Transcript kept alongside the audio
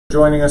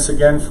Joining us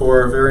again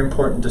for a very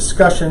important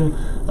discussion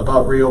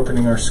about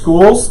reopening our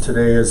schools.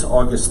 Today is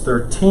August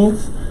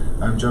 13th.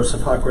 I'm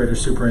Joseph Hochreiter,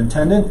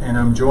 Superintendent, and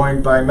I'm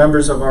joined by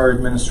members of our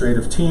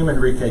administrative team,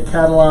 Enrique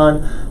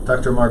Catalan,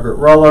 Dr. Margaret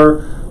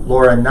Ruller,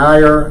 Laura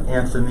Nair,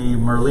 Anthony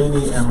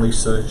Merlini, and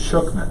Lisa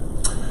Schuchman.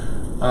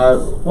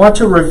 Want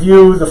to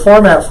review the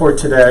format for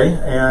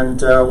today,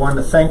 and want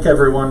to thank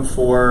everyone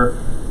for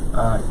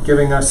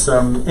giving us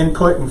some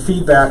input and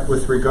feedback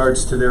with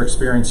regards to their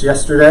experience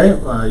yesterday.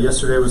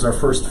 Yesterday was our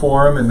first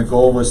forum, and the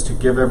goal was to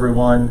give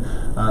everyone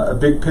a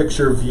big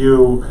picture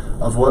view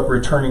of what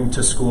returning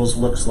to schools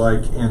looks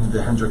like in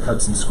the Hendrick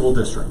Hudson School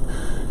District.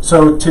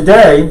 So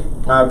today,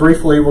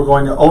 briefly, we're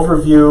going to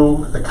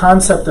overview the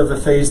concept of a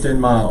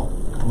phased-in model.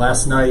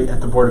 Last night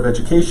at the Board of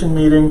Education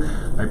meeting,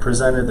 I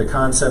presented the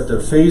concept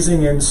of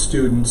phasing in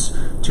students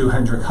to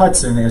Hendrick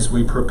Hudson as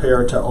we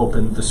prepare to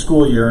open the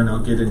school year, and I'll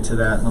get into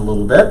that in a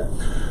little bit.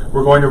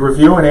 We're going to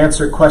review and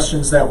answer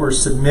questions that were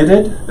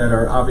submitted that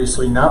are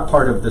obviously not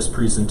part of this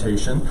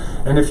presentation.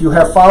 And if you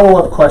have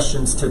follow-up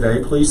questions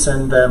today, please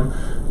send them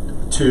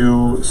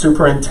to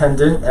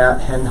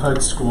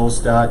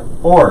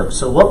superintendent@henhudschools.org.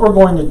 So what we're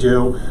going to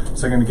do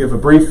is I'm going to give a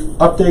brief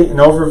update and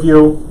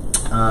overview.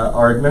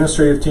 Our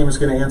administrative team is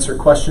going to answer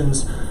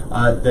questions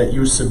that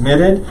you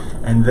submitted,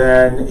 and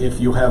then if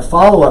you have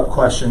follow-up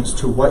questions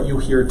to what you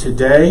hear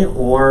today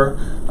or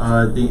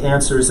the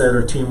answers that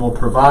our team will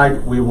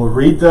provide, we will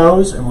read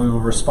those and we will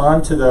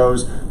respond to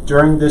those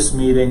during this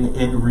meeting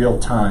in real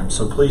time.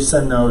 So please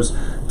send those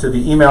to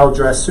the email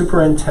address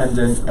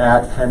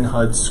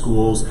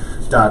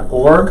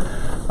superintendent@henhudschools.org.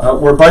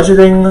 We're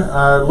budgeting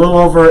a little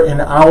over an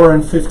hour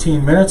and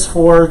 15 minutes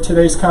for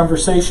today's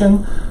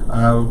conversation.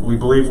 We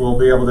believe we'll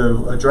be able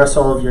to address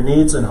all of your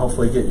needs and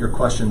hopefully get your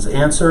questions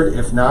answered.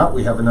 If not,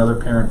 we have another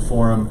parent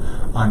forum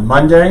on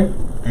Monday,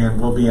 and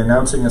we'll be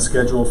announcing a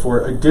schedule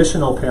for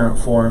additional parent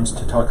forums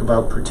to talk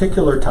about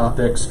particular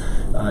topics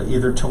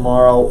either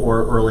tomorrow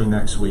or early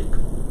next week.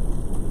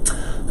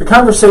 The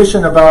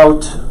conversation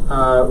about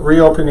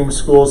reopening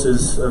schools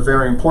is a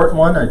very important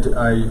one.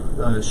 I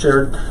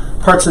shared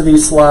parts of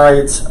these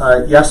slides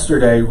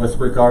yesterday with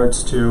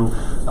regards to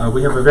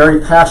we have a very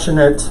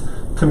passionate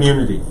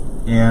community,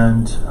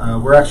 and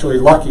we're actually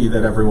lucky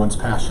that everyone's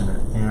passionate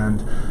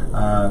and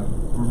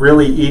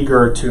really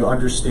eager to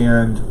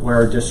understand where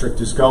our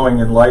district is going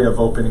in light of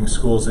opening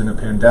schools in a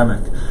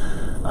pandemic.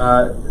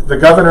 The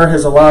governor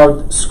has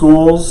allowed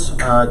schools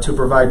to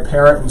provide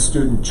parent and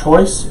student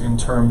choice in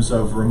terms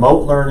of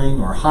remote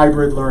learning or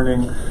hybrid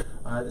learning.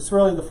 It's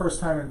really the first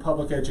time in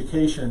public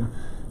education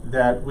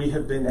that we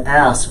have been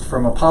asked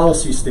from a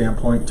policy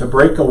standpoint to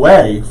break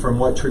away from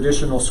what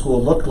traditional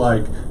school looked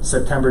like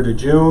September to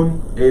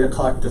June, 8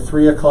 o'clock to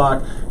 3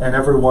 o'clock, and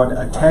everyone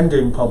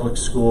attending public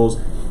schools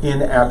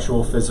in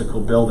actual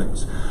physical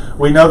buildings.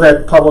 We know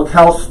that public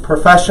health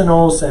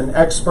professionals and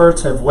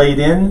experts have weighed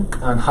in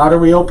on how to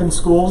reopen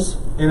schools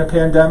in a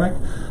pandemic.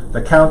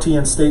 The county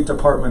and state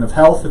Department of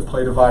Health have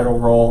played a vital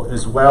role,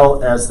 as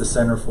well as the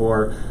Center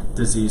for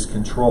Disease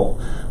Control.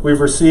 We've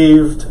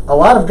received a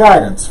lot of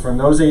guidance from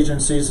those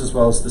agencies as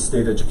well as the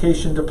state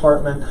education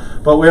department,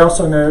 but we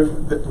also know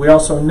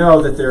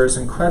that there is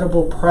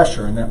incredible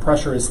pressure, and that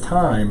pressure is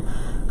time,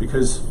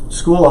 because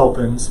school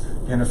opens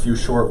in a few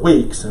short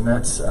weeks, and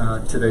that's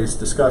today's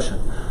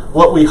discussion.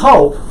 What we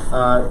hope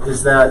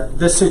is that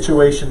this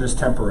situation is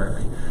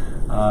temporary.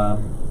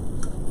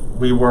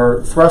 We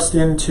were thrust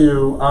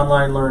into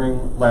online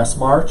learning last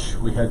March.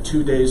 We had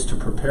 2 days to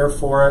prepare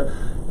for it,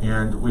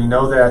 and we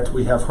know that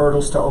we have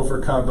hurdles to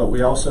overcome, but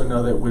we also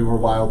know that we were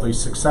wildly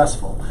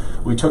successful.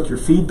 We took your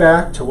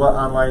feedback to what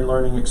online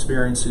learning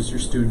experiences your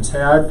students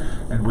had,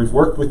 and we've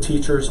worked with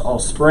teachers all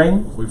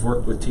spring, we've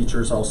worked with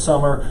teachers all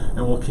summer,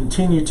 and we'll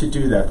continue to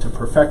do that to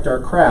perfect our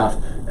craft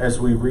as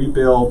we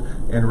rebuild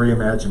and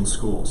reimagine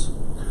schools.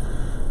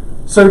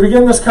 So to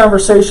begin this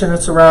conversation,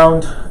 it's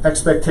around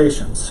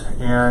expectations,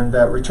 and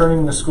that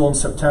returning to school in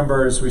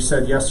September, as we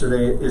said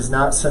yesterday, is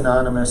not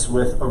synonymous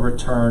with a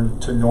return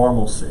to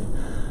normalcy.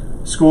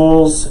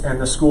 Schools and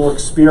the school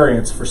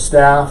experience for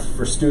staff,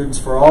 for students,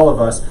 for all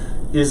of us,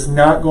 is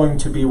not going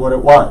to be what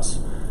it was.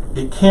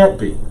 It can't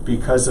be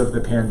because of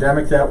the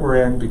pandemic that we're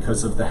in,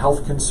 because of the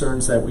health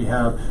concerns that we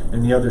have,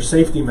 and the other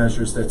safety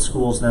measures that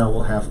schools now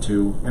will have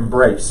to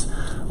embrace.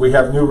 We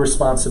have new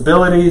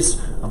responsibilities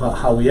about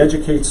how we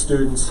educate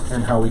students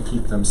and how we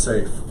keep them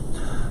safe.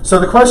 So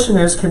the question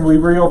is, can we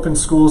reopen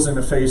schools in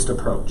a phased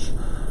approach?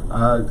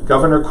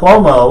 Governor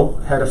Cuomo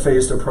had a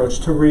phased approach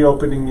to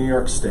reopening New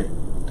York State.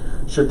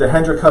 Should the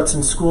Hendrick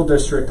Hudson School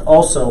District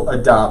also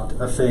adopt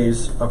a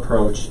phased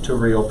approach to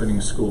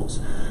reopening schools?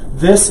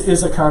 This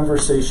is a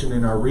conversation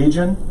in our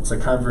region. It's a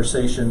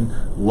conversation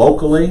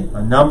locally.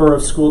 A number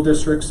of school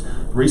districts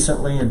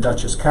recently in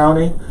Dutchess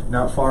County,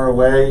 not far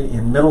away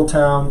in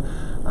Middletown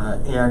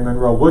and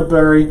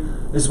Monroe-Woodbury,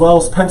 as well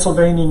as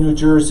Pennsylvania, New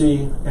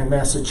Jersey, and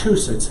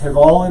Massachusetts, have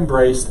all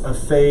embraced a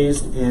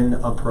phased-in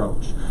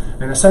approach.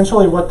 And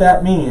essentially what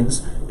that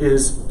means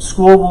is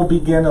school will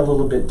begin a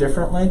little bit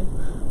differently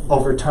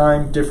Over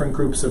time, different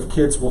groups of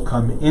kids will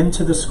come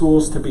into the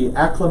schools to be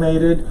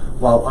acclimated,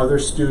 while other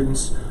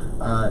students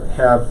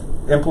have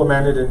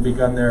implemented and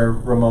begun their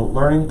remote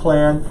learning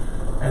plan.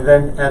 And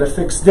then at a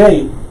fixed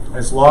date,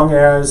 as long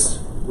as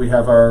we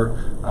have our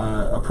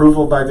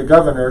approval by the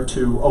governor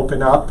to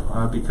open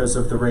up because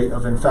of the rate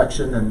of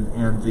infection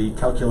and the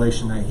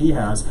calculation that he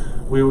has,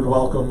 we would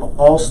welcome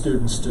all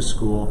students to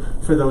school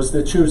for those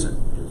that choose it.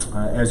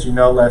 As you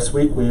know, last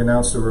week we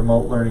announced a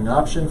remote learning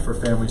option for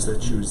families that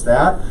choose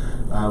that.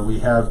 We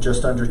have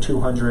just under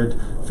 200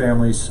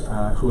 families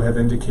who have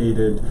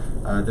indicated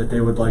that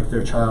they would like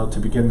their child to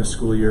begin the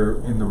school year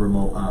in the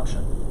remote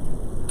option.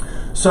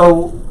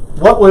 So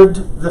what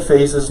would the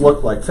phases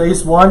look like?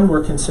 Phase 1,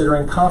 we're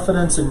considering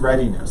confidence and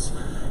readiness.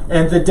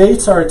 And the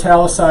dates are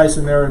italicized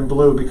and they're in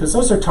blue because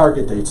those are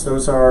target dates.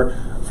 Those are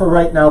for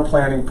right now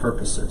planning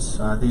purposes.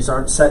 These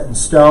aren't set in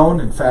stone.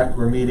 In fact,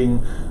 we're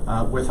meeting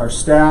with our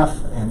staff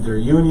and their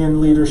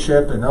union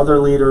leadership and other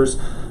leaders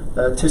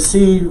to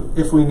see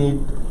if we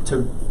need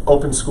to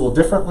open school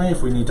differently,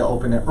 if we need to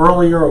open it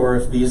earlier, or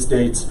if these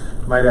dates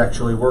might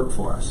actually work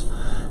for us.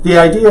 The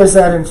idea is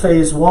that in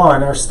phase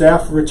 1, our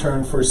staff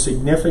return for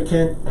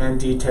significant and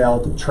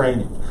detailed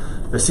training.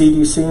 The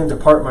CDC and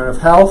Department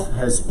of Health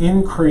has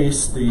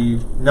increased the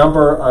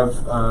number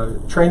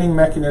of training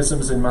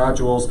mechanisms and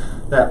modules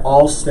that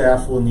all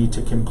staff will need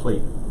to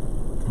complete.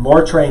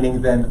 More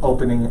training than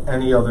opening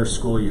any other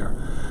school year.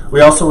 We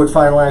also would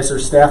finalize our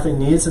staffing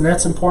needs, and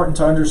that's important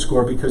to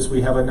underscore because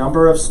we have a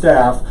number of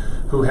staff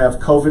who have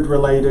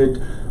COVID-related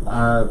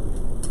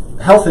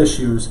health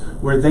issues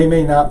where they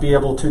may not be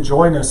able to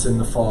join us in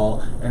the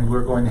fall, and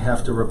we're going to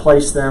have to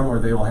replace them, or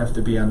they will have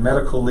to be on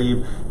medical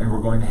leave, and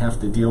we're going to have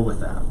to deal with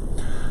that.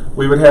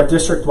 We would have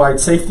district-wide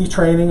safety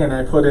training, and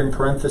I put in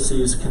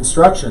parentheses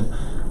construction.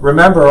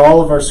 Remember, all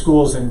of our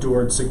schools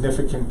endured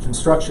significant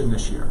construction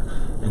this year.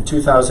 In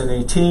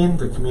 2018,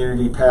 the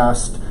community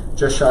passed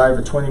just shy of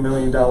a $20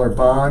 million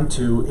bond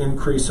to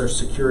increase our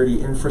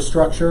security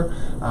infrastructure,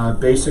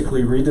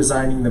 basically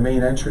redesigning the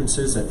main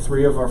entrances at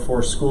 3 of our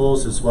 4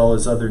 schools, as well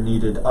as other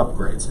needed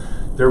upgrades.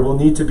 There will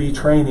need to be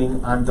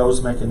training on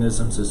those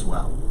mechanisms as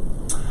well.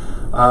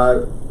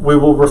 We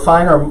will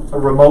refine our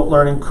remote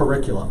learning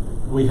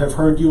curriculum. We have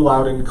heard you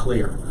loud and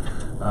clear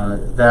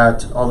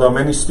that although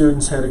many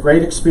students had a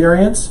great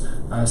experience,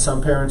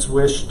 some parents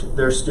wished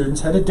their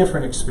students had a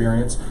different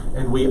experience,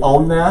 and we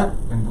own that,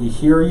 and we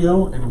hear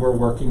you, and we're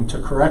working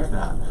to correct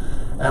that.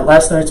 At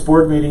last night's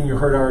board meeting, you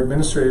heard our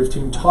administrative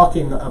team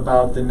talking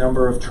about the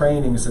number of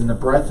trainings and the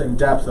breadth and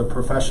depth of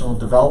professional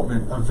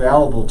development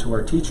available to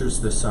our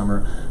teachers this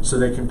summer so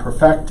they can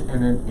perfect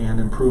and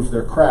improve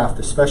their craft,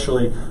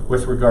 especially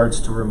with regards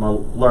to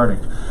remote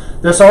learning.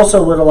 This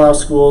also would allow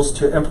schools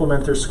to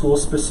implement their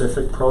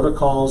school-specific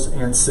protocols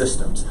and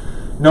systems.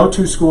 No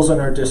 2 schools in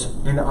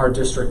our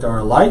district are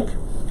alike,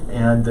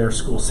 and their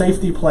school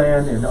safety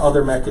plan and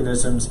other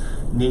mechanisms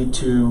need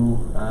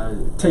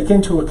to take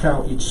into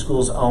account each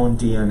school's own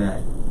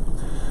DNA.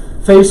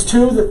 Phase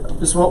 2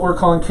 is what we're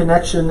calling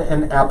connection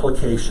and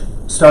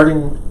application.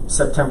 Starting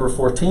September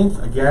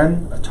 14th,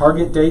 again, a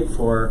target date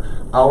for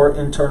our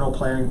internal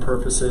planning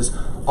purposes,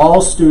 all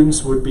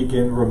students would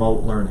begin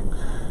remote learning.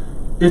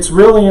 It's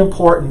really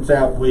important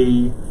that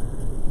we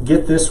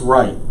get this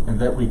right and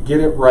that we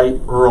get it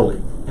right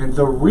early. And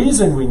the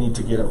reason we need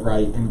to get it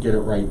right and get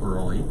it right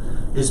early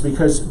is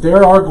because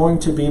there are going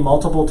to be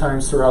multiple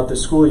times throughout the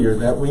school year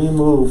that we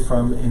move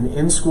from an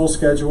in-school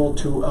schedule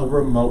to a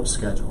remote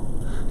schedule.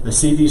 The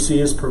CDC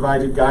has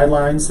provided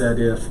guidelines that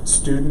if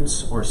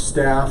students or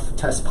staff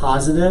test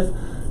positive,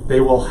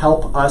 they will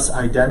help us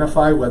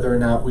identify whether or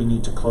not we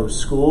need to close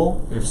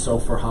school, if so,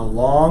 for how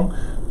long,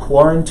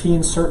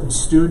 quarantine certain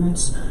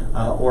students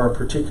or a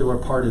particular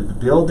part of the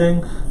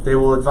building. They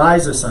will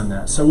advise us on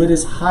that. So it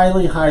is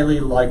highly, highly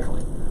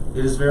likely,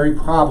 it is very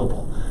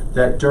probable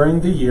that during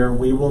the year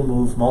we will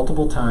move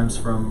multiple times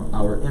from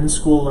our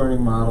in-school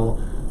learning model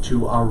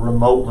to our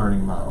remote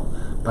learning model.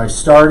 By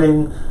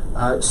starting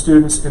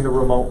students in the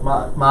remote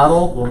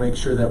model, we'll make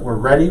sure that we're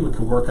ready. We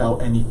can work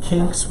out any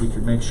kinks. We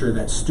can make sure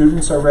that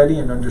students are ready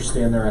and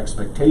understand their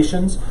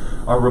expectations.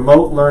 Our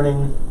remote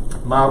learning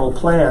model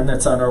plan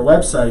that's on our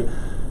website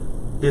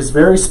is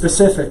very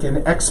specific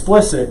and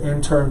explicit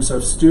in terms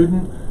of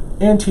student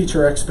and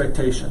teacher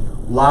expectation.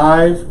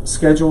 Live,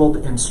 scheduled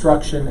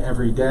instruction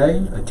every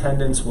day.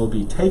 Attendance will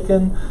be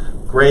taken.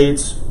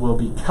 Grades will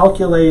be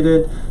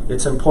calculated.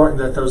 It's important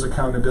that those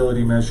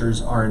accountability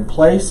measures are in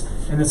place,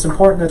 and it's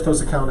important that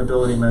those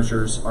accountability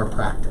measures are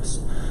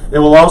practiced. It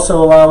will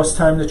also allow us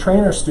time to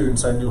train our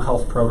students on new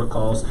health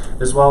protocols,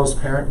 as well as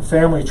parent and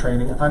family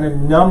training on a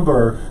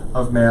number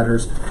of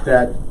matters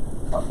that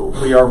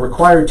we are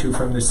required to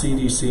from the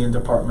CDC and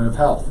Department of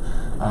Health.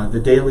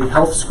 The daily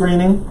health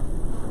screening,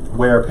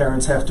 where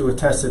parents have to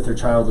attest that their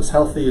child is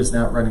healthy, is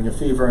not running a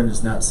fever, and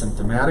is not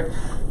symptomatic.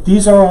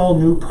 These are all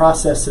new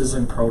processes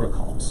and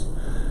protocols,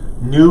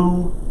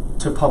 new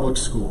to public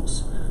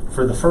schools.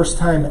 For the first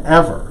time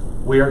ever,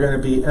 we are going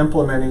to be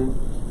implementing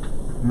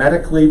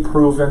medically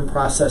proven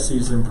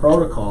processes and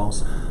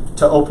protocols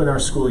to open our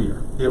school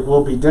year. It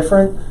will be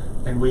different.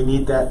 and we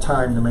need that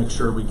time to make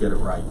sure we get it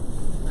right.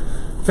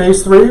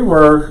 Phase 3,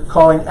 we're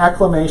calling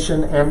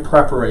acclimation and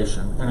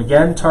preparation. And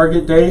again,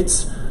 target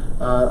dates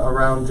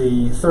around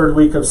the third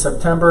week of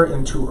September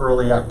into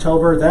early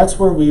October. That's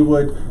where we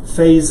would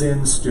phase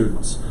in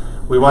students.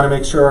 We want to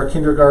make sure our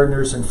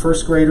kindergartners and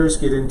first graders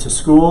get into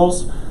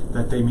schools,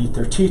 that they meet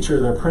their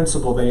teacher, their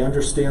principal, they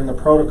understand the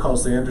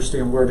protocols, they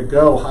understand where to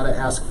go, how to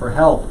ask for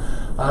help,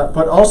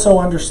 but also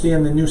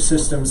understand the new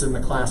systems in the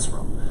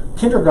classroom.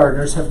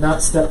 Kindergartners have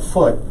not stepped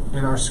foot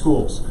in our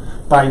schools.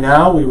 By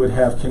now, we would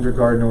have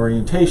kindergarten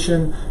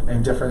orientation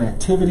and different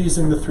activities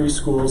in the 3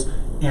 schools,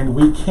 and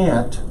we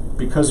can't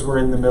because we're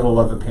in the middle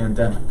of a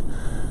pandemic.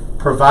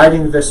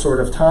 Providing this sort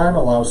of time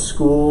allows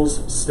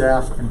schools,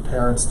 staff, and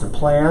parents to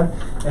plan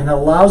and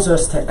allows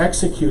us to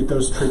execute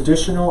those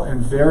traditional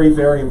and very,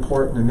 very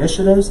important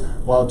initiatives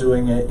while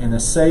doing it in a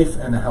safe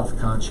and a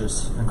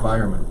health-conscious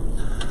environment.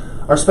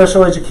 Our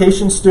special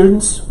education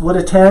students would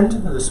attend.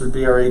 This would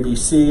be our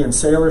ABC and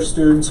Sailor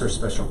students, our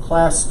special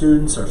class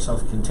students, our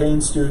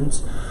self-contained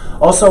students,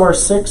 also our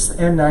 6th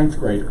and 9th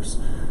graders.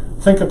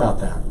 Think about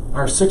that.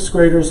 Our 6th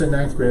graders and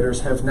 9th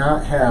graders have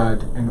not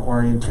had an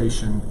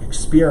orientation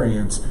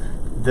experience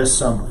this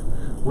summer.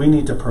 We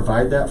need to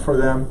provide that for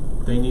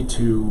them. They need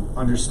to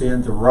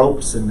understand the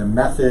ropes and the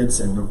methods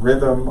and the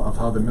rhythm of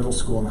how the middle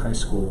school and high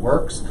school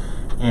works,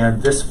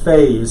 and this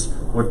phase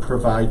would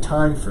provide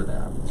time for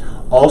that.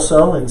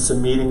 Also, in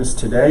some meetings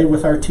today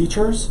with our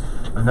teachers,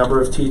 a number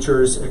of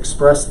teachers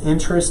expressed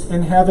interest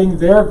in having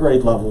their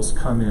grade levels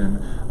come in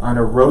on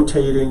a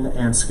rotating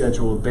and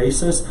scheduled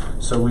basis,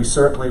 so we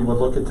certainly would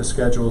look at the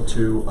schedule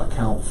to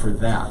account for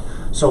that.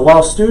 So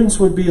while students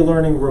would be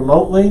learning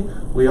remotely,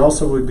 we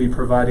also would be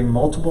providing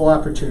multiple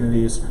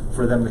opportunities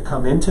for them to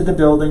come into the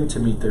building to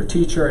meet their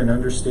teacher and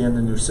understand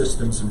the new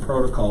systems and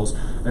protocols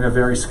in a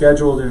very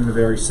scheduled and in a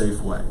very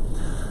safe way.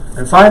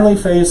 And finally,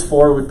 phase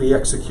 4 would be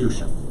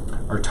execution.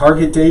 Our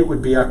target date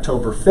would be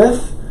October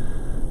 5th,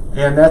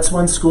 and that's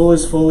when school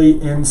is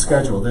fully in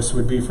schedule. This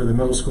would be for the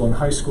middle school and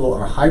high school,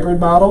 our hybrid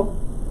model.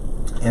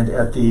 And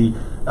at the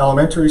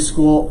elementary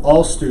school,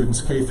 all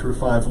students K through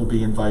 5 will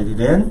be invited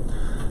in.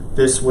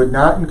 This would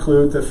not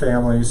include the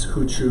families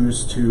who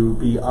choose to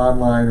be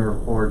online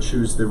or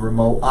choose the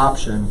remote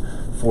option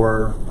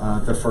for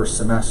the first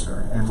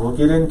semester. And we'll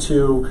get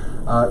into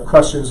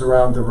questions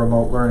around the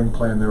remote learning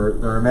plan.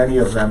 There are many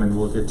of them, and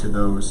we'll get to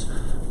those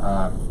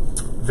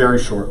very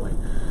shortly.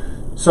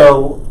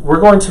 So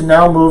we're going to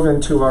now move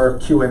into our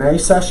Q&A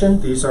session.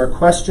 These are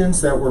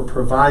questions that were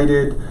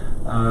provided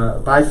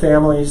by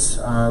families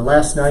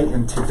last night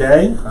and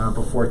today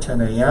before 10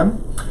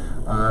 a.m.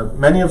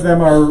 Many of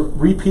them are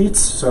repeats,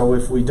 so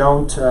if we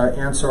don't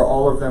answer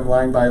all of them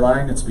line by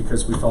line, it's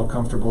because we felt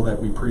comfortable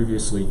that we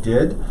previously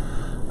did.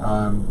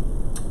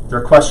 There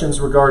are questions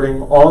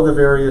regarding all the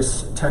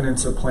various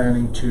tenets of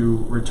planning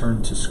to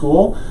return to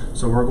school,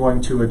 so we're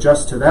going to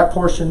adjust to that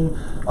portion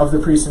of the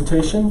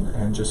presentation,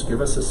 and just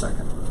give us a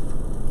second.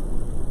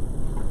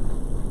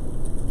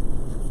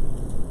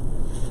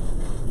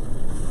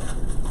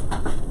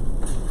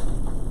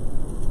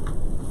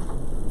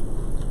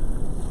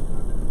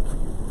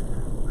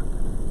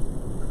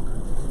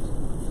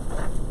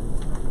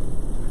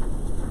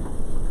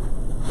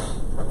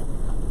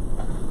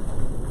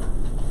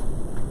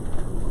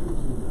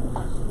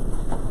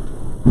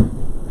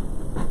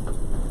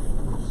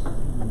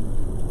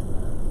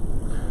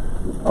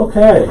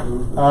 Okay,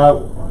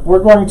 we're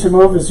going to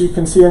move, as you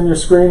can see on your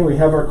screen, we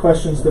have our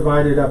questions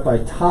divided up by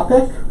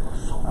topic.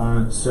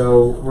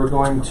 So we're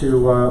going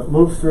to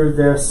move through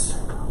this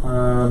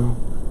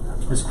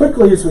as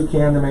quickly as we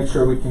can to make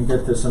sure we can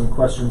get to some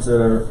questions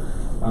that are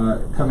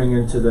coming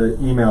into the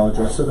email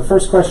address. So the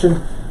first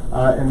question,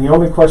 and the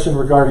only question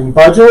regarding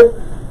budget,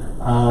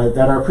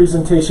 that our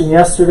presentation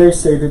yesterday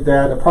stated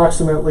that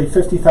approximately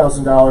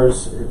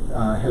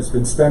 $50,000 has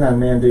been spent on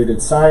mandated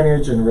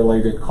signage and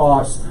related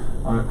costs.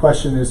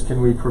 Question is, can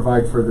we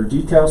provide further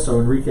details? So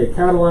Enrique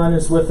Catalan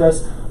is with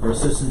us, our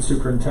Assistant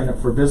Superintendent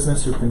for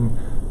Business, who can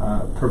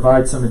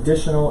provide some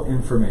additional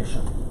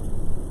information.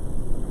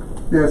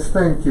 Yes,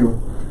 thank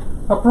you.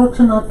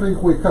 Approximately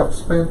we have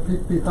spent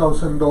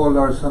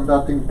 $50,000, and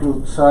that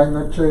includes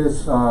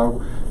signages,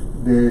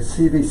 the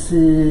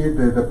CDC,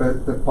 the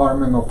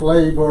Department of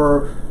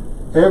Labor.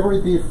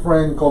 Every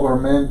different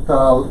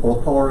governmental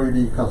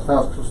authority has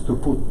asked us to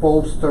put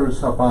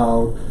posters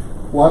about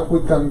what we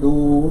can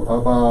do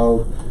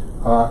about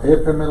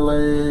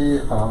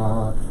FMLA,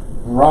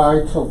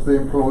 rights of the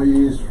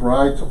employees,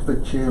 rights of the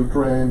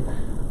children.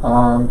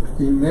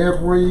 In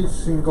every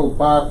single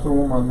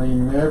bathroom and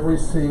in every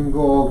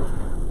single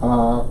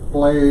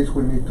place,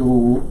 we need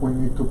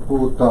to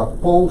put a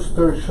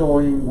poster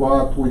showing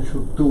what we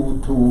should do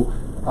to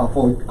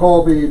avoid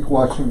COVID,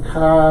 washing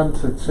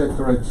hands,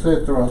 etc.,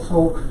 etc.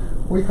 So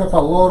we have a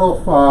lot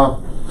of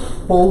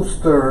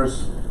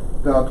posters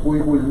that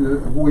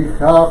we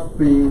have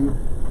been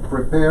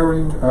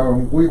preparing,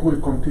 we will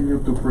continue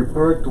to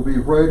prepare to be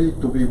ready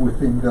to be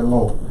within the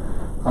law.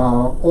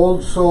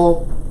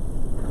 Also,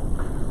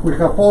 we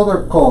have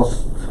other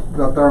costs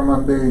that are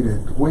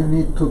mandated. We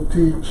need to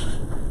teach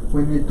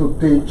We need to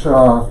teach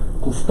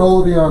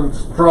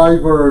custodians,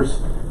 drivers,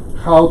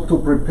 how to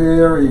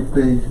prepare if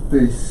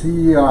they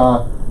see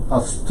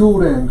a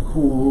student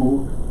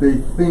who they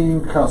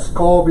think has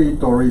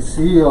COVID or is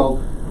ill,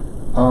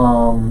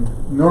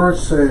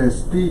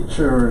 nurses,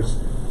 teachers.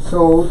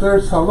 So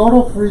there's a lot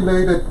of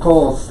related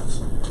costs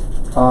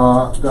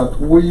that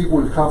we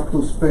will have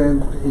to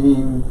spend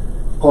in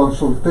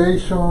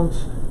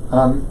consultations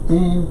and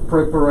in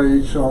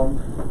preparation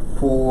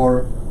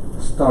for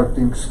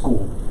starting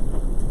school.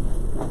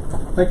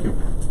 Thank you.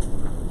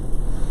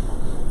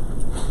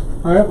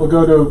 All right, we'll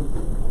go to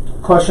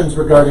questions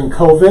regarding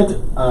COVID.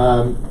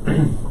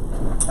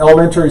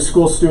 Elementary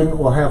school student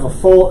will have a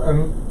full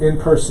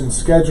in-person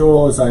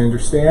schedule, as I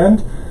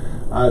understand.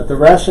 The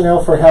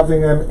rationale for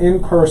having them in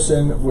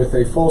person with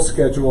a full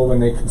schedule when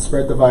they can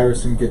spread the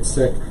virus and get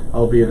sick,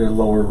 albeit at a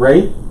lower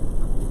rate.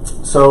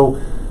 So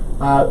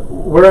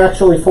we're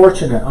actually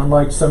fortunate.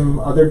 Unlike some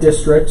other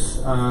districts,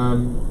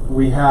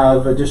 we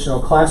have additional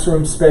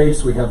classroom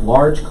space. We have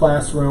large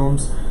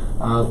classrooms.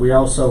 We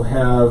also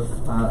have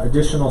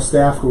additional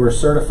staff who are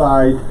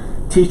certified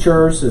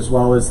teachers, as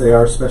well as they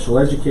are special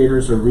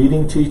educators or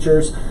reading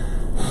teachers.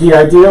 The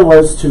idea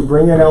was to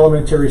bring in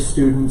elementary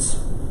students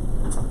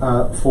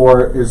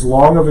for as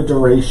long of a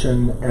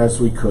duration as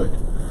we could.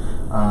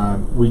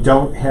 We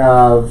don't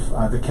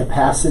have the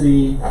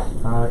capacity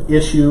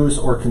issues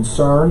or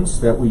concerns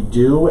that we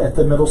do at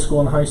the middle school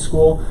and high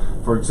school.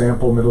 For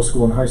example, middle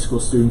school and high school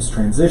students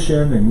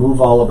transition and move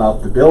all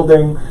about the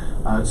building.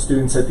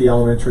 Students at the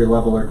elementary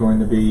level are going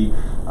to be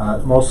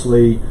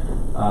mostly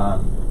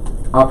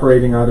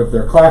operating out of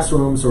their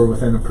classrooms or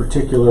within a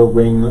particular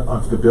wing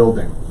of the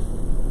building.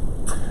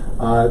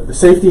 The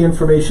safety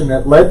information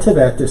that led to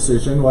that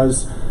decision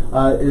was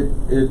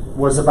it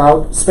was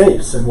about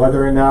space and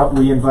whether or not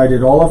we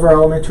invited all of our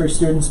elementary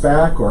students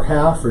back or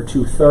half or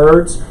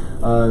 2/3.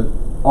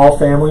 All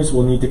families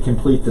will need to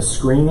complete the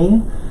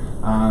screening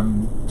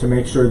to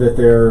make sure that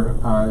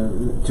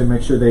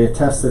they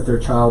attest that their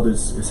child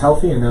is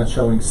healthy and not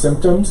showing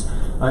symptoms.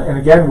 And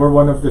again, we're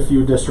one of the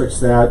few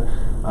districts that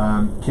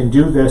can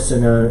do this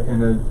in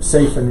a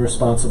safe and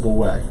responsible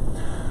way.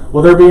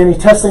 Will there be any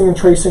testing and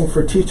tracing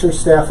for teachers,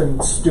 staff,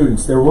 and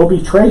students? There will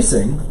be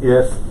tracing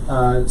if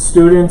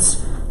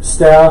students,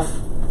 staff,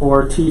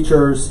 or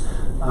teachers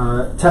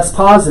test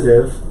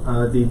positive.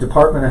 The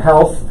Department of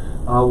Health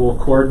will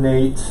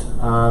coordinate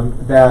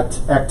that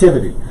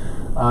activity.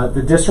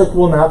 The district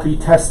will not be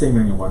testing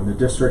anyone. The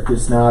district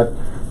is not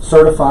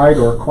certified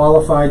or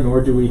qualified,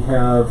 nor do we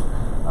have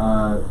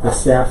the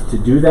staff to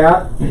do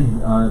that.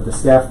 The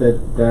staff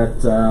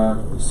that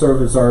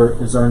serve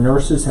as our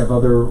nurses have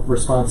other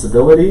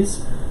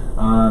responsibilities.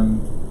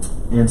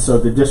 And so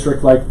the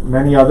district, like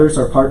many others,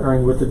 are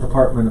partnering with the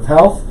Department of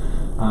Health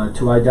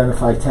to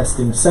identify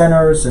testing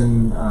centers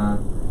and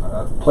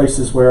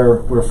places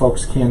where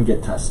folks can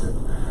get tested.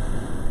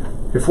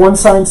 If one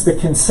signs the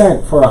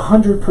consent for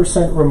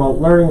 100% remote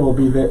learning,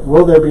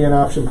 will there be an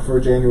option for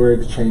January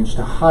to change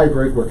to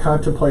hybrid? We're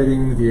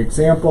contemplating the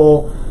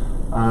example,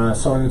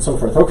 so on and so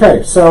forth.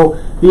 Okay, so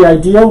the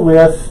idea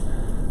with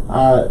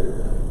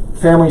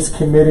families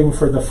committing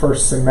for the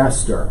first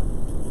semester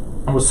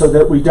was so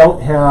that we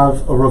don't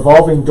have a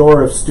revolving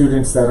door of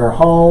students that are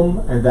home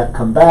and that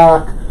come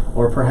back,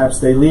 or perhaps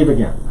they leave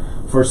again.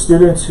 For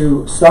students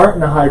who start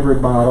in a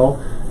hybrid model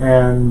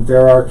and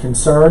there are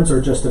concerns or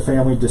just a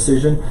family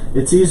decision,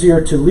 it's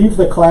easier to leave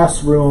the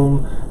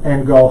classroom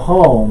and go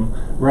home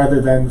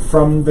rather than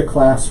from the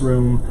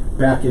classroom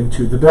back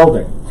into the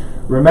building.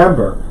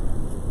 Remember,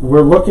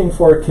 we're looking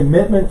for a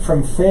commitment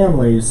from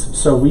families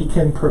so we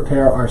can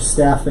prepare our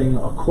staffing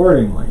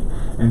accordingly.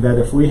 And that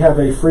if we have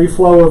a free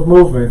flow of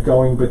movement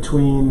going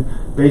between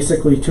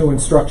basically two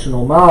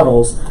instructional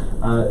models,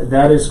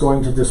 that is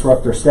going to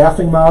disrupt our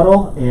staffing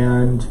model,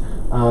 and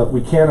we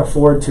can't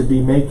afford to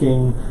be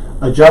making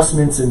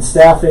adjustments in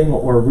staffing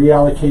or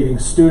reallocating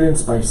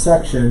students by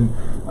section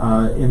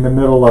in the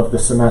middle of the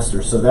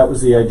semester. So that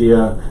was the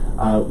idea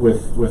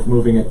with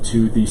moving it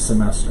to the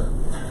semester.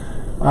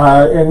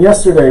 And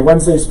yesterday,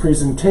 Wednesday's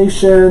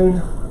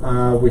presentation,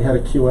 we had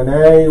a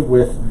Q&A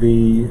with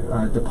the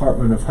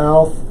Department of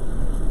Health.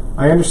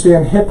 I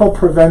understand HIPAA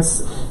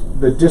prevents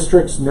the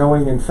district's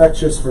knowing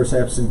infectious versus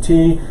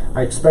absentee.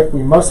 I expect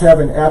we must have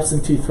an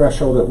absentee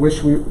threshold at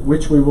which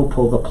we will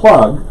pull the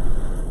plug.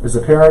 As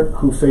a parent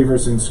who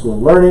favors in-school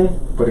learning,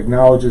 but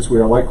acknowledges we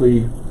are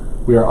unlikely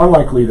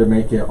to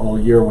make it all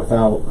year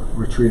without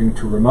retreating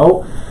to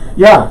remote.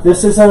 Yeah,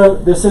 this is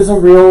a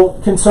real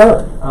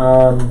concern.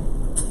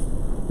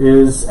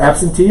 Is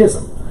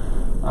absenteeism.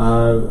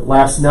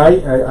 Last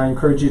night, I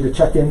encourage you to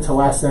check into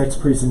last night's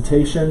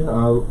presentation.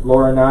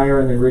 Laura Nyer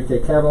and Enrique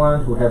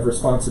Catalan, who have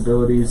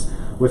responsibilities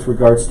with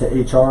regards to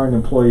HR and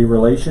employee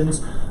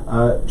relations,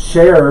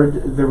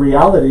 shared the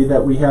reality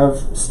that we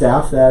have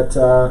staff that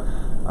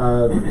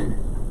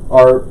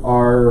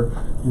are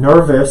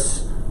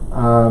nervous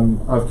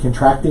of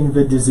contracting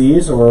the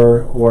disease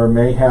or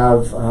may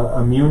have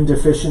immune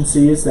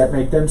deficiencies that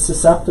make them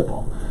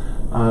susceptible.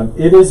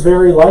 It is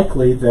very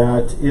likely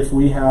that if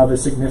we have a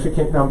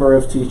significant number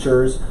of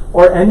teachers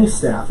or any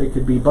staff, it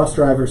could be bus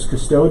drivers,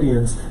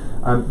 custodians,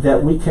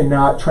 that we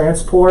cannot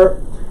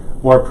transport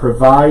or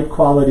provide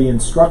quality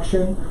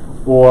instruction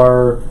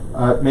or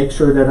make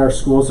sure that our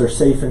schools are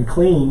safe and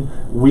clean,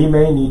 we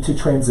may need to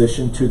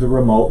transition to the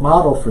remote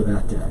model for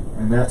that day.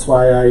 And that's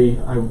why I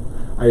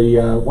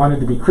wanted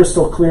to be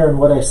crystal clear in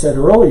what I said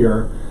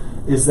earlier,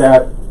 is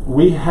that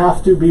we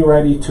have to be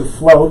ready to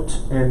float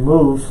and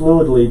move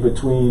fluidly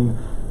between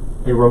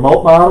a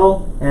remote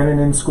model and an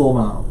in-school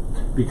model,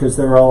 because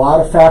there are a lot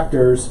of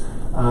factors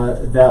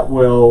that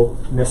will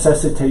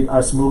necessitate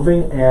us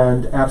moving,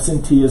 and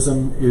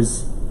absenteeism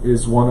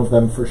is one of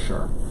them for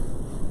sure.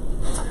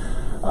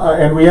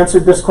 And we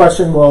answered this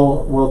question,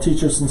 will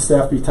teachers and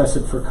staff be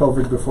tested for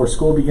COVID before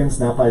school begins?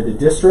 Not by the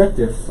district.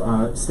 If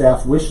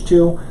staff wish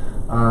to,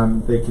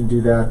 they can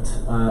do that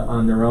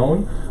on their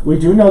own. We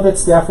do know that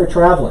staff are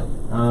traveling.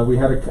 We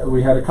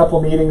had a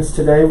couple meetings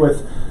today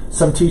with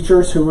some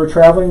teachers who were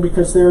traveling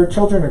because their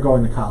children are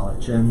going to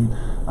college, and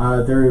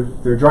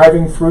they're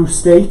driving through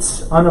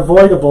states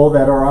unavoidable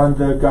that are on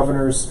the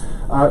governor's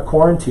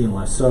quarantine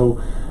list.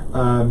 So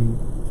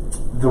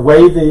the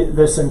way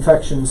this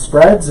infection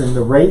spreads and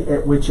the rate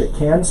at which it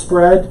can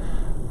spread,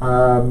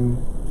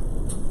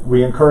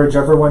 we encourage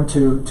everyone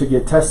to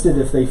get tested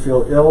if they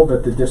feel ill,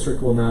 but the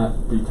district will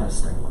not be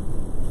testing.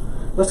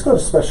 Let's go to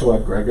special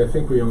ed, Greg. I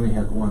think we only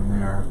had one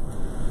there.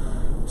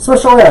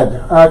 Special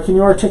ed, can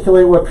you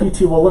articulate what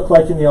PT will look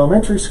like in the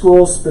elementary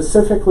schools,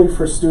 specifically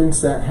for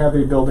students that have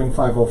a Building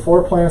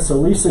 504 plan? So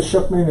Lisa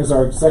Shookman is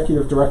our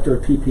Executive Director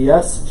of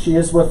PPS. She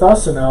is with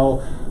us, and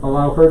I'll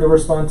allow her to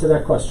respond to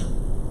that question.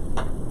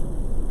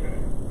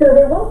 So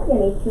there won't be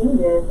any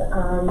changes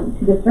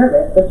to the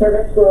service. The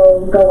service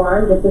will go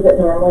on just as it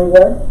normally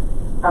would.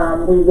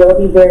 We will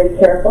be very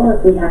careful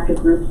if we have to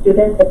group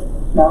students in a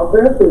small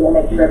group. We will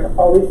make sure it's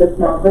always a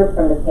small group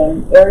from the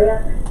same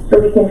area so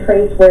we can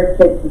trace where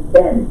kids have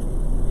been.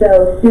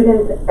 So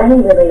students,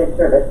 any related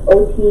service,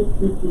 OT,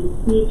 PT,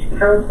 speech,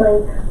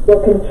 counseling,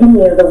 will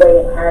continue the way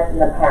it has in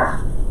the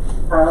past.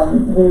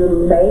 We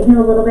may do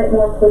a little bit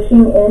more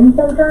pushing in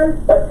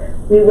sometimes, but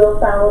we will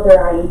follow their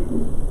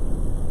IEPs.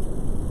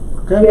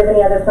 Do you have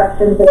any other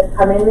questions that have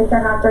come in, Mr.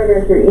 Hopper?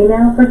 There's your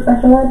email for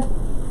special ed?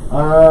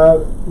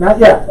 Not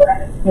yet.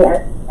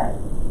 Yes.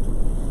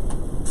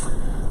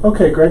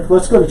 Okay, Greg,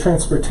 let's go to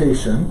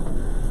transportation.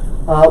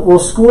 Will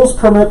schools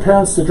permit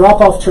parents to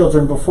drop off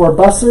children before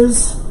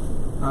buses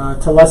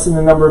to lessen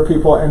the number of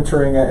people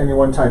entering at any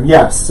one time?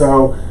 Yes.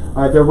 So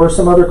there were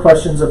some other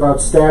questions about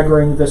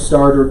staggering the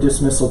start or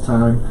dismissal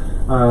time.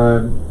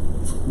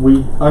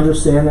 We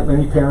understand that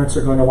many parents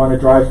are going to want to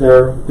drive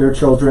their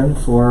children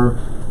for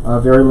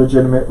very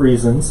legitimate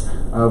reasons.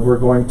 We're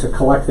going to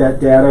collect that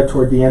data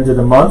toward the end of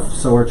the month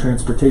so our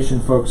transportation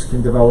folks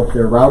can develop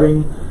their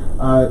routing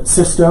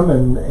system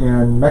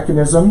and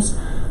mechanisms.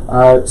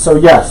 So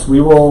yes,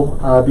 we will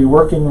be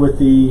working with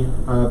the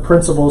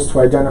principals to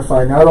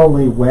identify not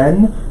only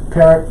when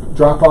parent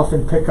drop-off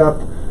and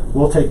pickup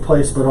will take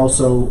place, but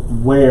also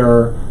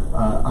where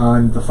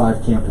on the 5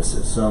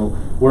 campuses. So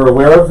we're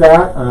aware of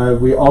that.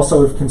 We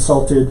also have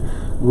consulted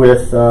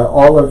with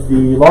all of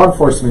the law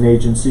enforcement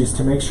agencies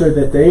to make sure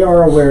that they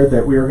are aware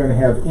that we are going to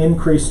have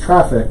increased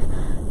traffic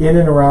in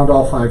and around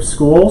all 5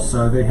 schools.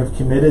 They have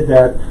committed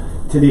that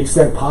to the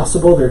extent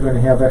possible they're going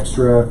to have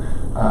extra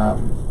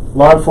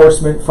law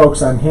enforcement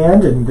folks on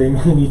hand, and they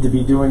may need to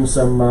be doing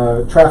some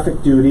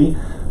traffic duty,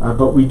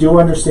 but we do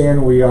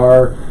understand, we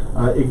are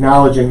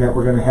acknowledging that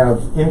we're going to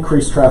have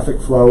increased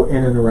traffic flow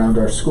in and around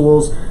our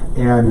schools,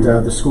 and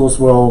the schools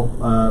will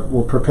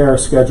prepare a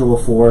schedule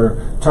for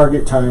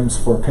target times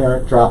for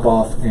parent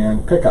drop-off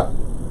and pickup.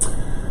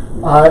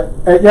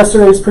 At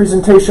yesterday's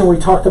presentation, we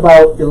talked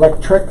about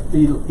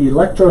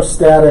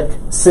electrostatic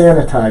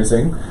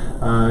sanitizing.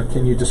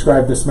 Can you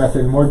describe this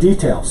method in more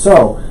detail?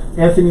 So,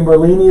 Anthony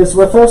Merlini is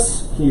with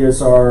us. He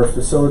is our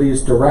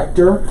facilities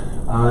director,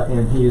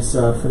 and he is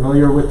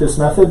familiar with this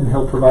method, and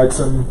he'll provide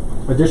some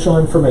additional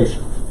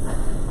information.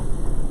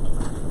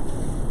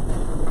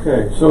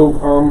 Okay, so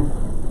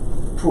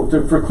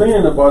for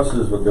cleaning the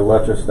buses with the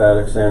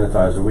electrostatic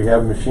sanitizer, we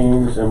have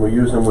machines and we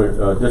use them with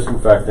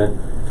disinfectant,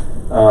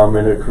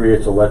 and it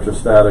creates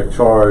electrostatic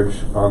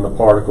charge on the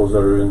particles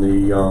that are in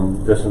the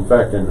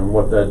disinfectant, and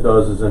what that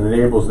does is it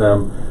enables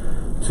them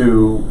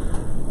to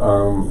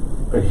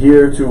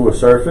adhere to a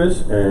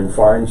surface and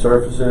find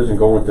surfaces and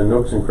go into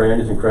nooks and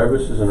crannies and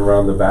crevices and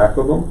around the back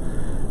of them.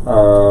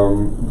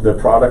 The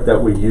product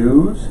that we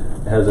use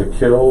has a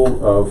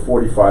kill of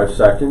 45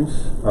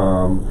 seconds,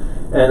 and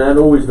that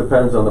always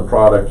depends on the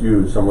product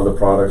used. Some of the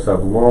products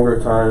have longer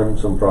time,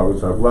 some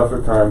products have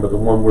lesser time, but the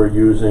one we're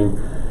using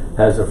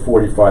has a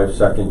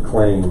 45-second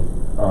claim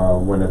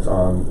when it's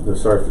on the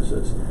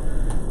surfaces.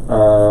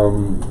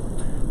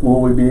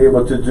 Will we be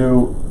able to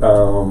do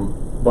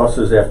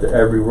buses after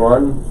every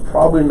run?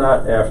 Probably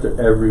not after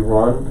every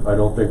run. I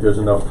don't think there's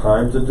enough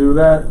time to do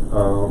that.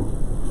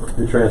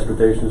 The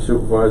transportation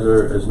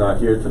supervisor is not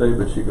here today,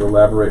 but she can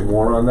elaborate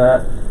more on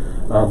that.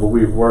 but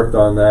we've worked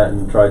on that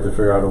and tried to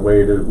figure out a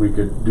way that we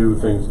could do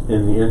things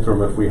in the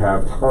interim if we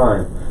have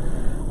time.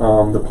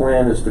 The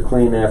plan is to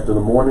clean after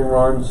the morning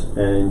runs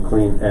and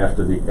clean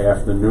after the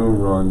afternoon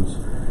runs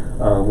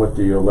with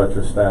the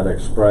electrostatic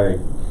spray.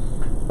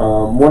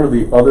 One of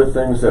the other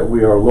things that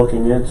we are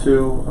looking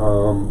into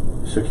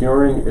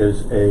securing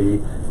is a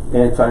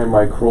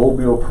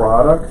antimicrobial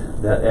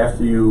product that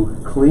after you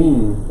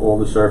clean all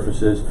the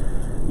surfaces,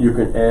 you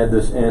can add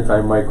this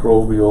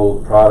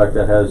antimicrobial product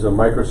that has a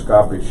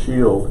microscopic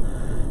shield,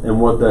 and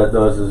what that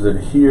does is it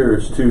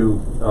adheres to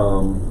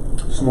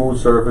smooth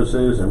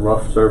surfaces and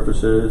rough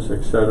surfaces,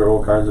 etc.,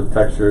 all kinds of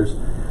textures,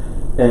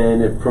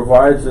 and it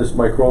provides this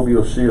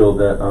microbial shield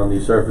that on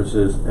these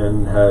surfaces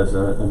and has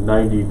a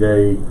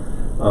 90-day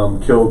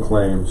kill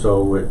claim.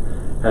 So it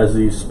has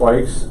these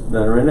spikes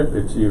that are in it.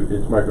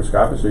 It's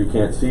microscopic, so you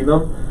can't see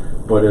them,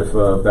 but if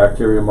a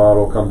bacteria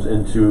model comes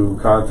into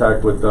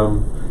contact with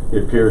them,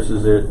 it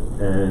pierces it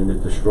and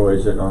it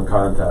destroys it on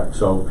contact.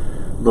 So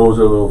those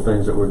are little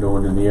things that we're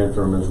doing in the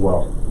interim as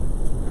well.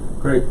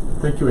 Great,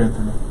 thank you,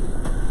 Anthony.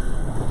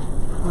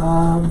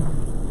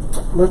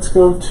 Let's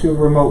go to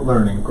remote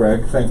learning.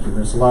 Greg, thank you.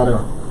 There's a lot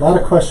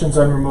of questions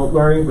on remote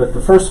learning, but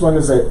the first one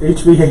is a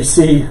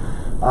HVAC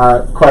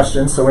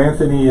question. So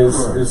Anthony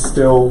is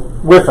still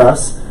with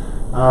us.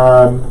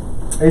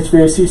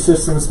 HVAC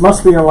systems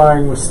must be in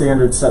line with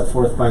standards set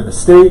forth by the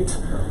state,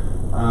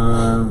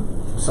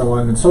 so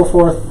on and so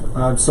forth.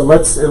 So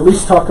let's at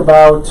least talk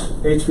about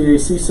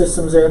HVAC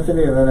systems,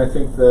 Anthony, and then I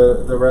think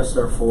the rest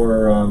are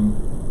for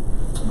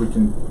we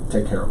can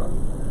take care of it.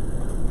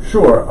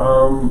 Sure.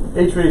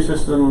 HVAC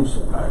systems,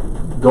 I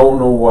don't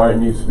know why it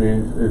needs to be.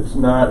 It's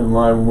not in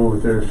line with movie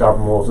theaters,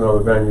 shopping malls, and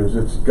other venues.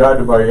 It's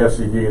guided by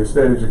SED. The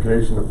State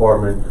Education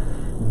Department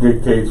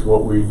dictates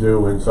what we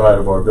do inside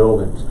of our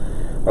buildings.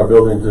 Our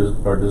buildings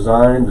are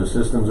designed, the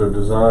systems are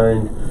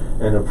designed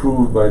and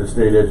approved by the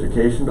State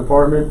Education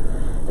Department,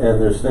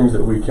 and there's things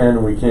that we can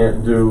and we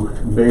can't do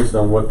based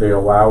on what they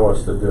allow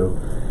us to do.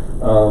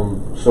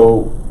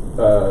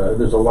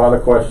 There's a lot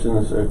of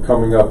questions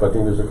coming up. I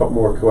think there's a couple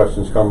more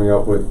questions coming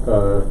up with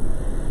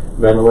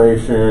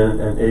ventilation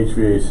and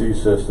HVAC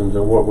systems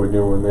and what we're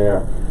doing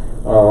there.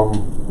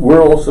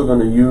 We're also going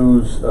to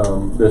use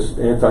this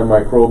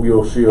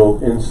antimicrobial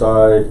shield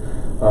inside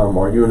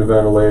our unit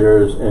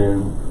ventilators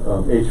and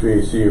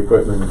HVAC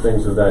equipment and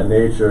things of that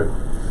nature,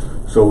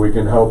 so we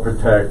can help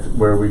protect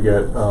where we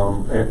get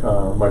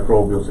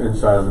microbials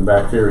inside of the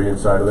bacteria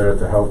inside of there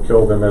to help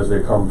kill them as they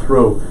come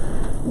through.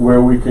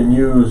 Where we can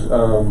use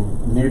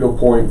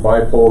needlepoint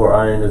bipolar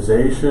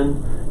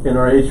ionization in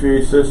our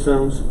HVAC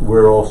systems,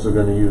 we're also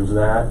going to use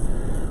that.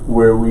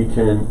 Where we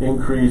can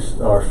increase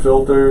our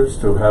filters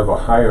to have a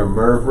higher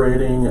MERV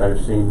rating.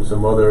 I've seen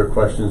some other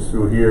questions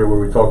through here where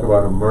we talk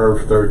about a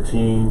MERV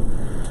 13.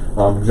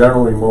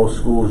 Generally, most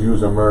schools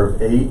use a MERV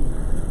 8.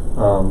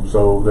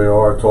 So there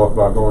are talk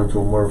about going to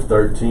a MERV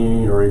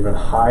 13 or even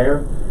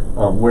higher.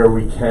 Where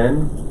we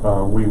can,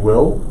 we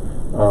will.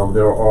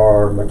 There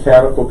are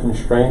mechanical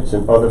constraints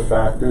and other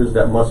factors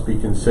that must be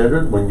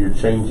considered when you're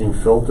changing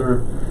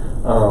filter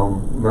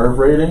MERV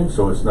rating,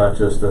 so it's not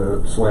just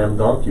a slam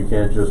dunk. You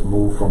can't just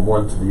move from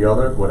one to the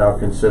other without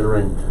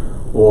considering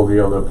all the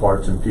other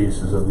parts and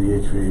pieces of the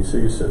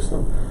HVAC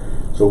system.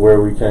 So where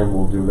we can,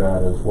 we'll do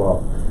that as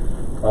well.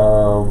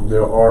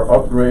 There are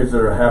upgrades that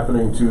are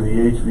happening to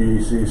the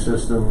HVAC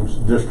systems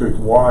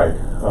district-wide.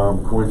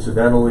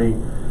 Coincidentally,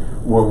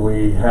 when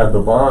we had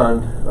the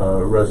bond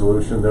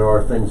resolution, there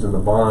are things in the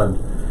bond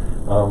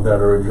that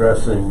are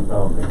addressing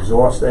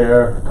exhaust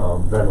air,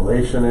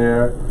 ventilation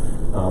air.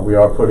 We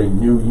are putting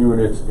new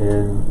units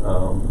in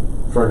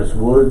Furnace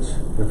Woods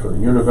and for the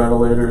unit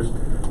ventilators.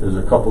 There's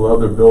a couple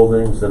other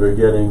buildings that are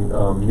getting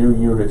new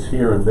units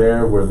here and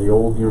there where the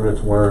old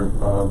units weren't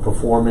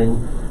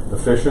performing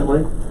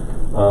efficiently.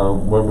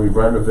 When we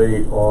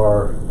renovate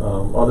our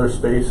other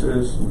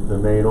spaces, the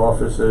main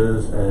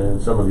offices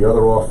and some of the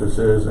other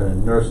offices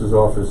and nurses'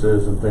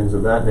 offices and things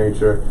of that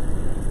nature,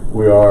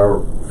 we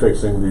are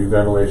fixing the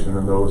ventilation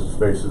in those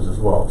spaces as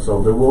well.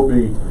 So there will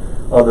be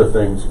other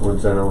things,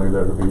 coincidentally,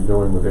 that we'll be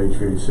doing with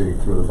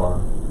HVAC through the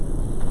bond.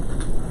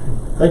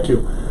 Thank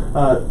you.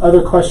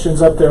 Other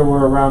questions up there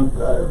were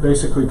around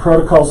basically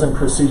protocols and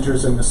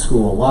procedures in the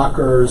school,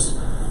 lockers,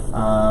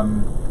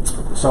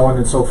 so on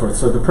and so forth.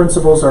 So the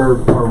principals are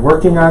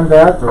working on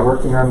that. They're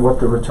working on what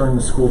the return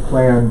to school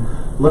plan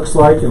looks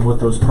like and what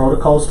those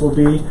protocols will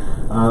be.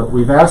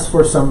 We've asked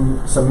for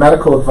some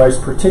medical advice,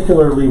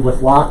 particularly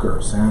with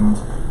lockers. And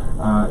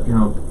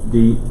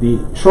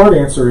the short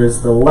answer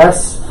is the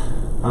less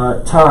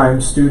time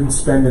students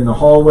spend in the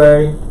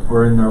hallway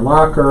or in their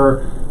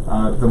locker,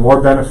 the more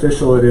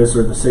beneficial it is,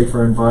 or the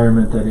safer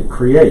environment that it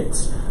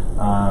creates.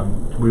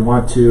 We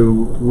want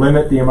to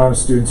limit the amount of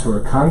students who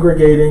are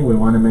congregating. We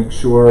want to make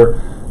sure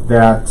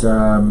that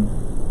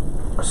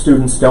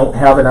students don't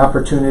have an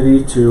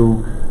opportunity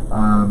to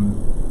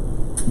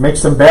make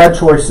some bad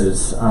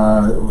choices,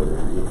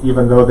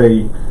 even though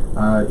they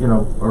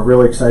are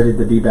really excited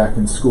to be back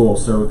in school.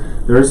 So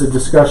there is a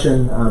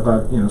discussion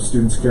about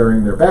students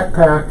carrying their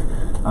backpack,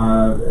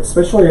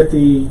 especially at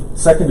the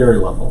secondary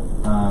level.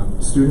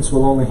 Students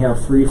will only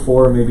have 3,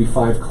 4, maybe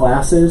 5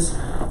 classes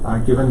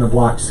given the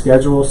block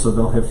schedule, so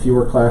they'll have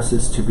fewer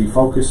classes to be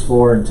focused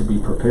for and to be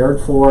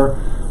prepared for.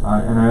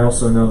 And I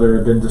also know there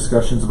have been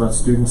discussions about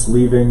students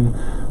leaving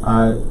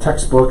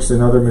textbooks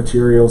and other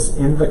materials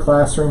in the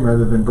classroom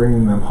rather than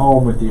bringing them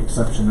home, with the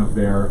exception of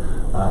their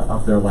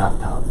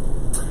laptop.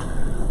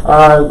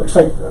 Looks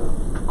like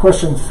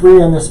question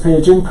 3 on this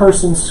page: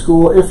 in-person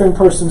school. If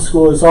in-person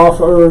school is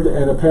offered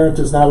and a parent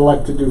does not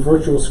elect to do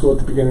virtual school at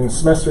the beginning of the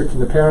semester, can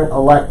the parent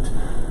elect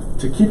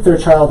to keep their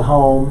child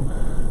home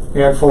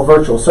and full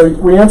virtual? So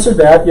we answered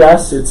that,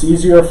 yes. It's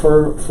easier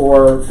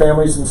for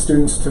families and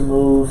students to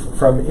move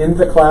from in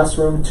the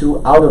classroom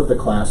to out of the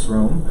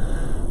classroom.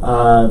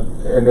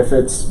 And if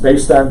it's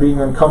based on being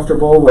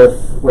uncomfortable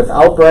with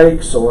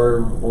outbreaks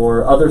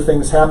or other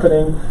things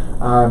happening,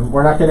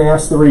 we're not going to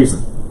ask the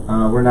reason.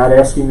 We're not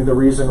asking the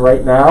reason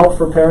right now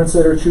for parents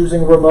that are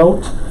choosing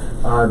remote.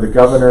 The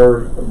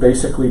governor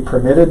basically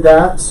permitted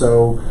that,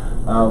 so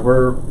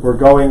we're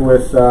going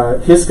with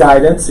his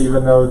guidance,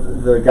 even though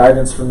the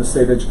guidance from the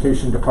state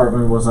education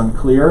department was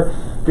unclear,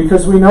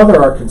 because we know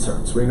there are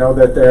concerns. We know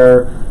that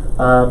there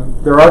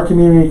are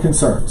community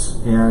concerns,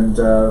 and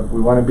we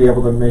want to be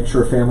able to make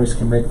sure families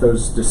can make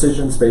those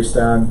decisions based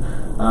on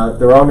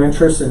their own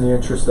interests and the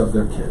interest of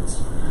their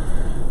kids.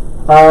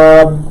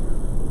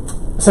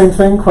 Same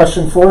thing,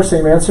 question 4,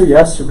 same answer,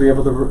 yes, you'll be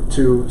able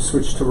to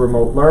switch to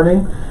remote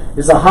learning.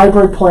 Is a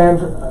hybrid plan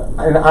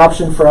an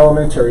option for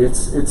elementary?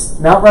 It's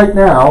not right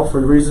now, for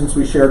the reasons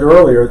we shared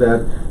earlier,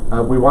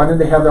 that we wanted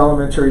to have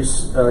elementary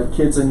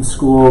kids in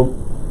school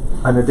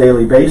on a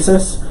daily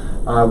basis.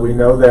 We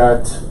know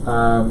that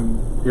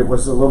it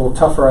was a little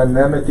tougher on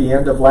them at the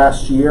end of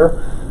last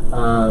year,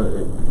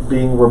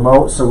 being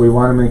remote, so we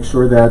want to make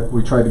sure that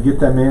we try to get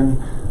them in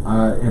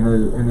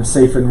a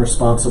safe and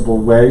responsible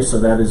way, so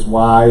that is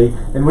why.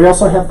 And we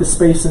also have the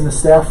space and the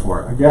staff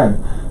for it.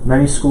 Again,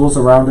 many schools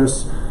around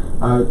us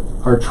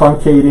are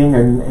truncating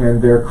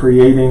and they're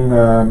creating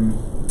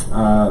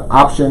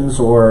options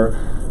or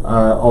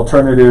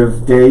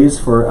alternative days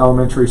for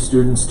elementary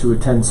students to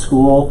attend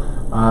school.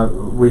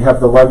 We have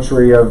the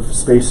luxury of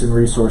space and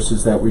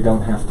resources that we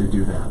don't have to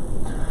do that.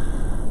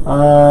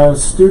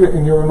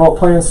 In your remote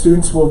plan,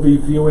 students will be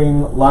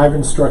viewing live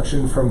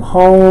instruction from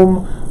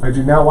home. I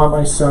do not want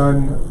my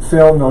son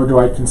filmed, nor do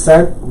I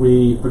consent.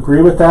 We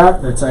agree with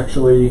that. That's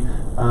actually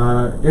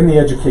in the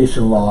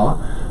education law.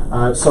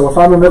 So if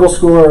I'm a middle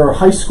schooler or a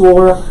high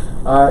schooler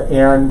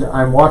and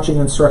I'm watching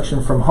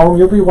instruction from home,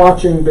 you'll be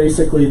watching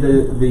basically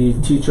the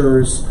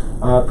teacher's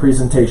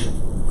presentation.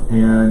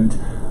 And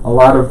a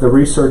lot of the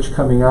research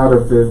coming out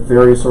of the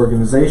various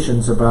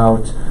organizations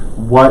about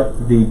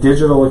what the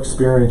digital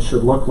experience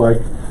should look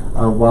like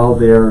while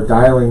they're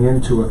dialing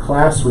into a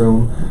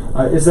classroom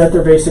is that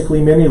they're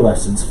basically mini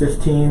lessons.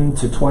 15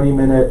 to 20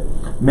 minute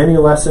mini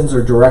lessons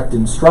or direct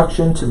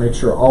instruction to make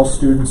sure all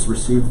students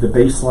receive the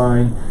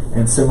baseline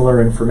and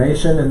similar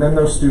information, and then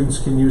those students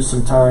can use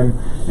some time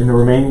in the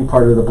remaining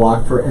part of the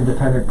block for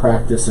independent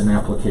practice and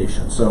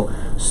application. So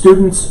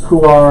students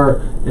who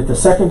are at the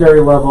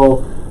secondary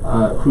level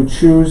who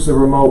choose the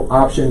remote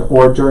option,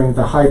 or during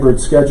the hybrid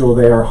schedule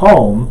they are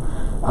home,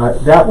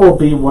 that will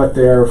be what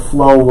their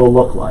flow will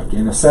look like.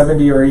 In a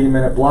 70 or 80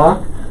 minute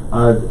block,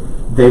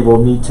 they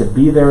will need to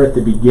be there at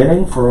the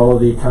beginning for all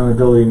of the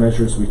accountability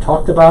measures we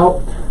talked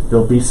about.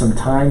 There'll be some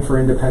time for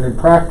independent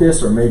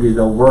practice, or maybe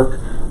they'll work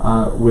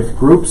with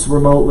groups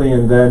remotely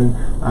and then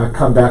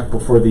come back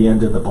before the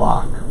end of the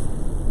block.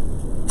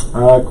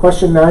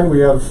 Question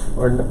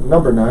 9,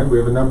 number 9, we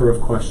have a number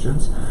of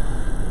questions.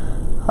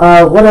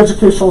 What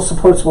educational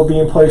supports will be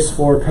in place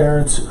for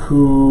parents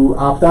who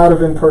opt out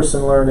of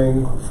in-person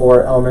learning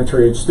for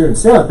elementary age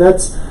students? Yeah,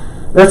 that's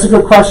a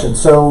good question.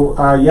 So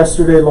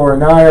yesterday Laura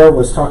Nyer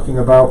was talking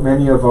about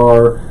many of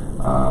our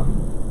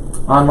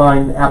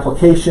online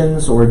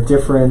applications or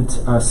different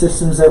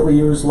systems that we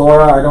use.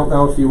 Laura, I don't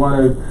know if you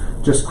want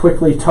to just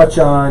quickly touch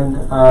on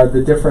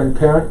the different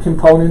parent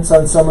components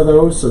on some of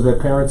those so that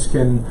parents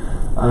can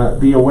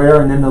be aware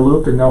and in the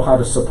loop and know how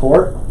to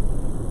support.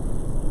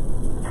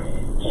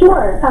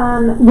 Sure.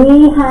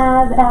 We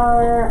have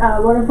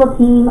our wonderful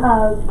team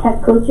of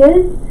tech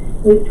coaches.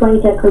 We have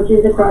 20 tech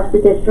coaches across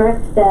the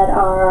district that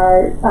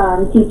are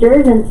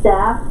teachers and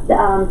staff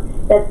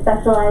that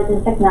specialize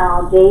in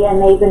technology,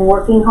 and they've been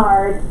working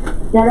hard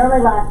not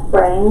only last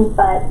spring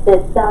but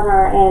this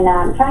summer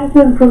in trying to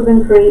improve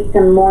and create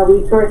some more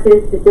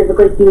resources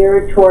specifically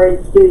geared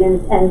towards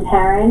students and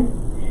parents.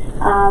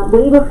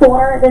 Way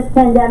before this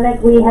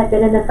pandemic, we had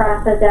been in the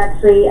process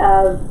actually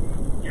of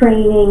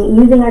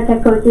using our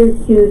tech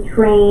coaches to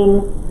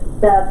train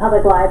the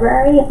public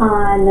library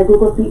on the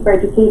Google Suite for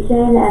Education,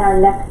 and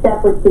our next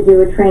step was to do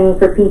a training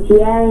for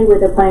PTA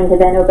with a plan to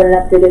then open it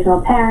up to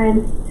additional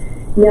parents,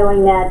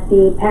 knowing that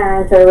the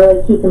parents are a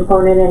really key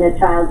component in a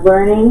child's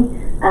learning.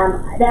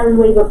 That was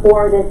way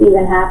before this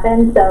even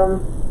happened,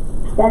 so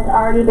that's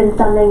already been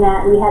something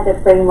that we had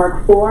the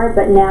framework for,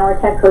 but now our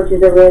tech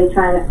coaches are really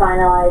trying to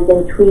finalize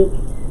and tweak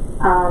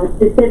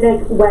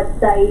specific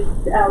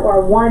websites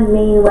or one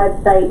main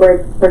website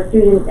where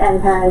students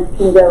and parents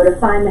can go to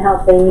find the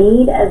help they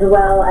need, as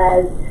well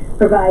as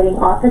providing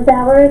office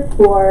hours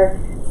for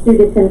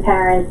students and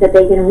parents that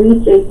they can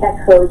reach a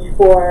tech coach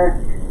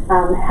for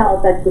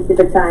help at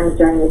specific times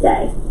during the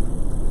day.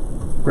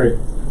 Great.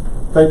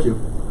 Thank you.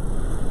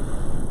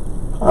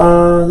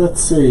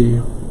 Let's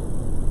see.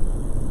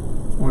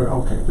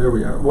 Okay, there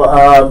we are.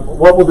 Well,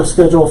 what will the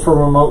schedule for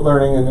remote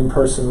learning and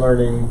in-person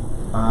learning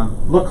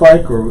look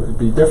like, or would it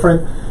be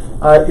different?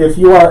 If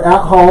you are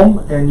at home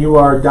and you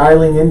are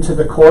dialing into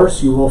the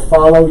course, you will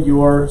follow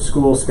your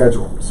school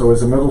schedule. So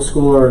as a middle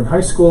schooler and high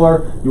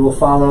schooler, you will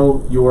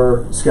follow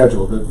your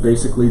schedule,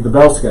 basically the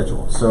bell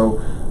schedule.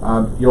 So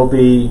you'll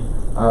be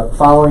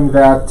following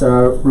that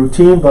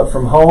routine, but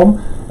from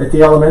home. At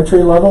the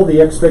elementary level,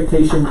 the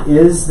expectation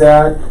is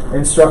that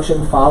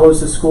instruction follows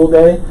the school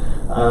day.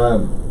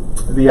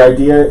 The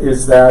idea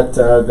is that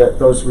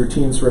those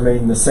routines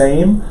remain the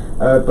same,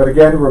 but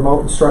again,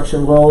 remote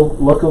instruction will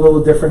look a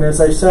little different, as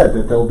I said,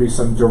 that there will be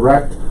some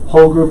direct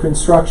whole group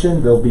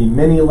instruction, there'll be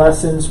mini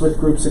lessons with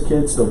groups of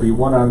kids, there'll be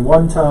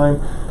one-on-one time,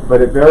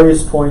 but at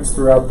various points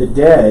throughout the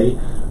day,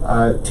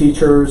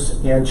 teachers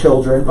and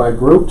children by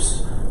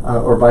groups,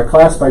 or by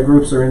class, by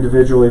groups, or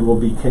individually will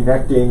be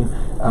connecting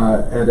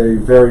at a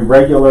very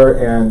regular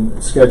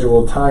and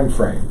scheduled time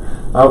frame.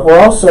 We're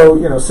also,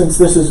 since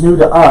this is new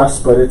to us,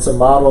 but it's a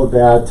model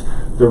that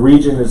the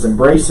region is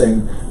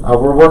embracing,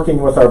 we're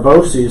working with our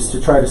BOCES to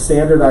try to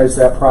standardize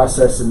that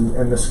process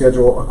and the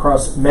schedule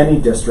across many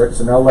districts.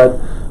 And I'll let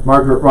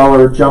Margaret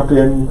Ruller jump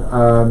in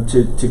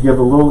to give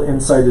a little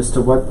insight as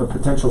to what the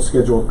potential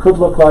schedule could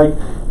look like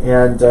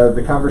and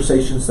the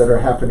conversations that are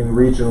happening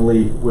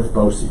regionally with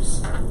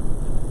BOCES.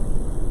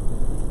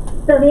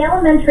 So the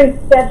elementary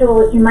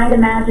schedule, as you might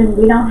imagine,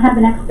 we don't have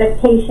an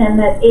expectation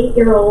that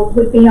 8-year-olds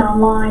would be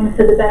online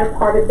for the better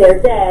part of their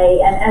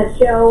day. And as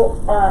Joe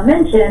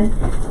mentioned,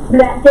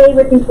 that day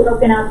would be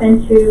broken up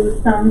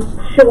into some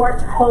short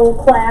whole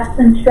class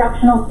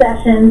instructional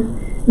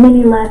sessions,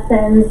 mini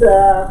lessons,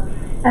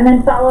 and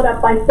then followed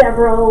up by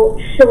several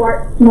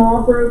short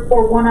small group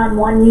or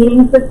one-on-one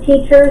meetings with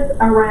teachers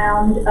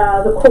around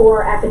the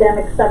core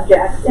academic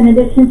subjects. In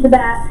addition to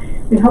that,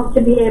 we hope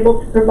to be able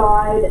to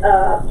provide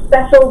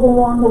specials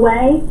along the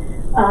way,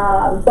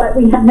 but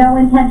we have no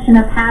intention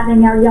of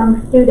having our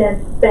young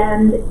students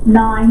spend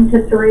 9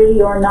 to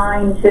 3 or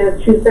 9 to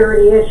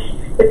 2:30-ish,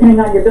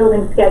 depending on your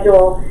building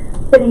schedule,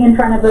 sitting in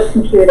front of a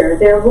computer.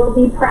 There will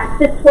be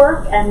practice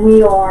work, and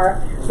we are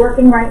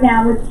working right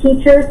now with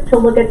teachers to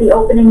look at the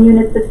opening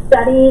units of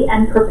study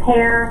and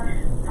prepare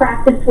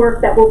practice work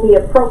that will be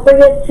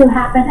appropriate to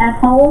happen at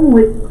home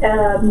with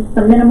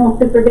some minimal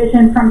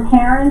supervision from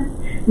parents,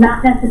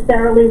 not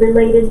necessarily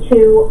related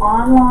to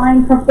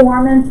online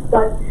performance,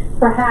 but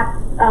perhaps,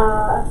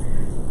 I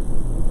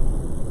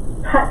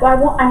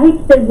hate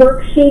to say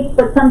worksheets,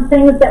 but some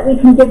things that we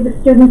can give the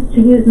students to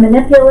use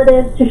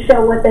manipulatives to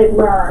show what they've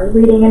learned,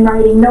 reading and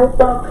writing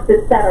notebooks,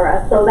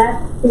 etc. So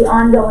that's the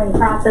ongoing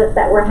process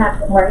that we're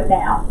having right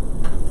now.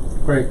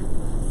 Great.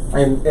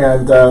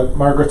 And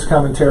Margaret's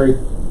commentary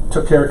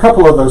took care of a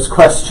couple of those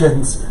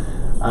questions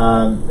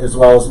as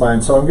well as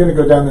mine. So I'm going to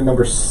go down to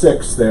number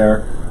 6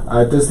 there.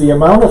 Does the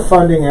amount of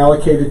funding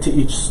allocated to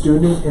each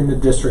student in the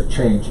district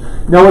change?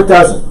 No, it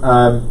doesn't.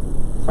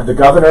 The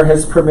governor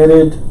has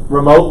permitted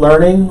remote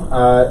learning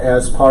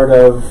as part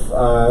of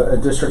a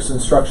district's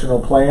instructional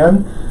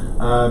plan.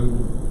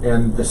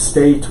 And the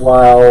state,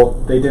 while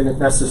they didn't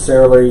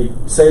necessarily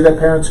say that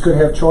parents could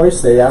have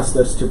choice, they asked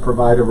us to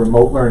provide a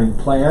remote learning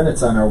plan.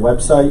 It's on our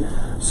website.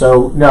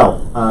 So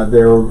no,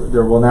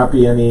 there will not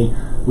be any,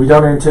 we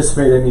don't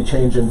anticipate any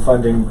change in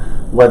funding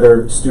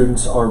whether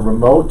students are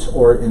remote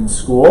or in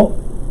school.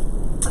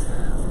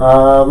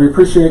 We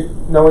appreciate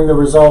knowing the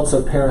results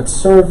of parents'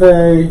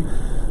 survey.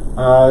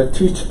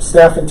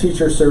 Staff and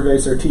teacher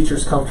surveys. Are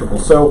teachers comfortable?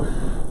 So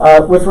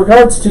with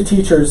regards to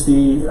teachers,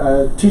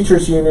 the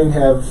Teachers Union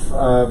have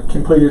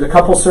completed a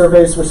couple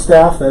surveys with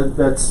staff.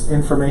 That's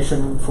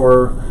information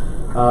for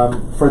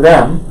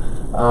them,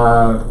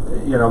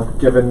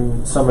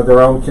 given some of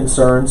their own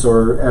concerns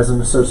or as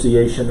an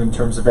association in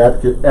terms of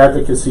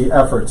advocacy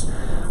efforts.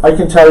 I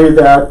can tell you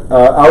that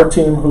our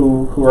team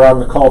who are on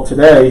the call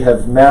today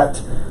have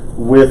met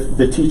with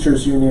the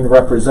Teachers Union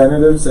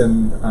representatives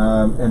and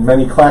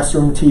many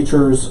classroom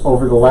teachers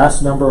over the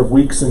last number of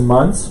weeks and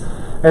months.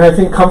 And I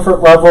think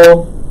comfort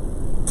level,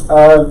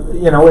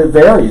 it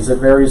varies. It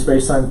varies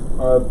based on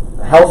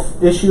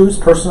health issues,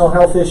 personal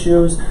health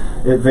issues.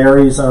 It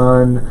varies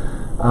on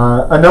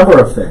a number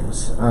of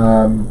things.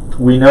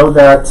 We know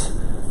that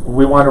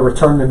we want to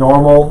return to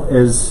normal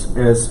as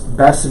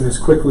best and as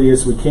quickly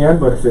as we can,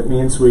 but if it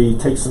means we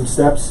take some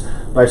steps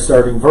by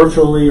starting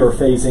virtually or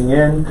phasing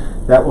in,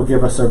 that will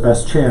give us our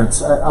best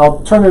chance. I'll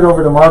turn it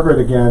over to Margaret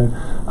again,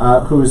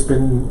 who has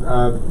been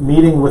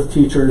meeting with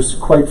teachers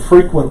quite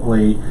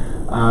frequently,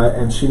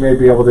 and she may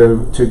be able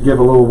to give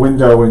a little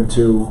window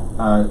into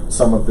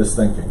some of this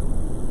thinking.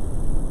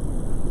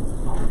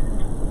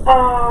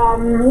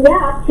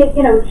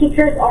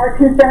 teachers are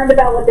concerned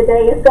about what the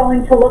day is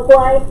going to look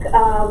like,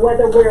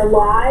 whether we're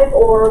live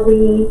or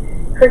we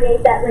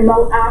create that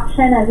remote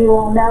option. As you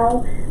all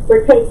know,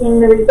 we're taking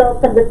the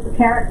results of the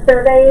parent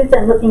surveys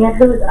and looking at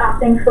who's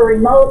opting for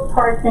remote,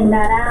 parsing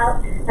that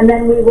out, and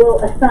then we will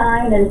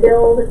assign and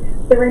build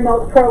the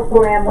remote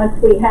program once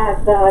we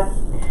have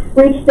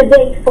reached the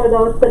date for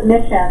those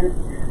submissions.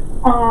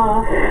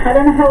 I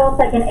don't know how else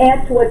I can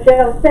add to what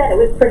Joe said. It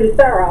was pretty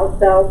thorough,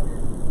 so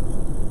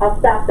I'll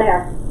stop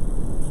there.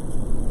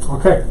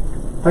 Okay,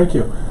 thank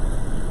you.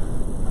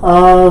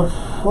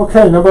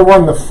 Okay, number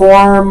one, the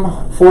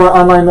form for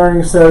online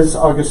learning says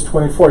August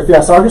 24th.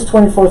 Yes, August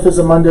 24th is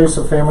a Monday,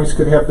 so families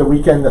could have the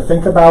weekend to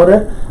think about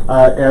it.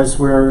 As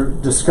we're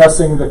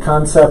discussing the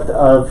concept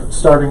of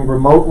starting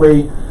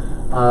remotely,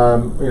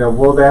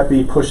 will that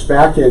be pushed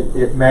back?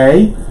 It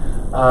may.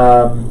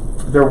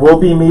 There will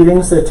be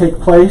meetings that take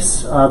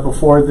place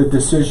before the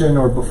decision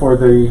or before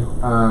the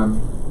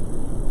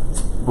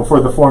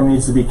form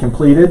needs to be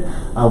completed.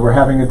 We're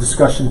having a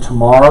discussion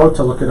tomorrow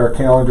to look at our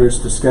calendars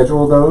to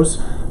schedule those.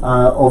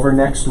 Over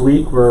next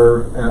week,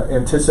 we're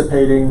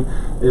anticipating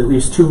at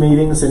least 2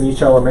 meetings in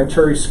each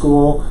elementary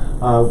school,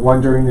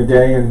 one during the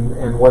day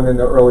and one in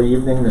the early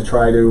evening, to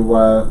try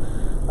to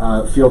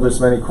field as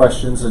many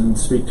questions and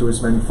speak to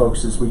as many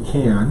folks as we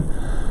can.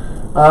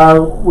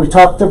 We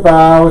talked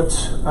about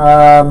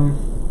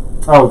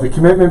the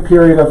commitment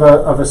period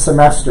of a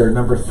semester,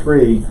 number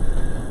 3.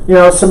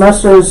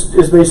 Semester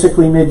is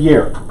basically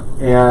mid-year,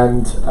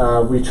 and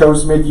we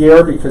chose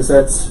mid-year because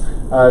that's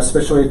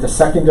especially at the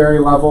secondary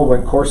level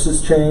when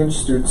courses change.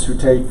 Students who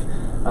take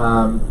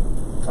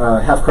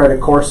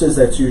half-credit courses,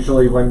 that's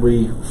usually when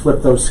we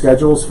flip those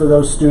schedules for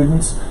those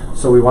students.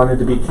 So we wanted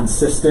to be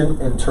consistent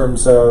in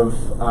terms of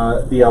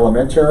the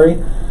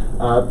elementary,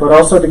 but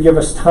also to give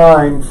us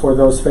time for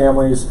those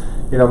families,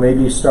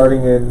 maybe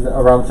starting in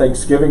around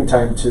Thanksgiving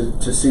time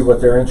to see what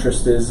their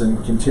interest is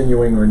in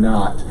continuing or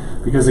not.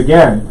 Because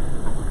again,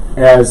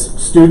 as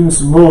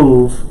students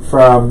move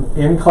from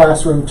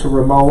in-classroom to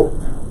remote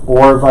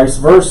or vice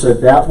versa,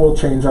 that will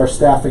change our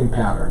staffing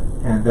pattern.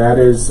 And that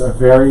is a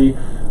very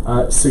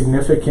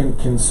significant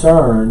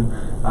concern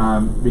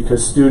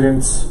because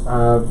students,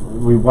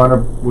 we want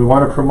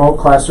to promote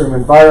classroom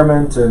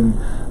environment and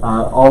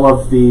all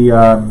of the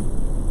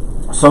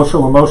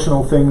social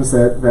emotional things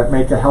that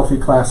make a healthy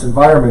class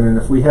environment. And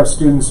if we have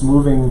students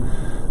moving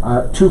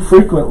too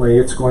frequently,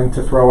 it's going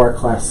to throw our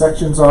class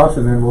sections off,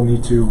 and then we'll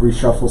need to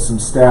reshuffle some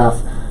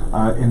staff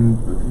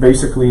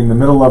basically in the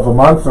middle of a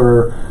month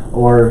or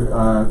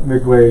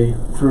midway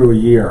through a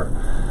year.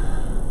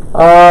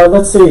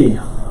 Let's see.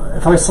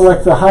 If I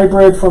select the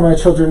hybrid for my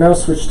children now,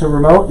 switch to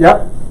remote.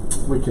 Yep,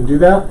 we can do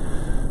that.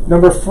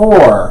 Number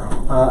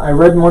 4, I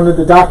read in one of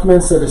the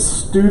documents that a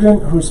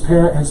student whose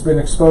parent has been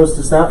exposed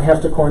does not have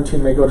to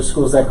quarantine, may go to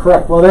school. Is that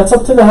correct? Well, that's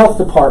up to the health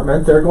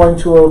department. They're going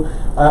to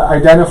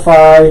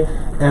identify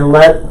and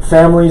let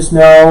families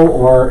know,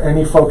 or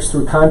any folks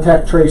through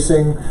contact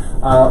tracing,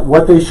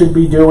 what they should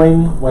be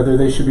doing, whether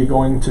they should be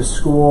going to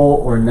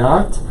school or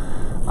not.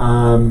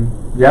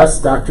 Yes,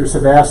 doctors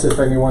have asked if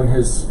anyone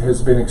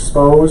has been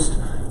exposed,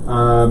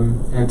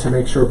 and to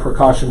make sure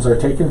precautions are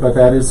taken, but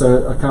that is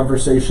a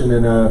conversation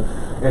and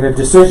a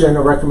decision,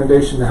 a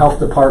recommendation to the health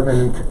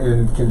department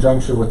in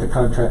conjunction with the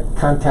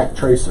contact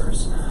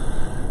tracers.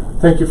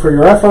 Thank you for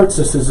your efforts.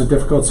 This is a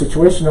difficult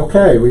situation.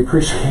 Okay, we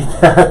appreciate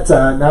that.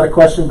 Not a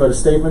question, but a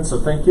statement, so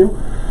thank you.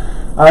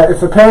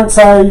 If a parent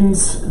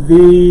signs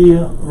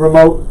the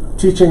remote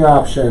teaching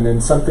option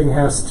and something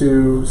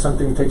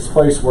takes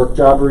place, work,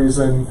 job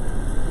reason,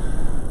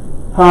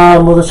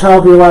 will the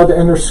child be allowed to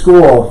enter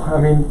school?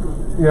 I mean,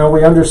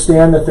 we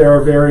understand that there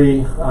are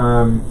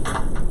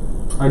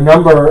a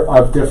number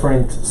of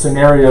different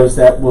scenarios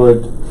that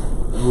would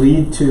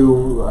lead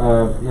to,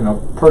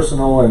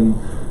 personal and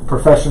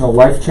professional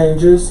life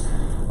changes.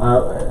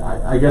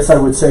 I guess I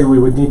would say we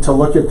would need to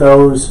look at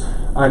those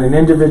on an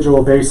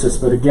individual basis,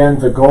 but again,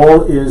 the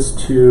goal is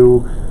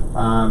to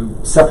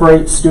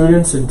separate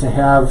students and to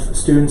have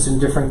students in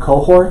different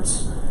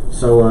cohorts.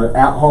 So an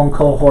at-home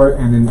cohort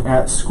and an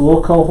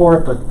at-school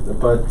cohort,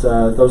 but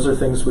those are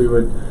things we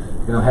would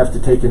have to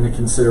take into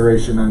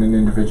consideration on an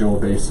individual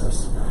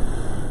basis.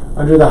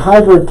 Under the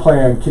hybrid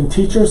plan, can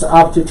teachers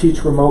opt to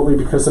teach remotely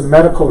because of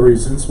medical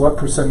reasons? What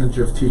percentage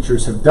of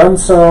teachers have done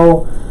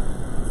so?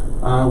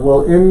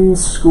 Will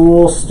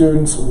in-school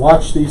students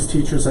watch these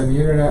teachers on the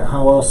internet?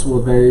 How else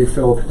will they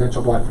fill a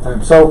potential block of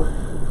time? So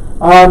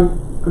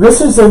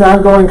this is an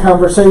ongoing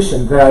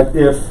conversation that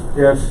if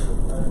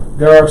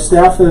there are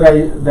staff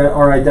that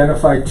are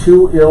identified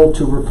too ill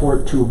to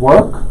report to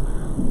work,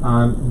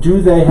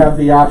 do they have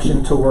the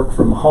option to work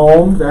from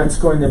home? That's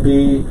going to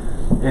be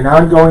an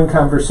ongoing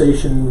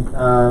conversation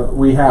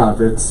we have.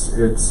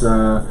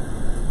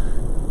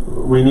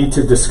 We need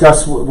to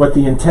discuss what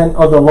the intent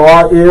of the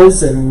law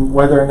is and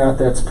whether or not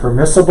that's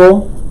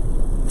permissible.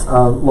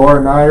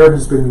 Laura Nyer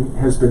has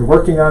been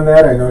working on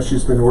that. I know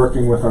she's been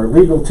working with our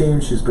legal team.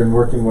 She's been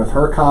working with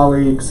her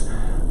colleagues.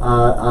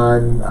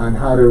 on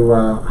how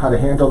to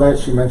handle that.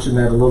 She mentioned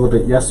that a little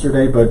bit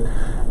yesterday, but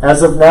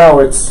as of now,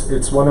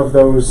 it's one of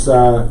those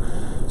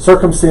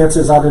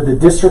circumstances out of the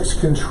district's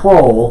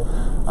control.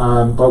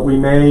 But we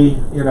may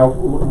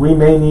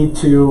need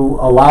to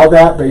allow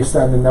that based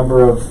on the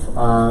number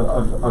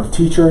of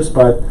teachers,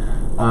 but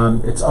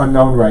it's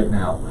unknown right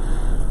now.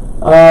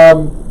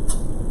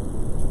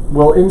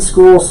 Will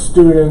in-school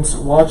students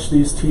watch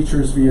these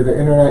teachers via the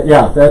internet?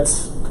 Yeah,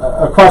 that's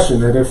a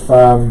question. That if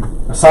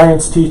a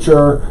science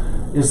teacher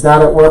is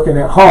not at work and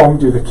at home,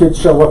 do the kids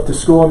show up to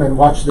school and then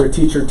watch their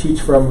teacher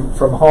teach from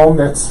home?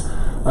 That's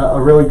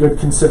a really good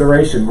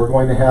consideration. We're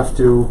going to have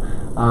to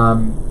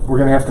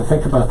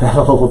think about that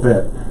a little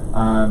bit.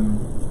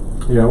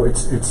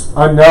 It's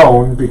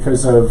unknown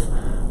because of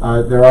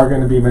there are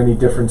going to be many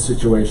different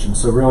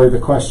situations. So really, the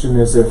question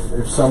is,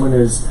 if someone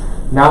is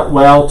not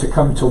well to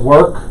come to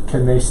work,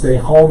 can they stay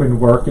home and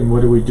work, and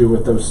what do we do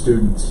with those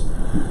students?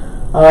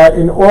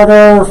 In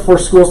order for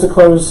schools to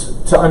close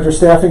to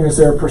understaffing, is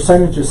there a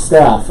percentage of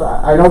staff?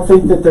 I don't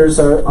think that there's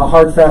a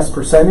hard, fast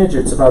percentage.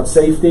 It's about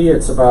safety.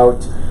 It's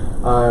about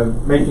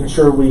making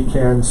sure we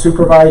can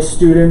supervise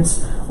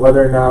students,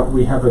 whether or not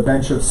we have a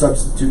bench of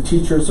substitute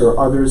teachers or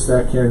others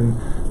that can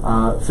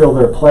fill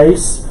their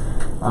place.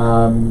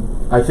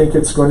 I think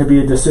it's going to be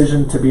a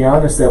decision, to be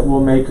honest, that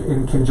we'll make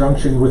in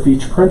conjunction with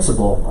each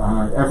principal.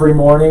 Every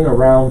morning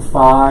around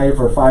 5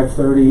 or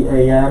 5:30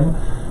 a.m.,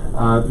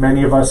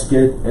 many of us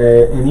get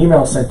an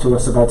email sent to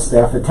us about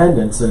staff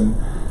attendance, and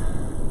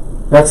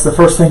that's the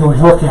first thing we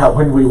look at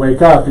when we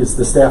wake up is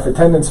the staff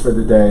attendance for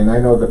the day. And I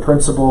know the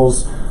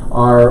principals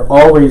are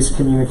always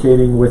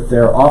communicating with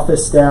their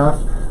office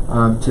staff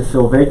to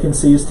fill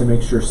vacancies, to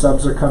make sure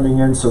subs are coming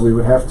in, so we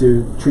would have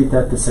to treat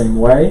that the same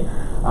way.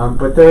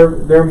 But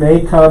there may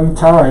come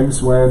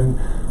times when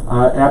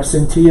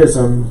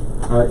absenteeism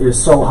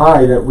is so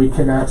high that we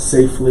cannot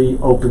safely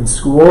open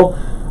school.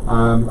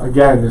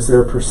 Again, is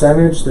there a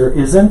percentage? There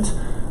isn't.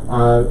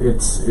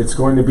 It's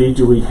going to be,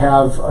 do we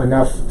have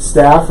enough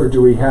staff, or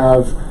do we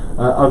have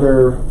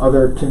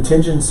other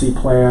contingency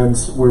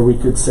plans where we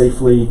could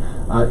safely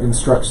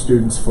instruct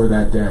students for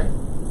that day?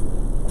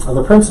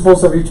 The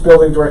principals of each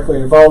building directly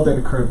involved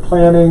in current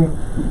planning.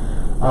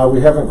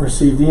 We haven't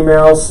received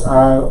emails.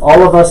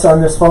 All of us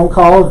on this phone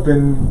call have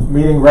been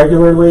meeting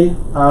regularly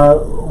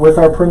with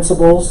our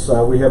principals.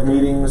 We have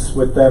meetings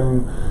with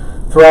them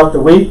throughout the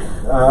week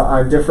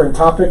on different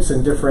topics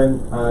and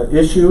different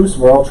issues.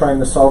 We're all trying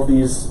to solve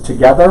these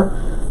together.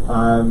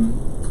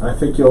 I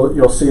think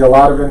you'll see a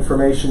lot of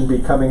information be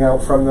coming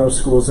out from those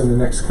schools in the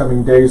next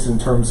coming days in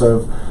terms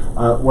of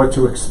what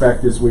to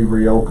expect as we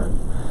reopen.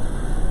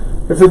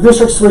 If the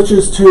district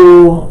switches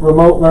to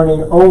remote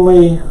learning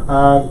only,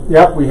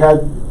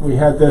 we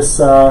had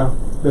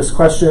this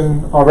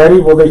question already.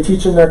 Will they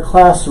teach in their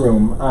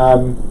classroom?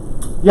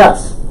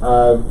 Yes.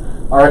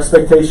 Our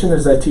expectation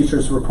is that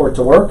teachers report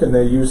to work and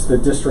they use the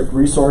district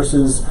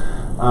resources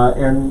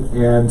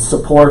and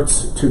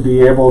supports to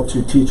be able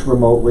to teach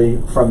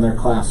remotely from their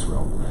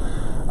classroom.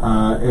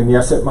 And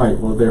yes, it might.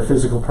 Will their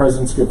physical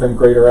presence give them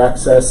greater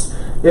access?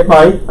 It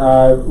might.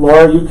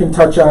 Laura, you can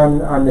touch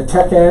on the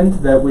tech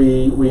end, that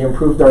we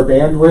improved our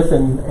bandwidth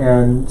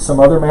and some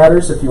other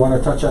matters, if you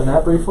want to touch on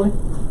that briefly.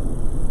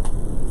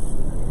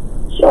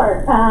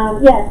 Sure.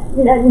 Yes.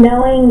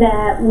 Knowing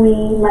that we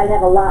might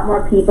have a lot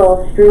more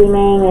people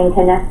streaming and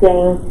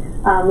connecting,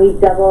 we've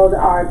doubled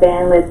our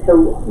bandwidth to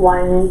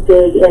 1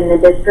 gig in the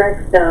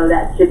district, so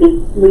that should be,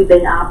 we've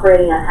been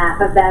operating on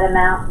half of that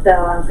amount, so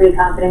I'm pretty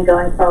confident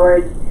going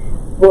forward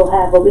we'll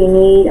have what we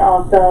need.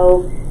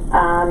 Also,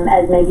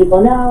 as many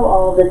people know,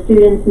 all the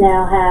students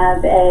now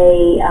have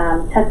a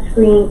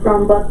touchscreen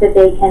Chromebook that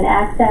they can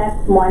access,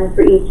 one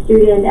for each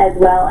student, as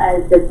well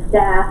as the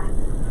staff.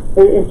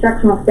 The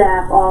instructional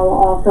staff all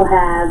also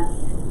have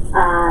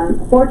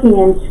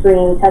 14-inch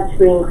screen,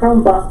 touchscreen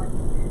Chromebooks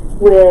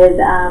with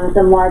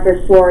some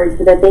larger storage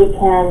so that they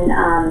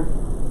can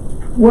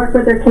work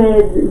with their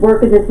kids,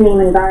 work in the same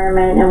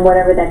environment and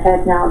whatever that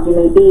technology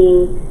may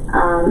be,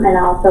 and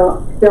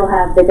also still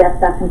have the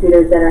desktop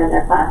computers that are in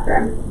their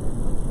classroom.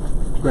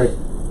 Great.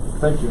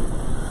 Thank you.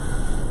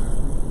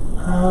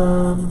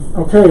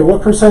 Okay,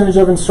 what percentage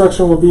of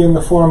instruction will be in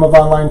the form of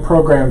online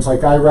programs like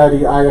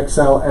iReady,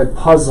 iExcel,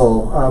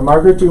 Edpuzzle?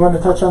 Margaret, do you want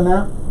to touch on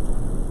that?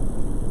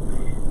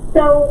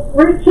 So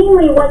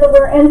routinely, whether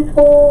we're in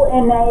school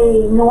in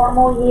a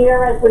normal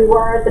year as we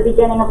were at the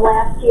beginning of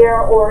last year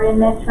or in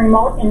this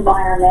remote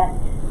environment,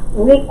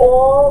 we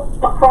all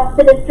across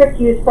the district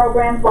use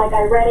programs like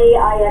iReady,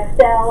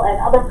 iExcel, and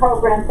other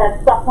programs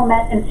that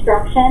supplement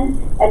instruction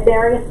at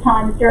various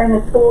times during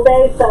the school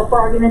day. So for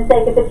argument's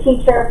sake, if a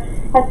teacher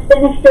has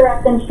finished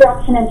direct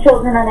instruction and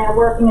children are now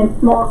working in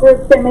small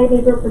groups, there may be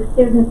a group of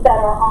students that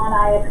are on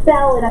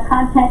iExcel in a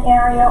content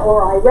area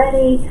or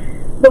iReady.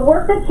 The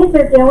work that kids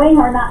are doing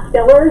are not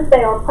fillers,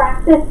 they are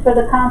practice for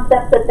the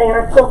concepts that they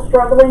are still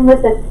struggling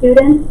with as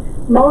students.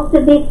 Most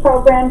of these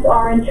programs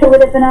are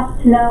intuitive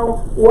enough to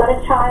know what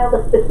a child,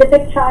 a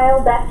specific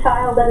child, that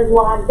child that is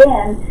logged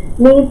in,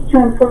 needs to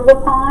improve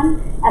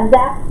upon, and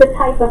that's the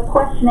type of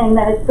questioning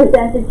that is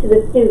presented to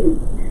the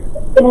students.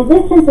 In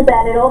addition to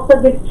that, it also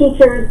gives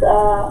teachers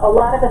a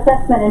lot of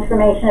assessment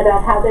information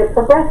about how they're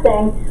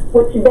progressing,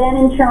 which then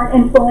in turn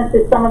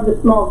influences some of the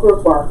small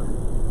group work.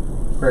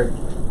 Great.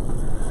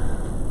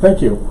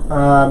 Thank you.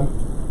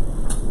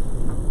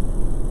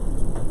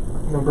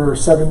 Number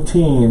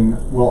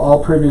 17, will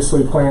all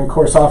previously planned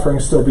course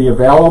offerings still be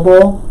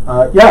available?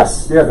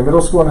 Yes, the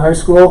middle school and high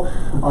school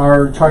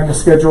are trying to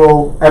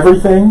schedule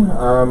everything.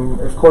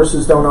 If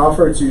courses don't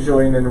offer, it's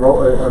usually a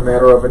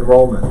matter of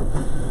enrollment.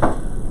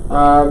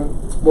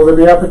 Will there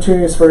be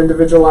opportunities for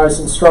individualized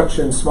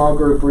instruction, small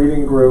group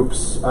reading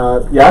groups?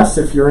 Yes,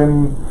 if you're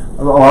in,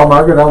 well,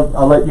 Margaret,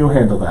 I'll let you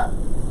handle that.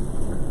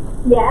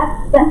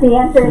 Yes, the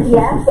answer is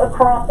yes.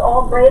 Across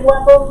all grade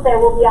levels, there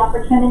will be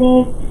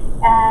opportunities.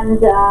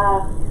 And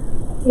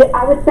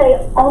I would say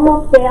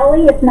almost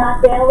daily, if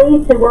not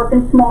daily, to work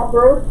in small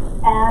groups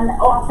and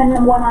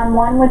often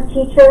one-on-one with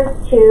teachers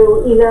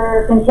to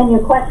either continue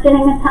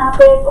questioning a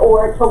topic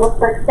or to look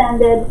for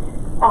extended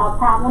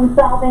problem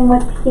solving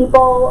with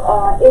people.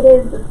 It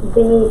is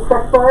the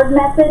preferred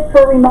method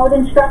for remote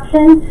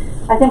instruction.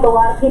 I think a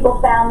lot of people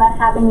found that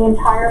having the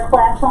entire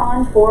class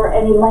on for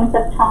any length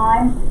of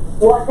time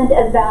wasn't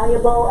as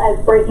valuable as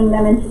breaking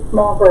them into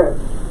small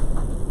groups.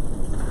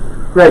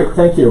 Great,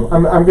 thank you.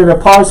 I'm going to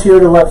pause here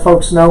to let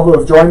folks know who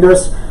have joined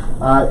us.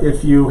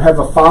 If you have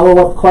a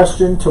follow-up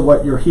question to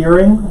what you're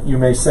hearing, you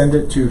may send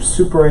it to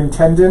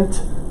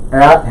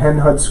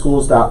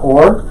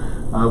superintendent@henhudschools.org.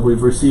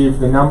 We've received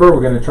the number.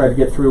 We're going to try to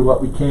get through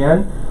what we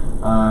can.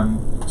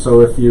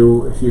 So if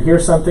you hear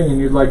something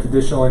and you'd like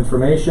additional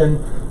information,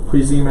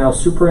 please email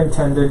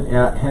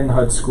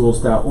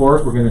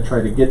superintendent@henhudschools.org. We're going to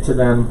try to get to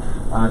them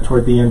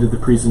toward the end of the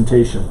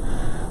presentation.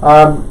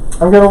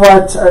 I'm going to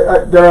let,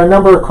 there are a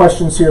number of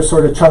questions here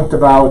sort of chunked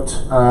about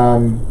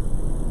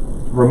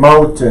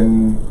remote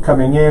and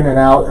coming in and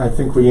out. I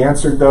think we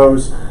answered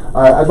those.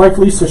 I'd like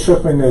Lisa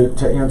Shookman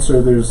to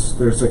answer.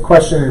 There's a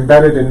question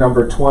embedded in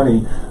number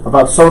 20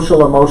 about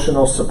social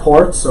emotional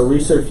support. So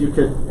Lisa, if you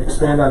could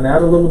expand on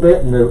that a little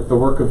bit and the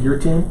work of your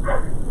team.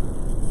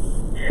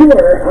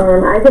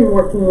 Sure. I've been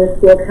working with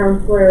school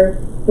counselors,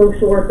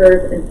 social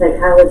workers, and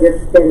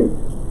psychologists since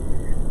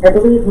I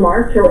believe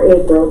March or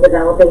April,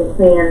 developing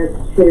plans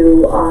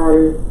to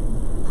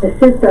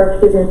assist our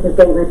students as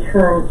they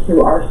return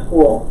to our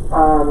school.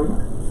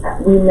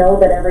 We know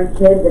that every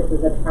kid, this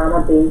is a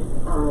trauma-based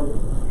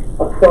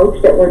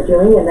approach that we're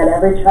doing, and that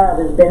every child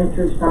has been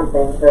through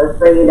something. They're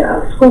afraid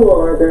of school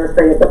or they're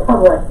afraid of the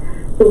public.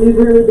 So we've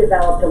really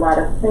developed a lot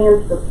of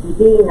plans for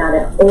PD, not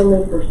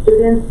only for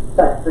students,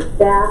 but for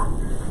staff.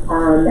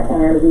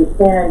 And we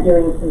plan on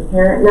doing some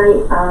parent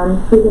night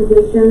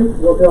presentations.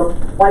 We'll do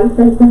them twice,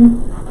 I think.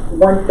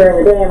 Once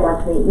during the day and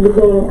once in the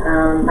evening.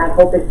 My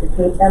hope is to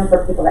tape them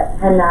for people that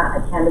cannot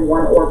attend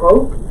one or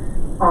both.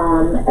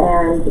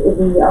 And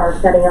we are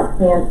setting up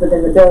plans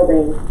within the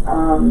building.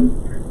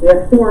 We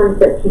have forms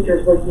that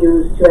teachers will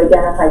use to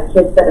identify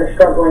kids that are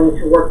struggling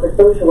to work with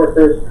social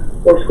workers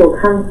or school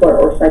counselor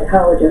or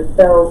psychologists.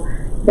 So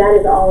that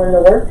is all in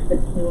the works. The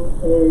team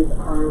is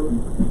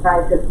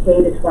comprised of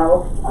K to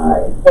 12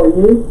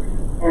 employees,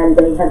 and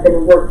they have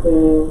been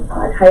working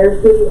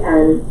tirelessly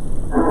and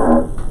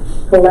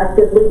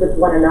collectively with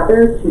one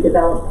another to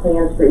develop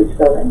plans for each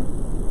building.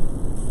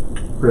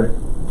 Great,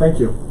 thank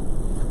you.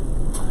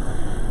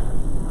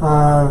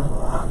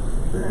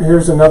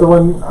 Here's another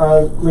one,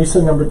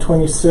 Lisa, number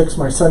 26.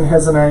 My son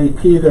has an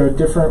IEP. There are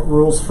different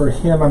rules for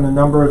him on the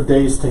number of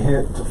days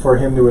for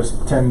him to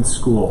attend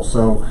school.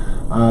 So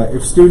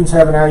if students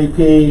have an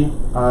IEP,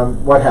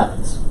 what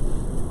happens?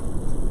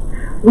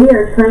 We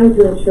are trying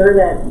to ensure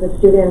that the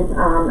students,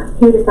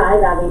 K to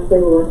 5 obviously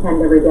will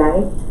attend every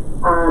day.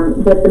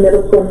 But the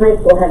middle school and high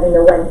school having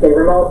their Wednesday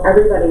remote,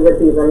 everybody would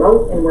be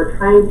remote, and we're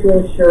trying to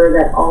ensure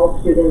that all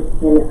students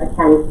can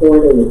attend 4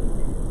 days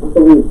of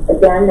the week.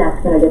 Again,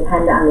 that's going to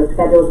depend on the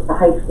schedules of the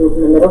high schools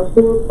and the middle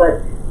schools, but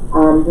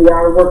we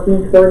are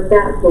working towards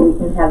that so we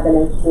can have them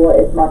in school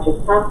as much as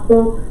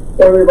possible,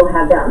 or we will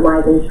have that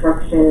live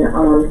instruction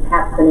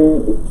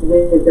happening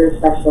with their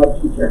special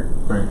ed teacher.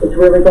 Right. It's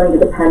really going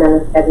to depend on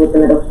the schedule of the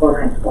middle school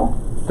and high school.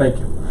 Thank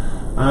you.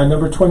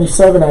 Number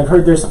 27, I've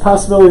heard there's a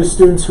possibility of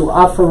students who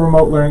opt for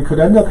remote learning could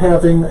end up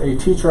having a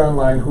teacher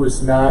online who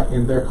is not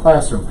in their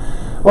classroom.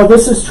 Well,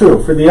 this is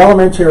true. For the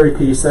elementary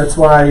piece, that's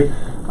why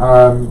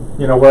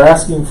we're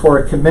asking for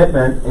a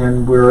commitment,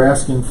 and we're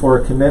asking for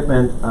a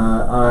commitment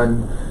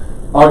on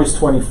August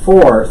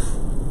 24th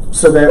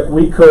so that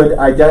we could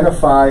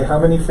identify how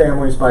many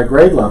families by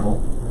grade level,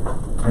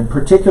 and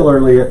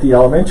particularly at the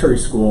elementary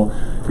school,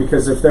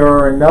 because if there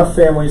are enough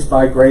families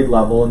by grade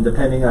level, and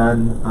depending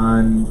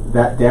on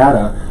that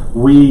data,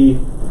 we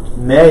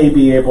may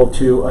be able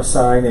to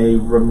assign a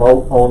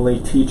remote-only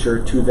teacher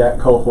to that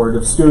cohort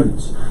of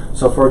students.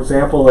 So for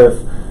example,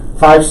 if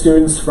 5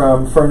 students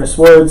from Furnace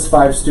Woods,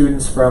 5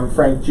 students from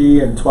Frank G,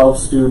 and 12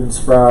 students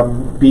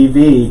from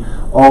BV,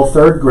 all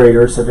 3rd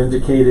graders have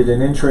indicated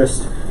an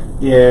interest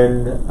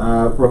in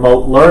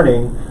remote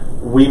learning,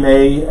 we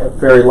may,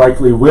 very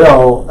likely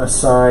will,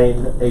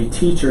 assign a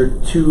teacher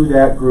to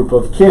that group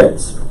of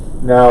kids.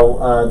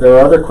 Now, there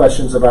are other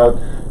questions about,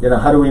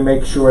 how do we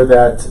make sure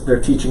that they're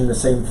teaching the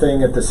same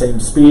thing at the same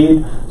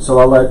speed? So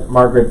I'll let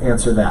Margaret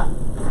answer that.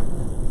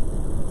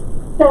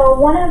 So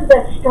one of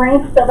the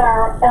strengths of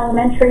our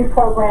elementary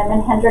program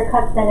in Hendrick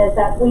Hudson is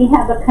that we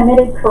have a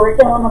committed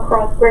curriculum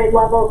across grade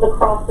levels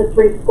across the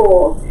 3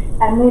 schools.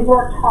 And we've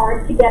worked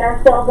hard to get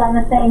ourselves on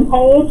the same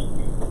page.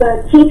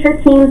 The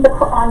teacher teams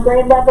on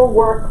grade level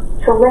work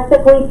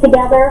terrifically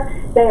together.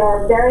 They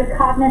are very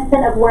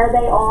cognizant of where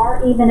they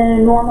are, even in a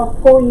normal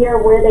school year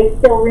where they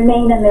still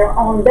remain in their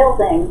own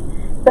building.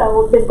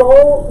 So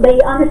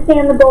they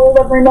understand the goal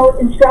of remote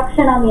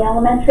instruction on the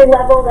elementary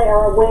level. They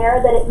are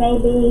aware that it may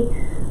be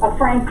a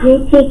Frank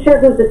G teacher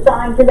who's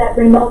assigned to that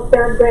remote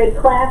 3rd grade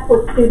class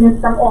with students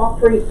from all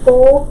 3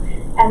 schools,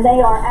 and they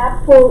are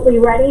absolutely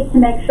ready to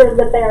make sure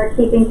that they are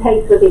keeping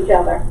pace with each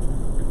other.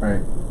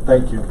 Right.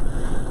 Thank you.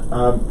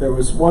 There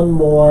was one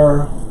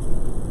more.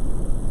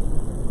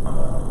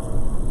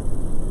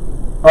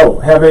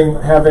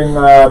 Having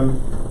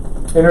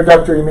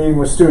introductory meeting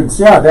with students.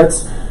 Yeah,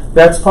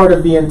 that's part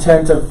of the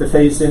intent of the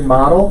phased-in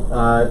model,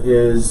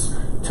 is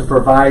to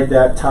provide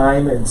that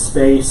time and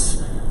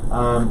space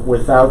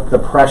without the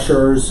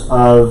pressures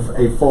of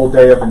a full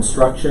day of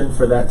instruction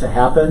for that to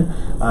happen.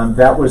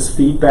 That was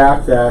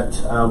feedback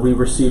that we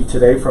received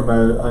today from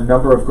a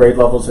number of grade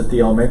levels at the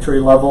elementary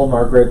level.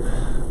 Margaret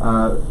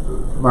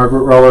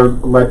Roller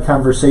led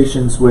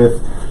conversations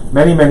with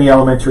many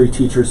elementary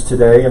teachers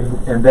today,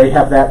 and they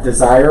have that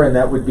desire, and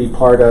that would be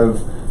part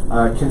of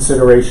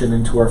consideration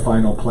into our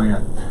final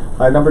plan.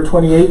 Number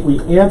 28 we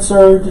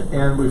answered,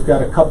 and we've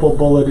got a couple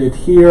bulleted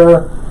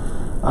here.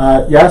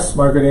 Yes,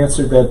 Margaret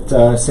answered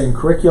that same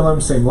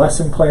curriculum, same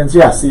lesson plans.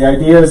 Yes, the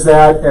idea is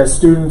that as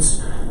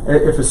students,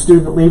 if a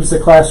student leaves the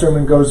classroom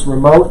and goes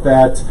remote,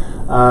 that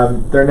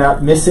they're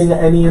not missing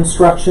any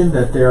instruction,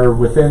 that they're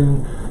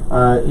within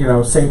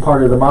same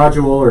part of the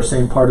module or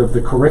same part of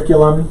the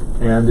curriculum.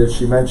 And as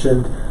she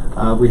mentioned,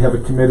 we have a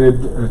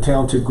committed,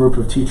 talented group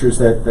of teachers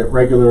that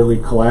regularly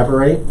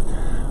collaborate.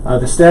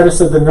 The status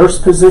of the nurse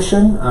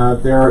position,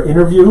 there are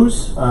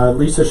interviews.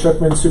 Lisa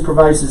Shookman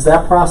supervises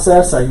that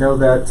process. I know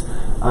that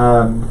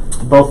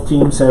both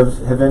teams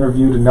have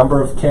interviewed a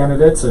number of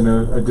candidates, and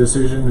a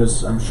decision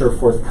is, I'm sure,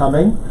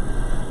 forthcoming.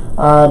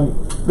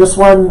 This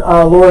one,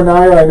 Laura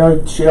Nyer, I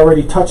know she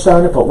already touched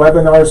on it, but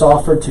webinars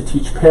offered to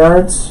teach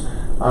parents.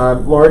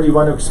 Laura, do you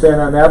want to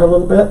expand on that a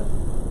little bit?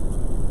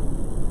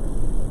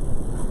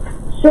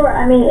 Sure.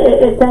 I mean,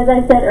 it's as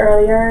I said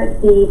earlier,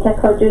 the tech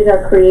coaches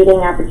are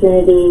creating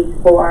opportunities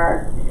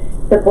for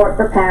support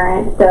for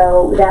parents,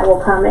 so that will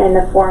come in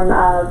the form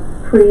of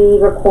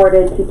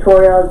pre-recorded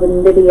tutorials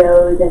and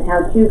videos and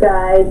how-to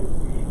guides,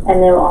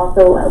 and they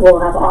will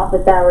have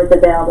office hours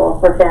available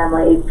for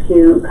families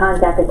to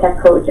contact a tech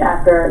coach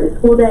after the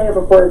school day or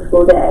before the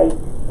school day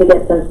to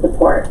get some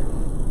support.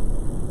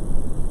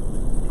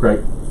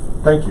 Great.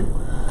 Thank you.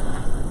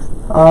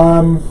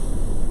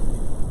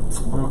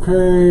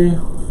 Okay.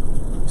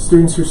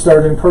 Students who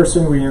start in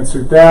person, we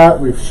answered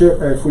that.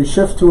 If we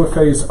shift to a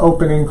phase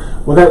opening,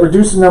 will that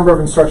reduce the number of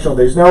instructional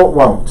days? No, it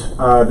won't.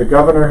 The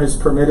governor has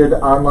permitted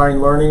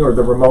online learning or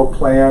the remote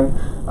plan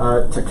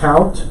to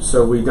count,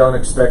 so we don't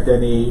expect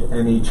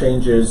any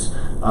changes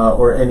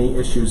or any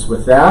issues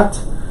with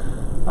that.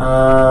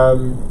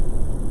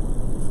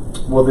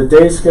 Will the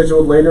days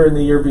scheduled later in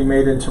the year be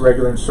made into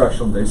regular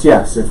instructional days?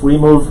 Yes. If we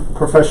move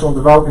professional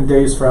development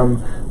days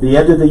from the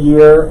end of the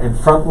year and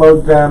front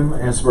load them,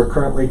 as we're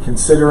currently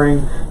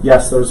considering,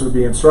 yes, those would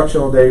be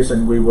instructional days,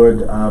 and we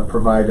would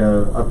provide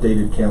an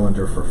updated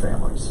calendar for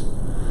families.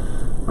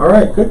 All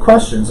right, good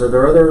questions. Are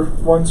there other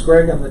ones,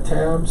 Greg, on the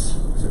tabs?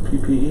 Is it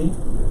PPE?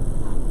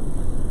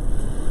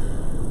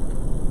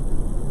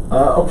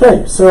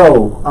 Okay,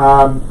 so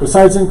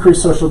besides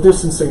increased social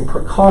distancing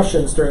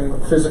precautions during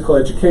physical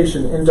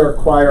education, indoor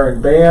choir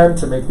and band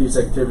to make these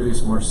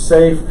activities more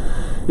safe.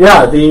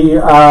 Yeah, the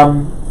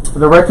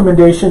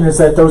recommendation is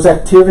that those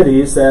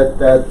activities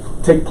that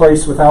take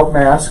place without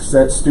masks,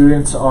 that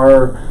students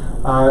are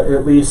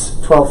at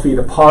least 12 feet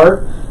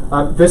apart.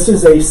 This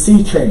is a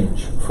sea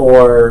change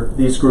for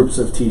these groups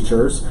of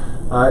teachers.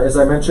 As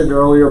I mentioned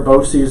earlier,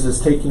 BOCES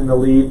is taking the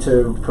lead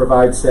to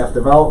provide staff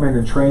development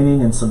and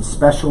training and some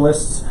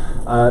specialists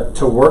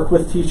to work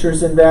with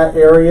teachers in that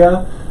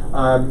area.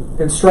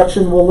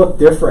 Instruction will look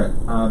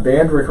different.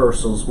 Band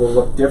rehearsals will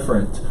look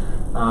different.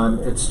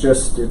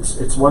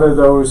 It's one of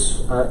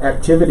those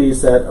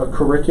activities that a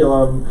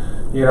curriculum,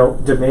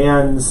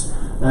 demands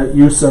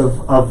use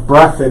of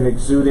breath and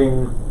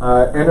exuding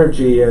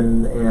energy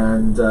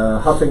and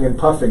huffing and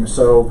puffing.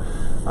 So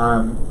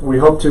we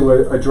hope to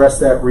address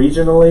that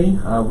regionally.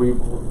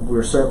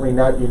 We're certainly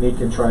not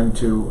unique in trying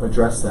to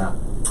address that.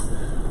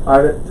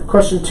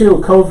 Question 2,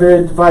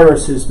 COVID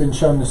virus has been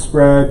shown to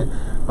spread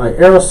by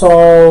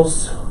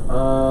aerosols.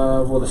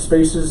 Will the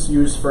spaces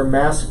used for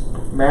mask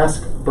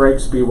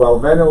breaks be well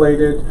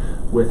ventilated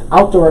with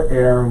outdoor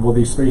air, and will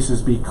these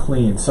spaces be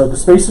cleaned? So the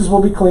spaces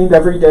will be cleaned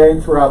every day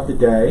and throughout the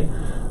day.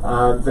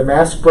 The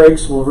mask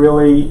breaks will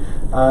really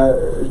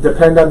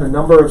depend on the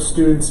number of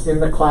students in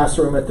the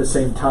classroom at the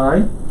same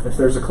time. If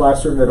there's a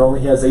classroom that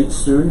only has 8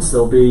 students,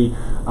 there'll be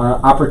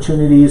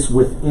opportunities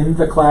within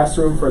the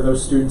classroom for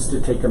those students to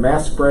take a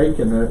mask break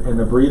and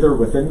a breather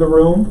within the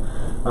room.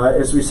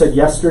 As we said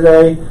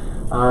yesterday,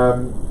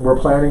 we're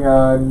planning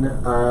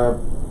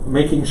on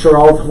making sure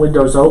all the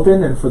windows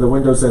open, and for the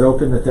windows that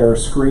open that there are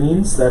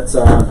screens. That's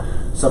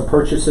some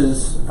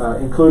purchases,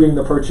 including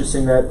the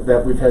purchasing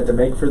that we've had to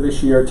make for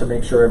this year to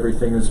make sure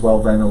everything is well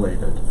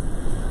ventilated.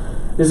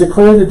 Is it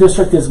clear the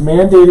district is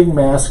mandating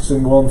masks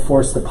and will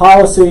enforce the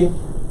policy?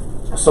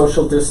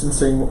 Social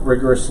distancing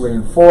rigorously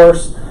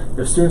enforced.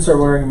 If students are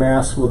wearing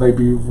masks, will they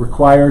be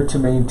required to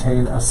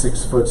maintain a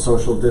 6-foot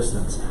social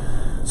distance?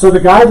 So the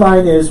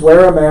guideline is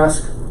wear a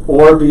mask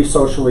or be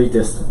socially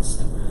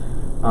distanced.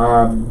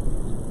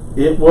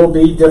 It will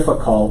be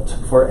difficult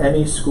for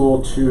any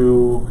school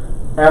to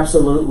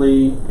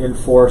absolutely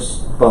enforce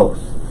both.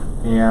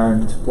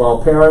 And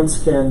while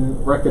parents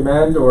can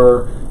recommend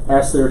or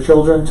ask their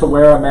children to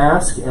wear a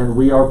mask, and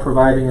we are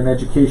providing an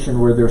education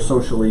where they're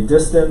socially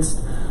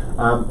distanced,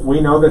 we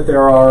know that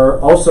there are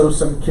also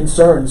some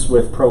concerns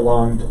with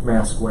prolonged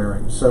mask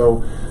wearing.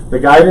 So the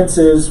guidance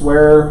is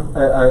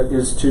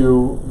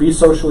to be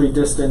socially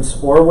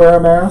distanced or wear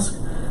a mask.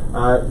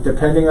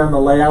 Depending on the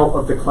layout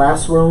of the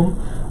classroom,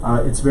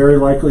 it's very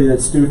likely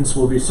that students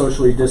will be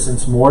socially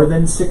distanced more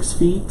than 6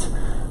 feet.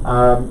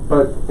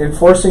 But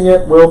enforcing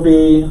it will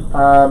be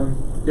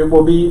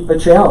a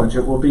challenge.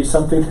 It will be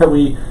something that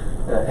we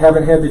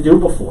haven't had to do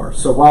before.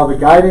 So while the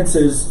guidance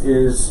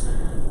is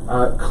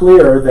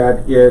clear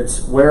that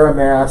it's wear a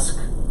mask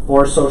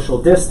or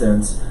social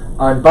distance,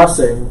 on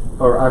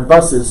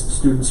buses,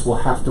 students will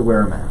have to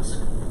wear a mask.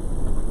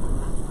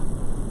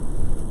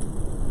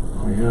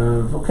 We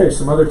have, okay,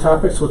 some other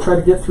topics. We'll try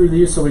to get through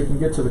these so we can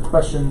get to the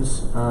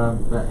questions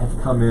that have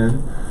come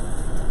in.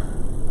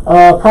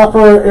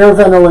 Proper air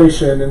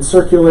ventilation and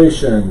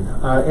circulation.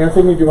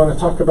 Anthony, do you want to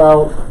talk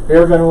about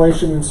air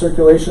ventilation and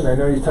circulation? I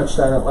know you touched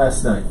on it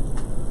last night.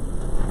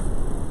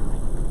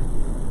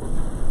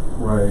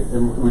 Right,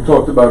 and we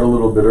talked about it a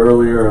little bit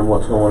earlier and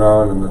what's going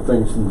on and the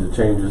things and the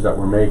changes that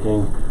we're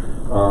making.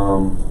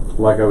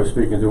 Like I was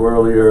speaking to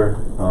earlier,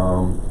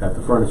 at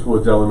the Furnace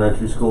Woods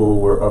Elementary School,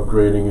 we're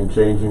upgrading and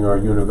changing our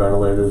unit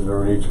ventilators that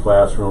are in each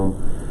classroom.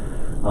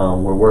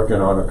 We're working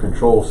on our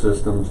control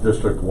systems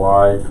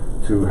district-wide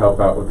to help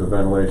out with the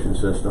ventilation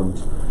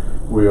systems.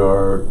 We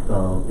are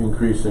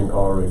increasing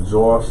our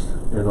exhaust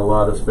in a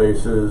lot of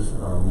spaces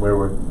where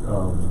we're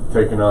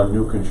taking on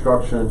new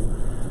construction.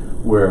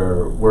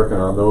 We're working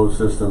on those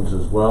systems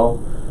as well.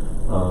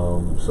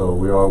 So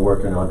we are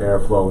working on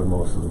airflow in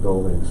most of the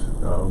buildings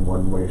in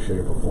one way,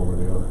 shape, or form or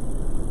the other.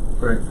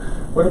 Great.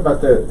 What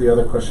about the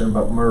other question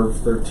about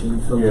MERV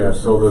 13 filters? Yeah,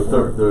 so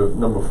the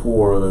number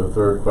 4, the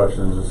third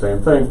question is the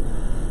same thing.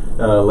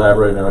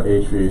 Elaborating on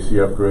HVAC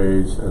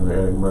upgrades and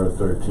adding MERV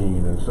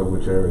 13 and so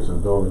which areas of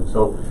the building.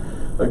 So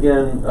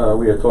again,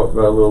 we had talked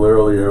about a little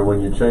earlier,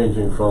 when you're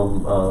changing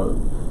from a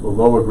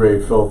lower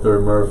grade filter,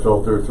 MERV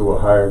filter, to a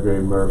higher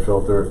grade MERV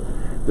filter,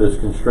 there's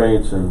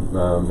constraints and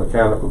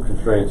mechanical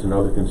constraints and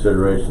other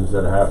considerations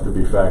that have to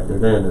be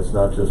factored in. It's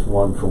not just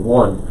one for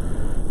one.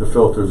 The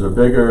filters are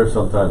bigger,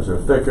 sometimes they're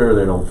thicker,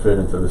 they don't fit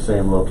into the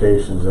same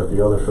locations that the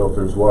other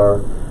filters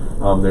were.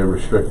 They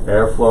restrict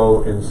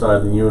airflow inside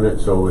the unit,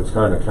 so it's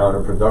kind of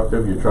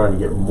counterproductive. You're trying to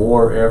get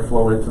more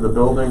airflow into the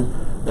building,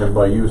 and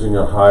by using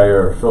a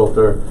higher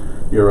filter,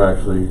 you're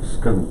actually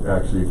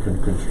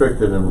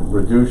constrict it and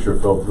reduce your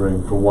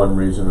filtering for one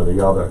reason or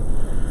the other.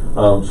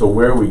 So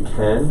where we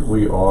can,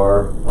 we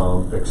are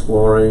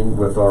exploring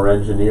with our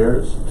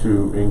engineers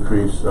to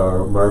increase our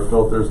MERV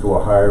filters to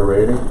a higher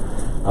rating.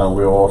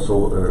 We're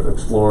also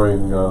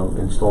exploring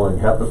installing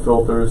HEPA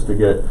filters to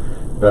get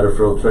better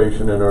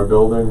filtration in our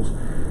buildings.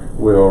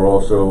 We are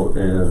also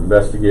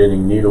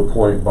investigating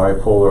needlepoint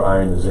bipolar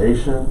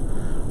ionization,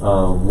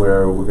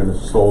 where we're going to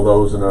install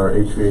those in our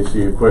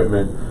HVAC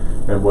equipment.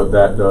 And what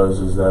that does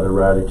is that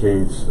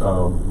eradicates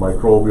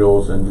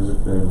microbials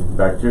and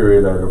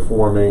bacteria that are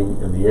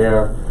forming in the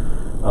air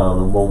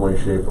in one way,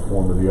 shape, or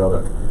form or the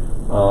other.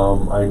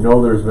 I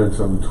know there's been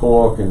some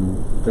talk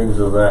and things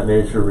of that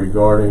nature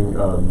regarding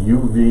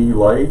UV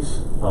lights.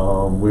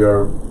 We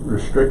are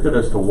restricted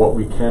as to what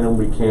we can and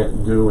we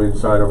can't do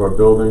inside of our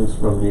buildings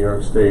from New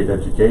York State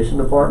Education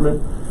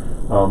Department.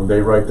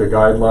 They write the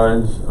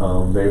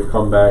guidelines. They've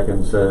come back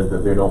and said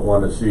that they don't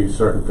want to see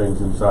certain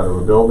things inside of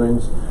our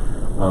buildings.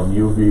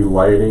 UV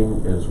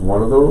lighting is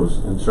one of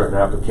those in certain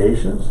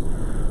applications.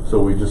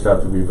 So we just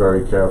have to be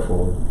very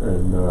careful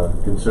and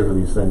consider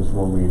these things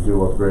when we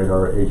do upgrade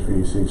our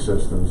HVAC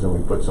systems and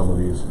we put some of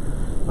these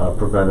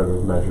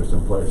preventative measures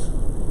in place.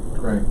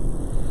 Great.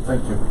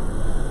 Thank you.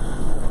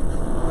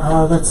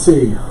 Let's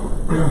see.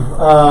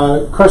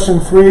 Question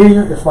 3,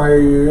 if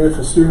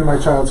a student in my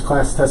child's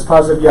class tests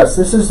positive, yes,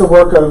 this is the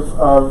work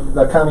of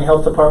the County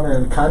Health Department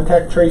in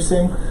contact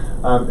tracing.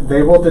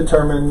 They will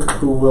determine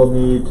who will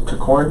need to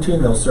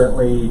quarantine. They'll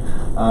certainly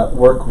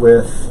work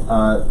with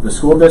the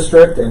school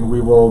district, and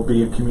we will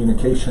be a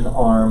communication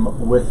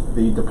arm with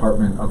the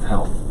Department of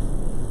Health.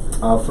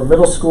 For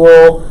middle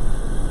school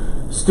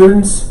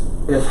students,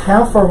 if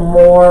half or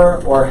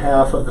more or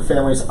half of the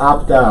families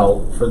opt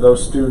out, for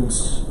those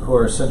students who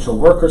are essential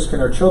workers, can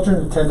our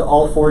children attend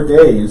all 4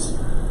 days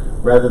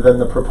rather than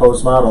the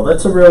proposed model?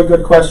 That's a really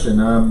good question.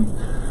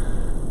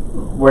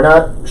 We're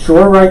not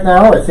sure right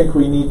now. I think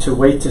we need to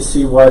wait to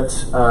see what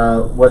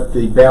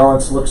the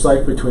balance looks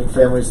like between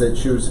families that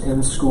choose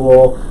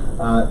in-school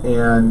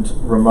and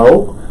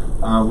remote.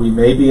 We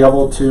may be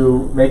able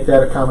to make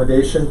that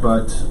accommodation,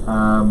 but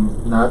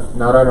not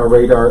on our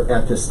radar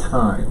at this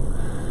time.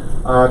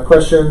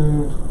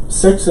 Question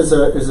 6 is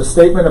a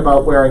statement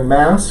about wearing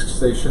masks.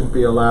 They shouldn't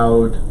be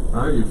allowed.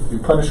 You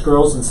punish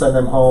girls and send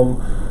them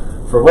home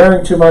for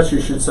wearing too much. You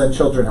should send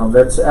children home.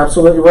 That's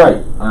absolutely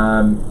right.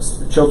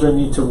 Children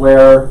need to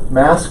wear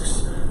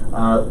masks.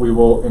 We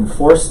will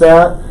enforce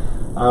that.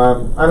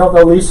 I don't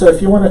know, Lisa,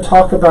 if you want to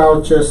talk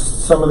about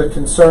just some of the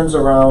concerns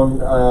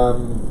around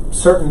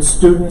certain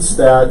students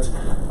that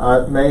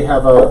may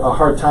have a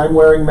hard time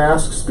wearing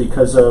masks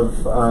because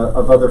of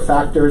other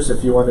factors,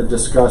 if you want to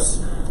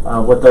discuss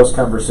what those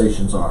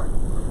conversations are.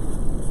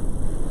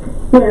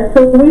 Yeah,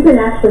 so we've been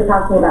actually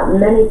talking about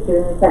many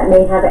students that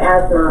may have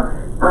asthma.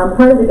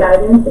 Part of the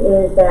guidance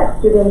is that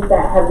students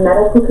that have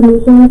medical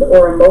conditions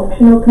or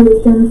emotional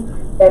conditions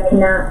that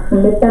cannot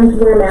permit them to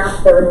wear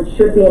masks, there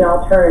should be an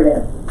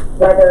alternative.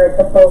 Whether it's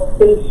a full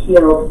face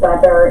shield,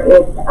 whether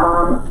it's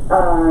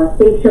a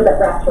face shield that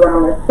wraps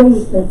around their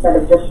face instead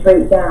of just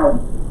straight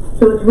down.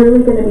 So it's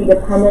really going to be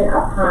dependent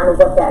upon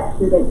what that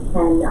student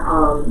can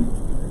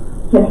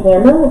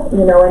handle.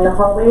 You know, in the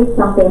hallway,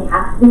 something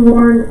has to be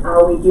worn.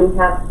 We do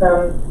have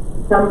some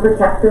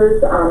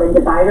protectors and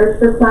dividers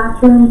for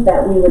classrooms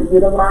that we would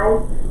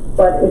utilize,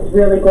 but it's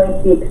really going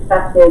to be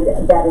expected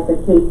that it's a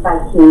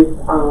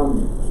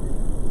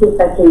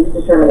case-by-case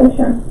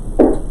determination.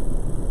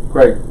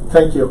 Great,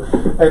 thank you.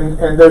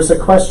 And there's a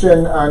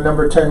question,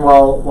 number 10,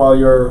 while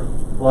you're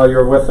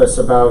with us,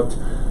 about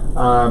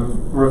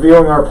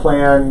reviewing our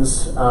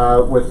plans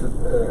with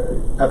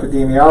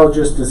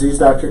epidemiologist, disease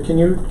doctor. Can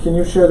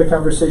you share the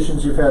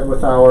conversations you've had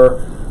with our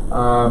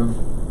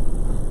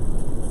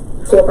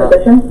school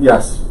physician?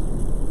 Yes.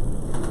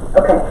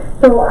 Okay,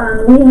 so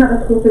we have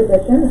a school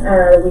physician.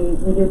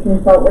 We do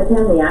consult with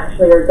him. We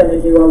actually are going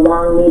to do a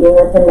long meeting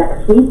with him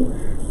next week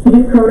to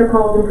do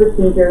protocols and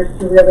procedures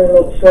to really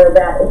make sure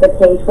that it's a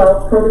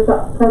K-12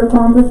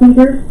 protocol and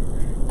procedures.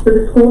 So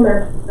the school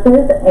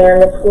nurses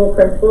and the school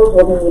principals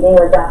will be meeting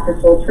with Dr.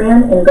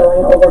 Soltran and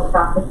going over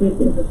processes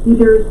and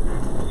procedures,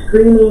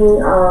 screening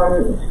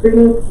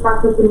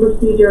process and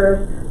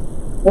procedures,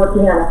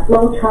 working on a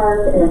flow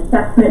chart, an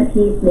assessment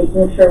piece,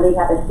 making sure we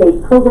have a safe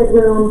COVID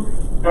room,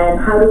 and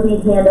how do we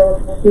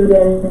handle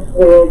students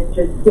with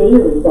just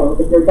daily things.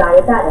 If you're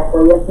diabetic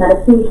or with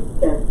medication,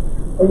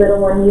 a little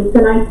one needs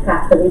an ice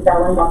pack because he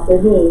fell and bumped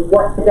his knee.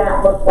 What does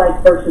that look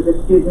like versus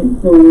a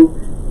student who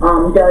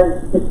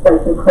does display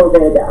some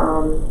COVID,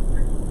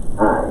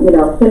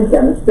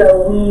 symptoms?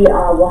 So we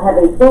will have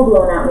a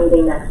full-blown out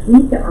meeting next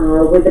week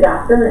with the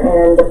doctor,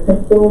 and the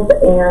principals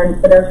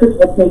and the nurses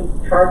will take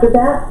charge of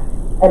that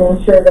and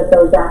ensure that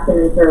those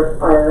documents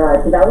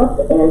are developed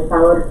and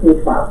followed at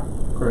K-12.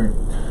 Great.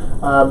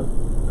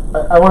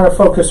 I want to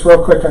focus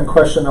real quick on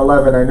question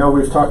 11. I know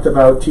we've talked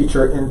about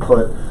teacher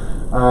input.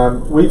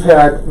 We've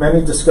had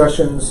many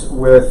discussions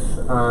with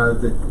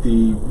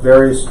the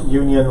various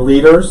union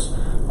leaders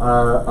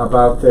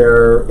about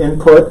their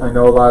input. I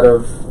know a lot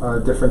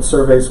of different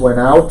surveys went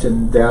out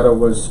and data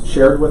was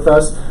shared with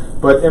us.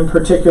 But in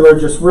particular,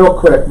 just real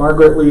quick,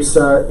 Margaret,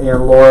 Lisa,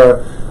 and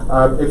Laura,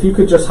 if you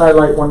could just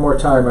highlight one more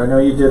time. I know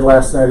you did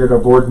last night at our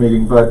board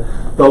meeting, but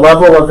the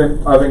level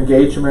of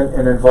engagement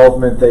and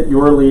involvement that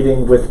you're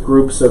leading with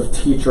groups of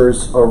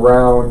teachers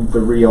around the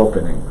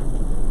reopening.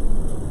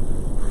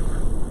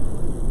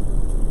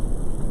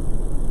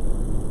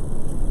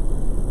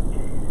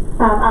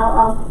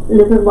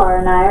 This is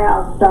Laura Nyer.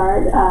 I'll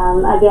start.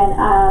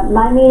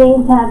 My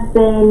meetings have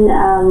been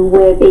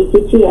with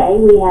HHCA.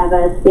 We have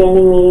a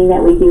standing meeting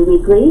that we do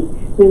weekly.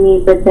 We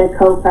meet with the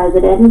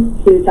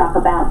co-presidents to talk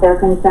about their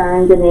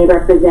concerns, and they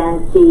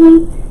represent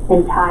the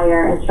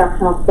entire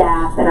instructional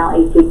staff and all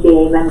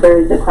HHCA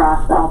members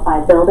across all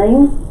 5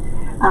 buildings.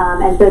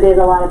 And so there's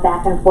a lot of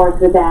back and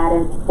forth with that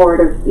in support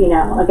of,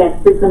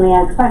 frequently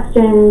asked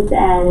questions,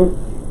 and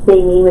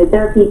they meet with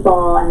their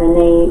people, and then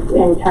they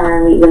in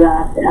turn meet with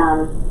us.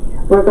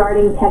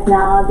 Regarding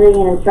technology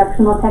and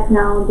instructional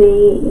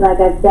technology, like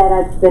I've said,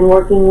 I've been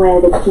working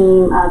with a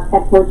team of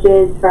tech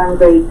coaches from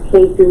grades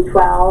K through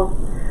 12,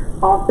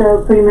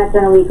 also pretty much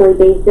on a weekly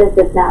basis,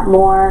 if not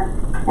more.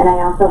 And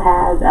I also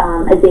have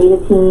a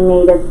data team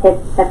made of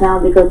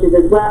technology coaches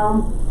as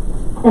well.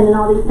 And in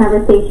all these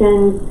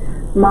conversations,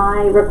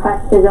 my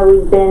request has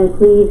always been,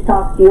 please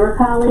talk to your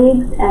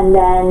colleagues, and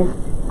then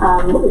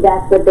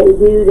that's what they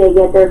do. They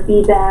get their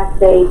feedback,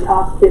 they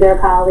talk to their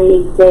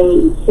colleagues,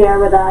 they share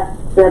with us,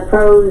 the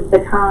pros, the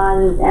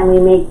cons, and we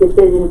make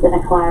decisions in a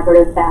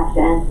collaborative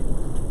fashion.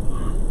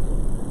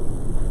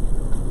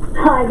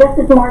 Hi, this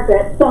is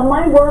Margaret. So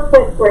my work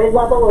with grade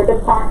level or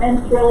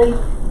departments really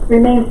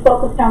remains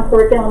focused on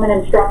curriculum and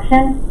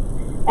instruction.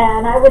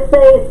 And I would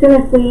say as soon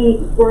as we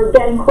were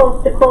getting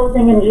close to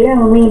closing in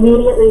June, we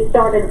immediately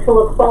started to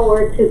look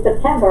forward to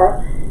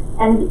September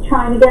and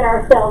trying to get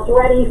ourselves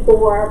ready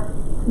for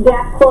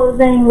gap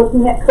closing,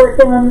 looking at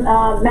curriculum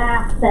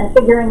maps, and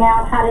figuring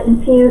out how to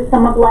infuse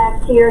some of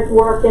last year's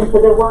work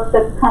into the work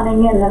that's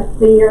coming in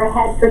the year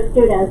ahead for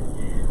students.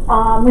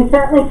 We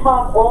certainly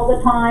talk all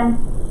the time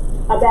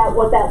about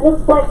what that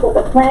looks like, what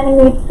the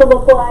planning needs to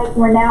look like.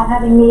 We're now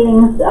having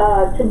meetings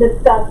to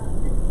discuss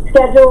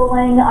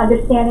scheduling,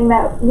 understanding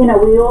that, we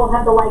all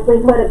have the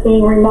likelihood of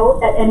being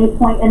remote at any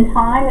point in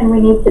time, and we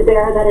need to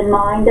bear that in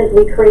mind as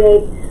we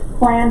create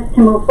plans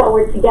to move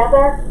forward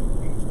together.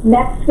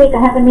 Next week,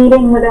 I have a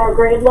meeting with our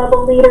grade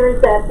level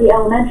leaders at the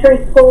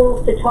elementary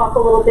schools to talk a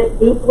little bit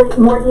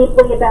more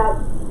deeply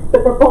about the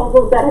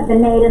proposals that have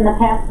been made in the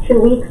past 2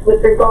 weeks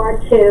with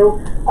regard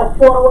to a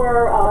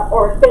slower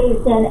or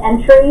phased-in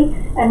entry,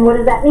 and what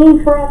does that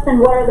mean for us, and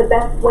what are the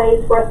best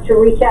ways for us to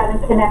reach out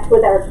and connect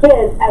with our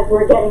kids as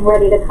we're getting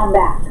ready to come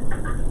back.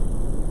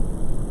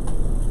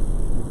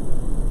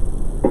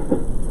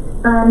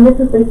 This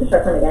is Lisa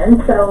Strickland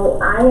again. So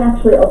I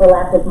actually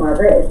overlap with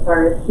Margaret as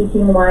far as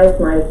teaching-wise.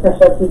 My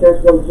special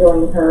teachers will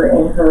join her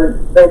in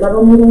her grade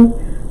level meetings.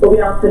 But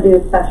we also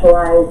do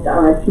specialized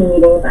team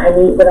meetings. I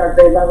meet with our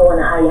grade level and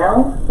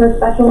IL for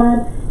special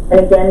ed. And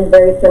again,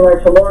 very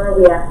similar to Laura,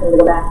 we ask them to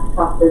go back to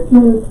talk to their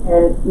teams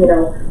and,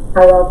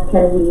 how else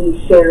can we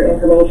share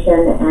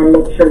information and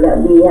make sure that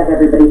we have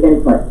everybody's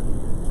input.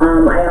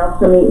 I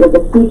also meet with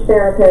the speech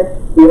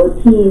therapists, the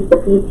OTs, the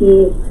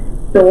PTs.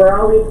 So we're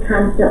always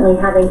constantly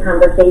having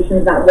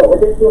conversations about what would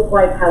this look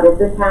like, how does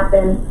this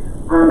happen.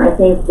 I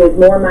think with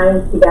more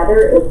minds together,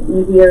 it's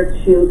easier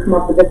to come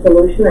up with a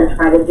solution and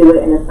try to do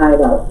it in a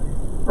silo.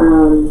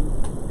 And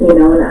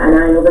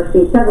I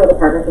oversee several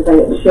departments, as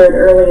I shared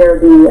earlier,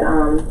 the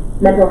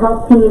mental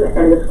health team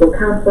and the school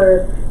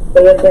counselors.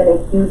 They have been a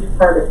huge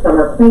part of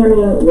summer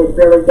planning with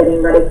really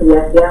getting ready for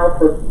the SEL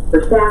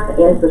for staff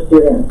and for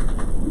students.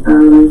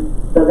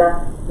 So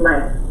that's my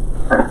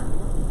part.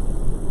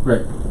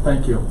 Great,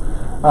 thank you.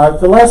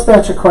 The last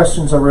batch of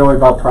questions are really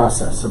about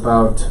process,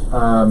 about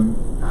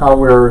how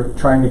we're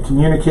trying to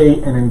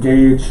communicate and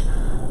engage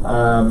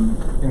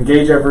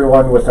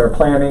everyone with our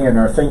planning and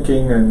our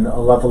thinking and a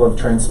level of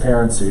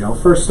transparency. I'll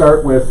first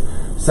start with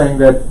saying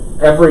that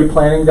every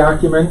planning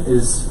document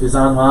is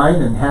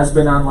online and has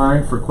been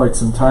online for quite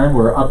some time.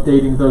 We're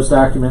updating those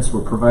documents.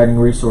 We're providing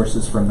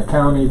resources from the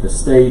county, the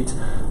state,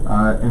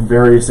 and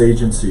various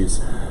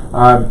agencies.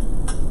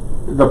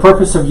 The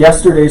purpose of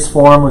yesterday's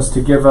forum was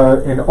to give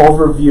an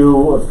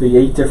overview of the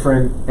 8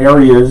 different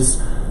areas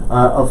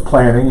of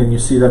planning, and you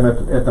see them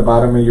at the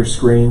bottom of your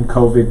screen: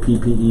 COVID,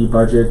 PPE,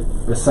 budget,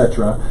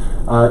 etc.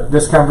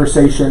 This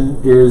conversation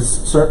is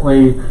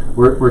certainly,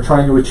 we're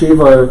trying to achieve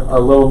a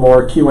little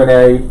more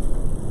Q&A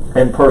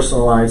and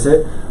personalize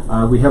it.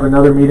 We have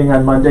another meeting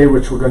on Monday,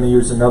 which we're going to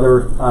use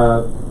another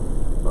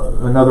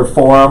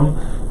forum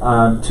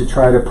to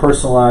try to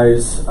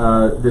personalize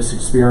this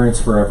experience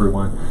for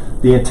everyone.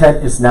 The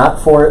intent is not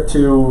for it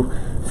to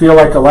feel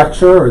like a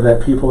lecture or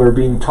that people are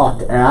being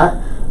talked at,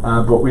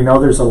 but we know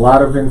there's a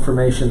lot of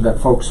information that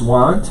folks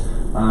want.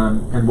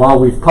 And while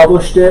we've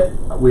published it,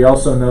 we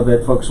also know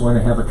that folks want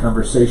to have a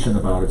conversation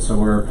about it. So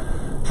we're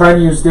trying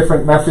to use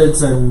different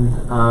methods and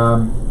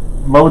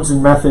modes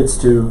and methods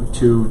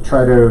to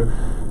try to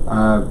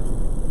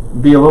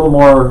be a little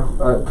more,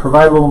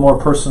 provide a little more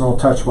personal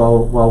touch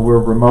while we're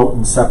remote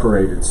and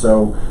separated.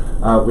 So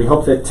we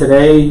hope that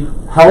today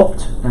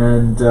helped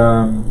and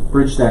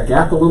bridged that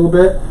gap a little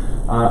bit.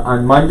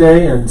 On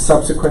Monday and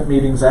subsequent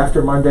meetings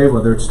after Monday,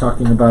 whether it's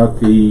talking about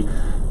the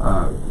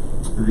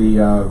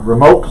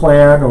remote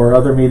plan or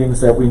other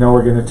meetings that we know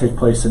are going to take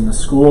place in the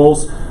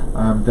schools,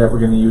 that we're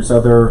going to use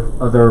other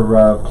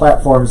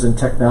platforms and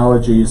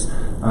technologies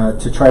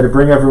to try to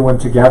bring everyone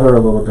together a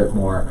little bit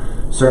more.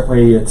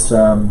 Certainly,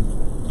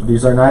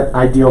 these are not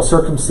ideal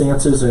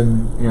circumstances,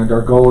 and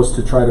our goal is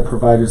to try to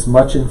provide as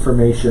much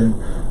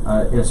information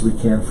as we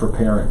can for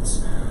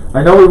parents.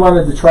 I know we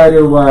wanted to try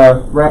to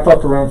wrap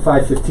up around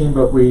 5:15,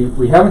 but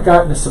we haven't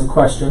gotten to some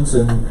questions,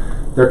 and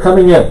they're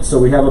coming in. So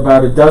we have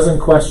about a dozen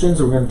questions.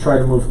 We're going to try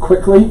to move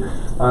quickly.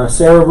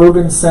 Sarah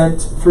Rubin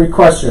sent 3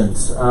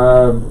 questions.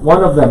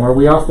 One of them: are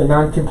we off the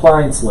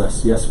non-compliance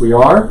list? Yes, we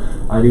are.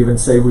 I'd even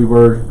say we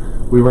were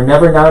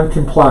never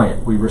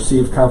non-compliant. We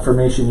received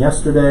confirmation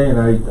yesterday, and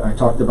I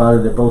talked about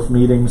it at both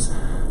meetings,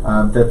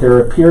 that there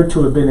appeared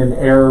to have been an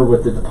error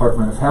with the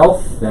Department of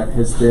Health that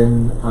has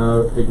been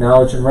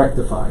acknowledged and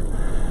rectified.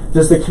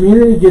 Does the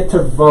community get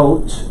to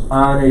vote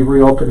on a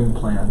reopening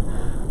plan?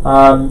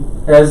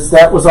 As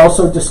that was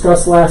also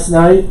discussed last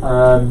night,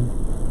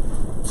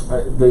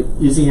 the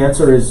easy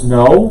answer is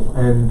no,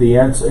 and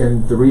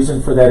the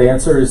reason for that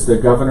answer is the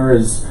governor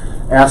is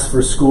ask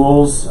for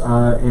schools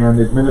and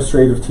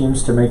administrative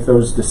teams to make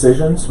those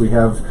decisions. We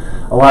have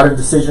a lot of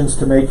decisions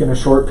to make in a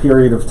short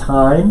period of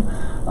time,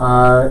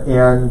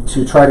 and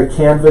to try to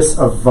canvass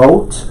a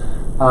vote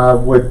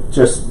would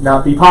just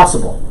not be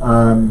possible.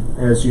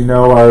 As you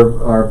know,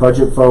 our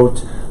budget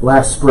vote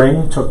last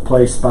spring took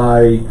place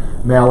by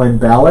mail-in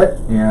ballot,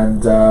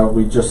 and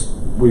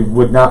we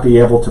would not be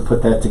able to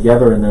put that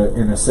together in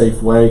a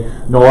safe way,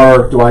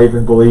 nor do I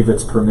even believe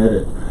it's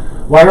permitted.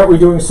 Why aren't we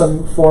doing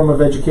some form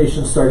of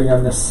education starting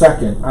on the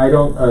 2nd? I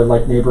don't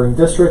like neighboring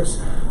districts.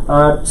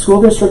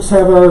 School districts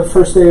have a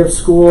first day of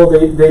school.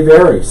 They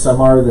vary. Some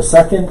are the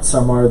 2nd,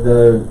 some are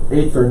the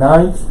 8th or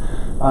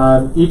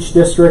 9th. Each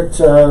district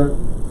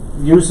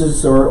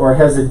uses or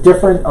has a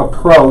different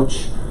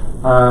approach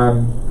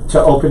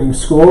to opening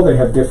school. They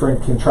have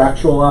different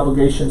contractual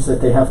obligations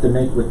that they have to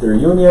make with their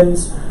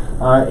unions,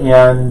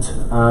 and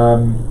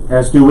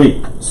as do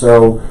we.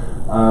 So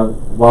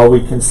while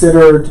we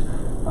considered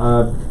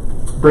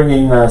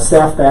bringing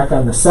staff back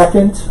on the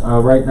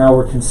 2nd, right now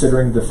we're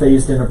considering the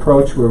phased-in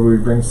approach where we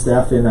bring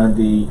staff in on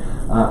the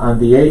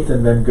 8th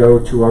and then go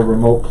to our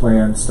remote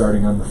plan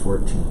starting on the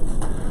 14th.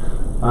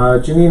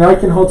 Janine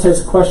Eichenholz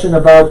has a question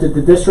about, did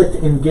the district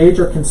engage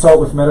or consult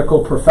with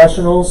medical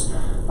professionals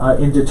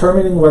in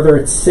determining whether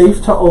it's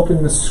safe to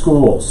open the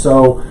school?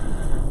 So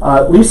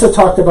Lisa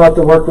talked about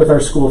the work with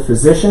our school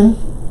physician.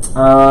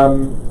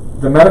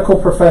 The medical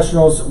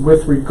professionals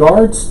with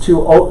regards to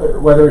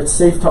whether it's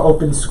safe to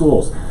open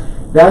schools.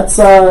 That's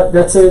a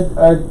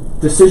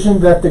decision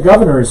that the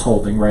governor is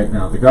holding right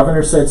now. The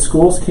governor said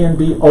schools can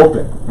be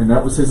open, and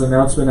that was his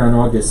announcement on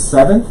August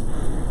 7th.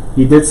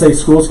 He did say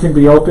schools can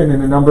be open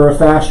in a number of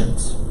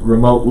fashions.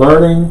 Remote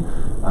learning,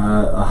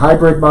 a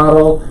hybrid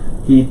model.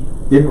 He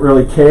didn't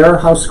really care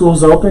how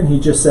schools open. He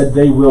just said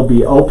they will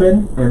be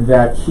open, and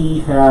that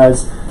he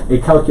has a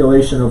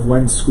calculation of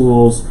when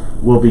schools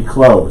will be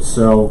closed.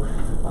 So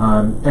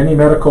any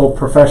medical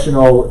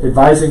professional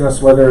advising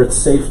us whether it's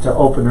safe to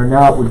open or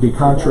not would be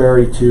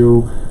contrary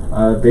to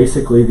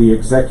basically the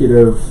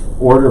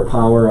executive order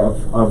power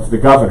of the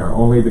governor.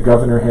 Only the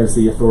governor has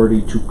the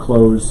authority to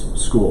close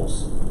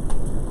schools.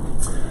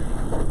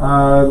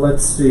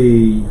 Let's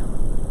see.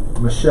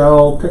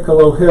 Michelle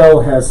Piccolo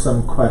Hill has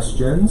some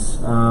questions.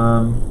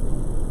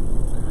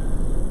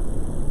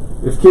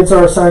 If kids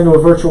are assigned to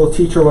a virtual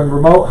teacher when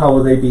remote, how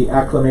will they be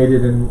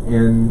acclimated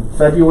in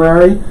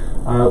February?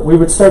 We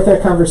would start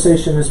that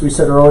conversation, as we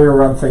said earlier,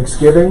 around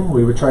Thanksgiving.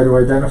 We would try to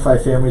identify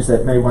families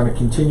that may want to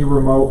continue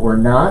remote or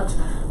not.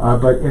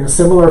 But in a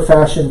similar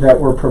fashion that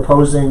we're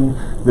proposing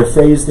the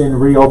phased-in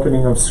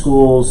reopening of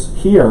schools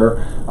here,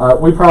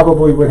 we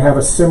probably would have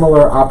a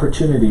similar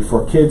opportunity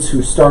for kids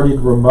who started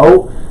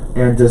remote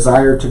and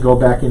desire to go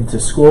back into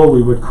school.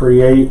 We would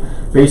create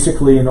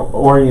basically an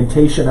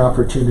orientation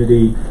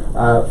opportunity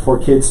for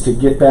kids to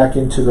get back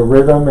into the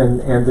rhythm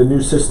and the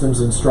new systems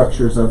and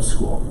structures of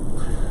school.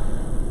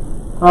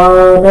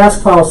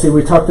 Mask policy.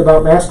 We talked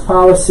about mask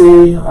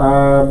policy.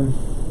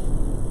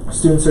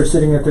 Students are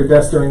sitting at their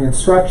desk during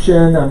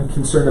instruction. I'm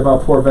concerned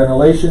about poor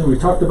ventilation. We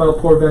talked about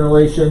poor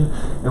ventilation,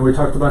 and we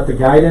talked about the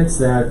guidance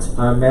that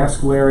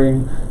mask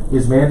wearing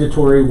is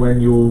mandatory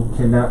when you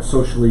cannot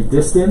socially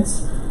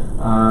distance.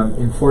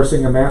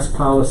 Enforcing a mask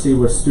policy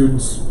with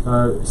students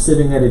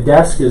sitting at a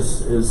desk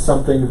is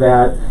something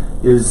that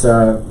is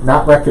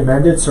not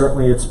recommended.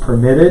 Certainly it's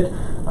permitted.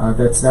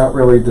 That's not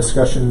really a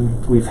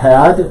discussion we've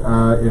had.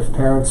 If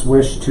parents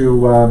wish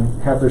to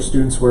have their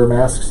students wear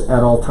masks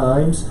at all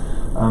times,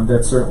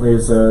 that certainly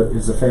is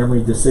a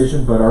family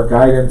decision, but our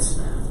guidance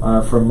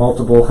from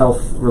multiple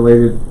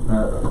health-related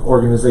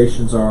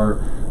organizations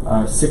are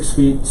 6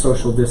 feet,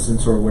 social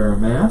distance, or wear a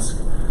mask.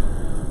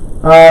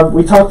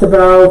 We talked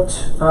about,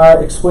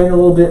 explain a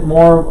little bit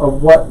more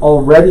of what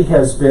already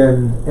has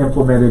been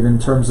implemented in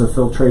terms of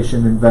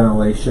filtration and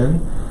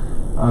ventilation.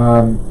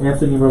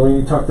 Anthony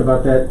Merlini talked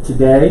about that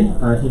today.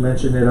 He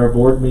mentioned at our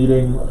board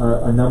meeting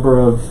a number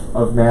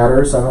of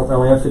matters. I don't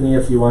know, Anthony,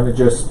 if you want to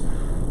just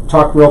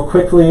talk real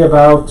quickly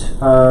about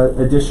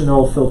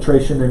additional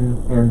filtration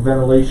and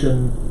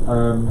ventilation.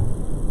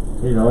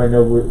 I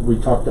know we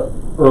talked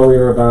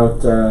earlier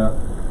about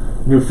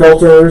new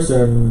filters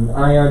and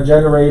ion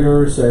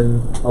generators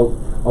and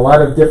a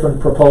lot of different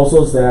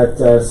proposals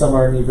that some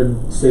aren't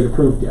even state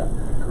approved yet.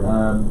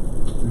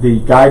 The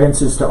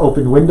guidance is to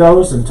open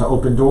windows and to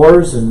open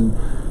doors and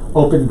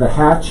open the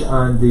hatch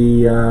on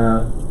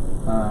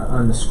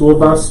the school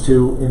bus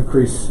to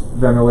increase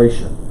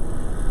ventilation.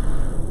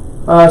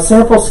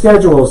 Sample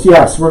schedules.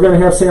 Yes, we're going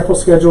to have sample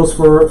schedules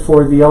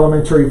for the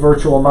elementary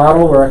virtual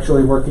model. We're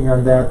actually working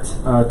on that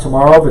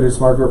tomorrow, but as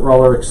Margaret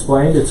Roller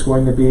explained, it's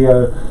going to be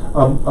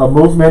a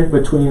movement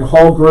between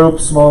whole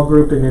group, small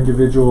group, and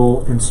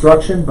individual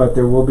instruction, but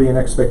there will be an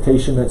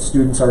expectation that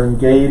students are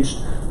engaged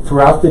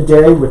throughout the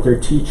day with their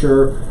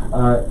teacher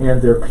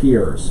and their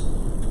peers.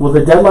 Will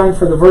the deadline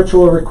for the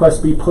virtual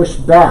request be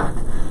pushed back?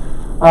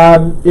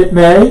 It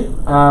may.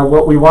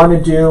 What we want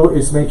to do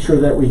is make sure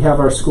that we have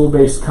our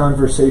school-based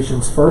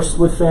conversations first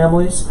with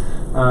families.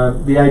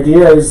 The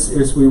idea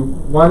is we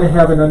want to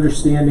have an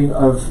understanding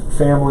of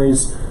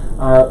families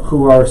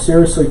who are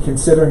seriously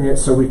considering it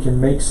so we can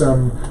make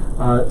some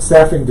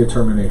staffing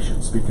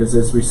determinations. Because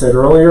as we said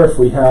earlier, if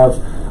we have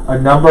a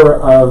number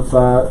of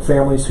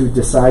families who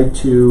decide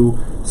to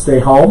stay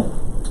home,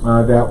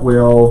 that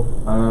will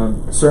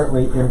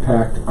certainly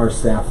impact our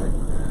staffing.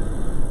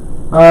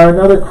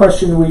 Another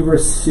question we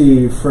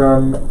received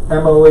from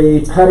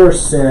Emily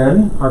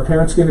Pedersen. Are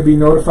parents going to be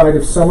notified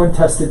if someone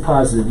tested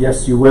positive?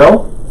 Yes, you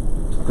will.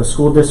 The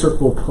school district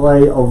will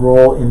play a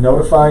role in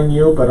notifying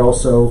you, but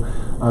also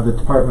the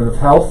Department of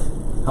Health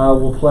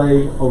will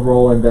play a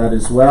role in that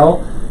as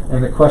well.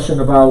 And a question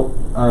about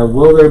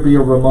will there be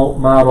a remote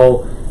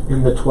model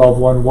in the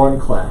 12-1-1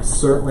 class?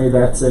 Certainly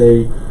that's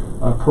a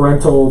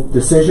parental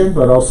decision,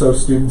 but also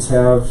students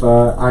have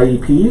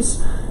IEPs,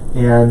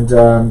 and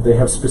they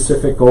have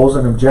specific goals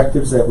and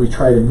objectives that we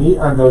try to meet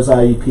on those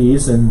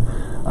IEPs, and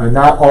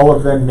not all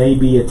of them may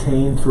be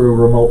attained through a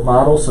remote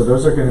model, so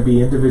those are going to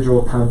be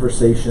individual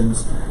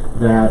conversations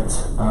that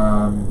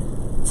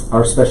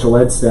our special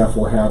ed staff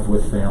will have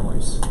with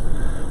families.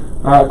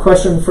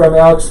 Question from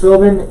Alex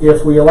Philbin: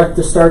 if we elect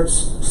to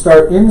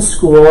start in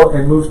school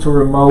and move to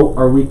remote,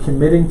 are we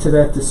committing to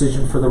that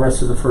decision for the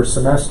rest of the first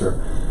semester?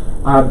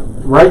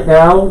 Right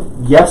now,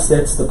 yes,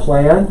 that's the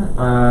plan.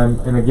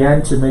 And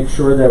again, to make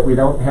sure that we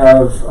don't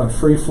have a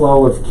free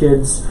flow of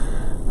kids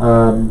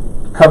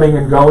coming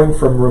and going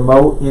from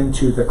remote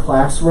into the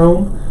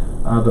classroom.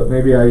 But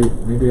maybe I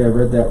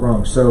read that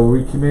wrong. So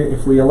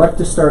if we elect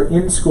to start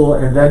in school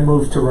and then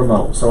move to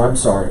remote. So I'm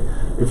sorry.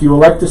 If you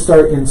elect to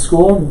start in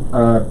school,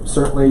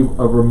 certainly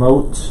a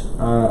remote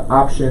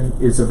option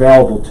is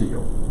available to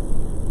you.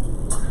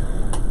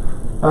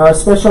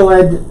 Special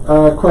ed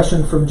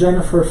question from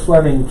Jennifer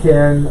Fleming: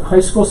 can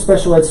high school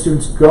special ed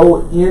students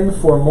go in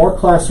for more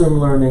classroom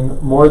learning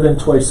more than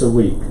twice a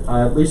week?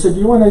 Lisa, do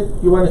you want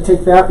to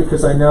take that,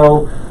 because I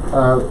know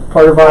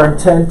part of our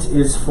intent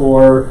is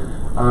for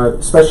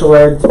special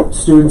ed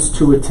students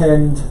to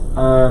attend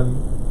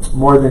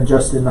more than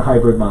just in the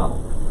hybrid model.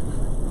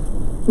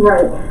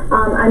 Right.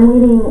 I'm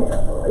leading,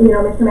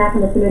 Mr.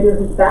 Mackin is going to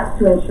do his best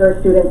to ensure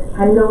students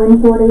can go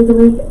in 4 days a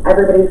week.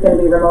 Everybody's going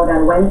to be remote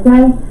on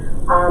Wednesday.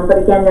 But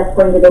again, that's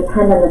going to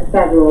depend on the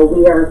schedule.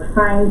 We are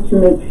trying to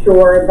make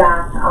sure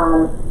that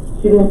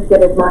students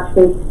get as much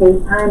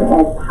face-to-face time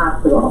as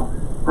possible.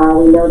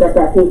 We know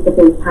that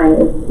face-to-face time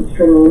is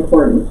extremely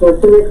important. So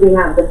as soon as we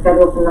have the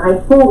schedule from the high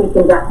school, we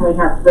can definitely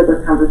have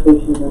further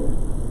conversations.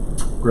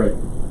 Great.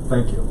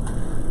 Thank you.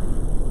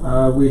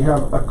 We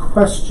have a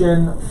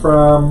question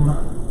from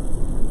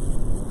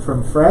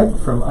Fred,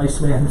 from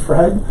Iceman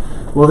Fred.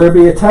 Will there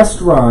be a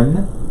test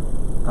run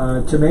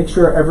to make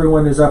sure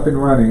everyone is up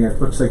and running? It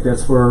looks like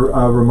that's for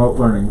remote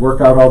learning.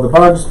 Work out all the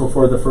bugs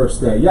before the first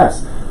day.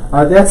 Yes,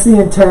 that's the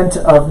intent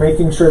of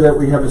making sure that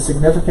we have a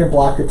significant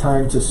block of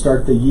time to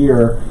start the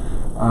year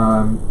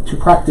to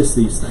practice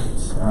these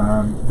things.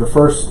 The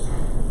first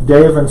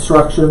day of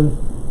instruction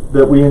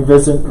that we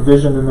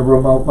envision in the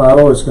remote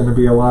model is going to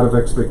be a lot of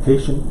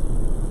expectation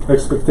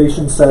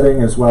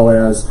setting, as well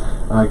as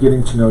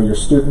getting to know your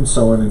students,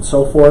 so on and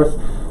so forth.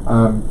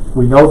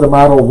 We know the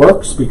model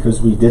works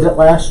because we did it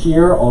last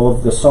year. All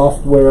of the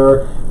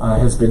software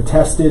has been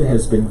tested,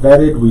 has been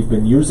vetted. We've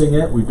been using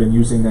it. We've been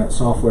using that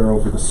software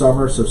over the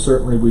summer, so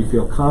certainly we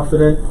feel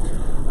confident.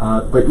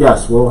 But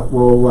yes,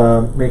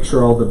 we'll make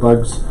sure all the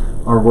bugs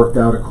are worked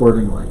out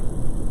accordingly.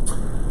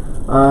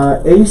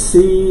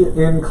 AC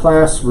in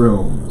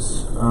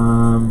classrooms.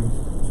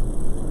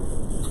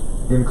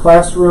 In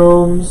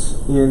classrooms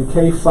in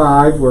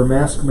K-5 where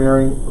mask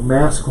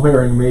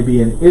wearing may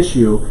be an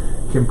issue,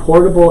 can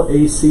portable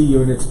AC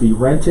units be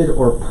rented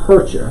or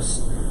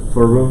purchased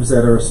for rooms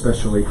that are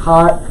especially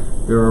hot?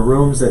 There are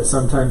rooms that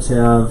sometimes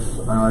have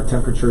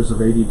temperatures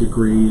of 80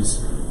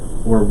 degrees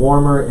or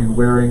warmer, and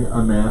wearing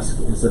a mask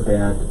is a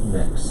bad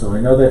mix. So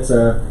I know that's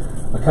a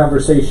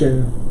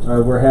conversation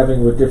we're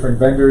having with different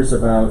vendors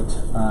about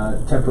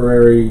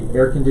temporary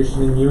air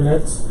conditioning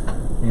units,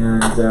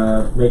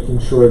 and making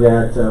sure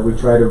that we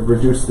try to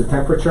reduce the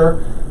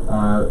temperature.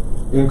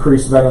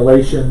 Increased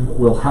ventilation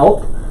will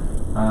help.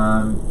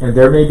 And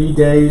there may be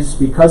days,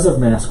 because of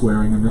mask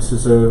wearing, and this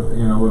is a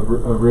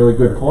really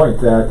good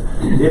point, that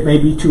it may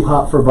be too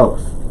hot for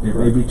both. It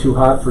may be too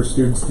hot for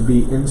students to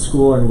be in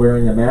school and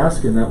wearing a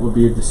mask, and that will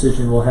be a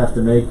decision we'll have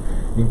to make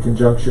in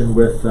conjunction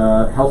with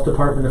health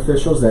department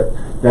officials.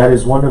 That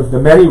is one of the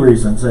many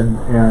reasons, and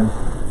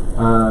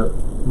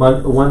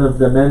one of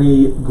the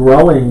many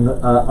growing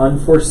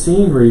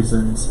unforeseen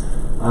reasons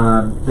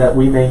that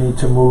we may need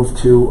to move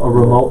to a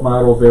remote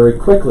model very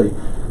quickly.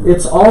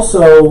 It's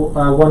also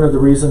one of the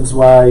reasons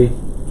why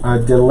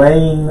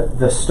delaying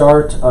the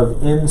start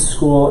of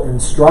in-school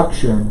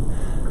instruction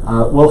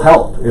will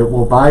help. It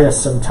will buy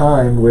us some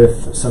time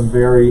with some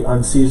very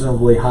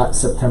unseasonably hot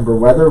September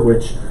weather,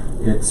 which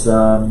it's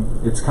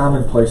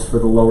commonplace for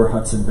the lower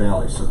Hudson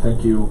Valley. So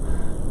thank you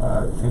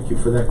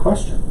for that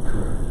question.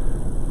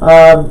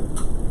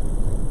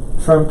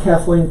 From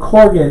Kathleen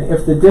Corgan: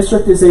 if the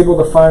district is able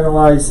to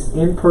finalize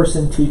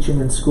in-person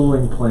teaching and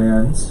schooling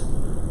plans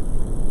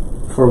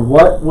for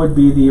what would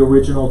be the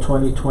original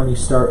 2020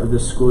 start of the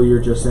school year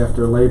just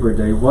after Labor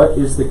Day, what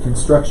is the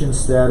construction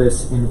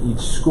status in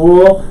each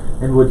school,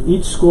 and would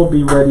each school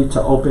be ready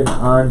to open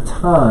on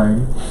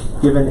time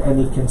given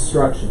any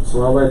construction?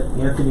 So I'll let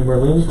Anthony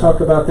Merlini talk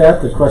about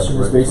that. The question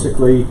is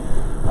basically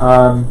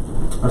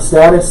a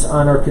status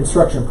on our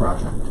construction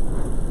project.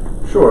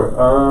 Sure.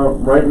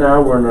 Right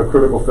now we're in a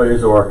critical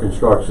phase of our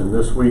construction.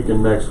 This week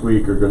and next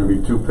week are going to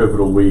be two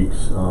pivotal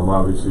weeks.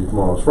 Obviously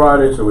tomorrow's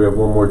Friday, so we have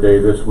one more day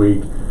this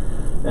week,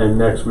 and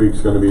next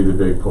week's going to be the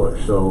big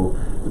push. So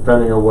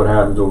depending on what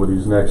happens over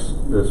this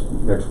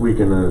next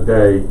weekend and a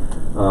day,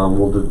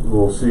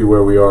 we'll see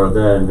where we are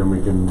then, and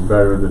we can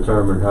better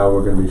determine how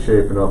we're going to be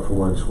shaping up for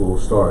when school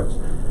starts.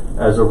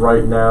 As of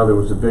right now, there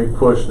was a big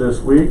push this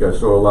week. I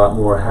saw a lot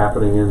more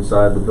happening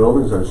inside the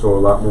buildings. I saw a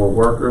lot more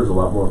workers, a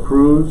lot more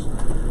crews.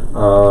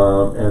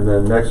 And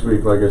then next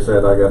week, like I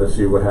said, I got to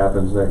see what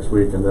happens next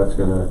week, and that's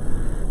going to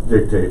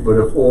dictate. But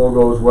if all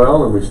goes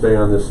well and we stay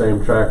on the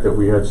same track that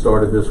we had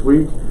started this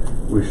week,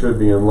 we should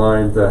be in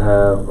line to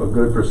have a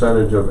good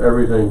percentage of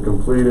everything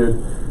completed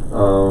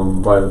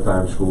by the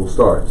time school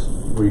starts.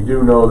 We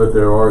do know that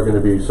there are going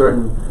to be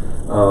certain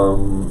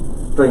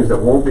things that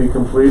won't be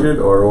completed.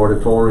 Our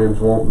auditoriums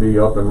won't be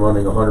up and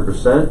running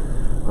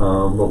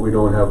 100%, but we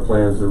don't have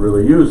plans to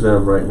really use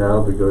them right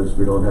now because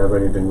we don't have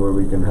anything where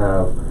we can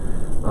have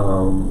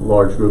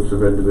large groups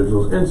of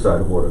individuals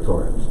inside of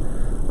auditoriums.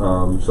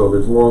 So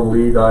there's long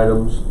lead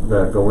items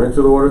that go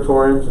into the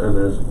auditoriums, and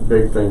there's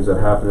big things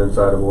that happen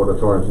inside of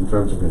auditoriums in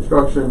terms of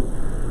construction.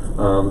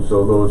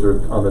 So those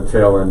are on the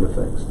tail end of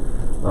things.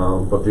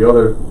 But the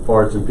other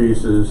parts and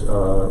pieces,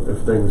 if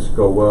things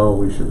go well,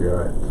 we should be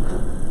all right.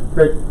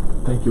 Great.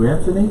 Thank you,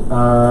 Anthony.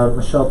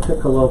 Michelle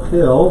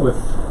Piccolo-Hill with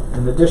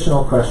an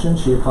additional question.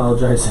 She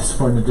apologizes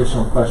for an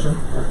additional question.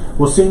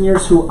 Will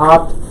seniors who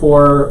opt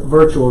for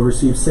virtual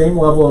receive same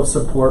level of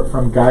support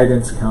from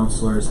guidance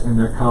counselors in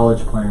their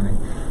college planning?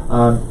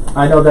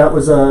 I know that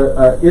was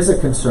is a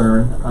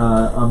concern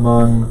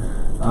among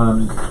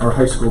our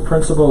high school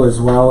principal, as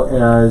well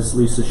as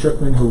Lisa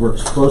Shookman, who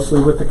works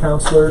closely with the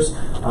counselors.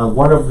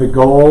 One of the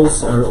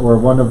goals or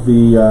one of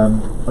the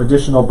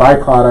additional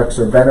byproducts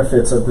or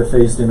benefits of the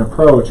phased-in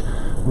approach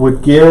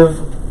would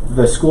give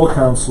the school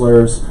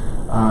counselors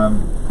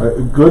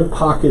a good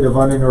pocket of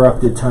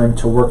uninterrupted time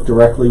to work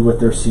directly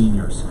with their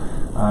seniors.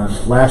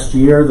 Last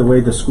year, the way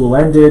the school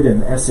ended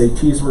and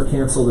SATs were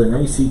canceled and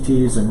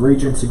ACTs and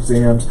Regents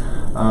exams,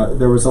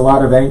 there was a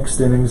lot of angst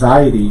and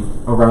anxiety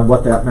around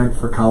what that meant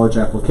for college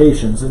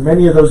applications. And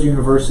many of those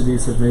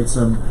universities have made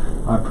some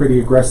pretty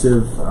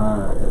aggressive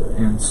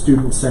and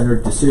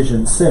student-centered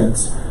decisions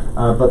since.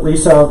 But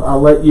Lisa,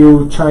 I'll let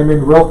you chime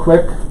in real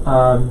quick.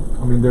 I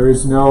mean, there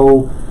is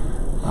no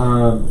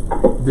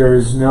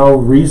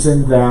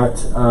reason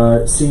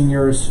that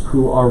seniors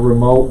who are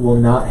remote will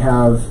not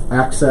have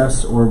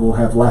access or will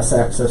have less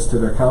access to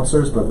their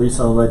counselors, but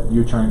Lisa, I'll let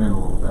you chime in a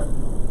little bit.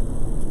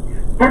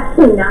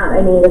 Absolutely not.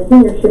 I mean, the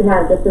seniors should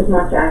have just as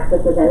much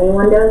access as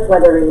anyone does,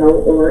 whether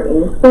remote or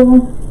in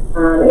school.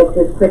 It's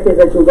as quick as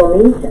a Google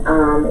Meet.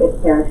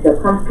 If parents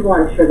feel comfortable,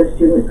 I'm sure the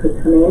student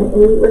could come in and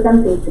meet with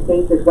them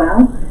face-to-face as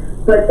well.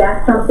 But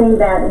that's something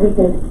that we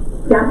can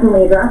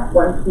definitely address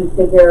once we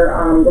figure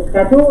the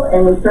schedule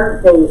and we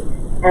start date.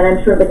 And I'm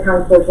sure the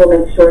counselors will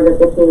make sure that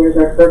the seniors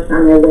are first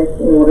on their list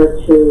in order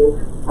to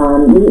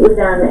meet with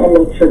them and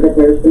make sure that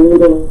there's the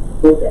meeting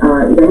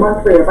either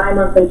monthly or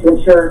bi-monthly to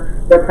ensure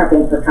they're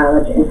prepping for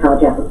college and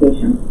college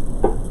applications.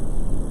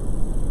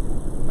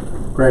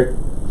 Great.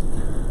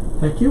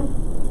 Thank you.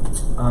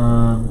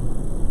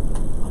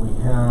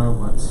 We have,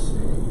 let's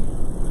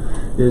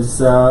see, is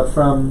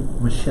from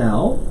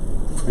Michelle.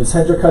 Is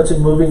Hendrick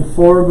Hudson moving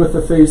forward with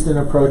the phased-in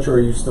approach, or are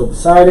you still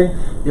deciding?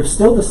 If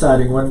still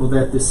deciding, when will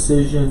that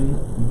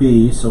decision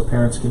be so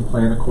parents can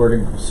plan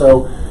accordingly?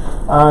 So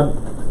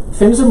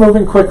things are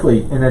moving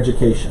quickly in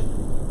education.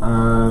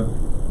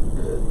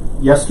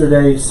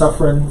 Yesterday,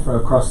 Suffern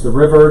across the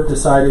river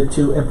decided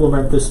to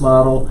implement this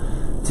model.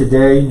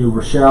 Today, New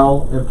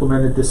Rochelle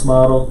implemented this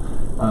model.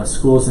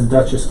 Schools in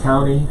Dutchess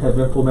County have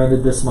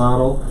implemented this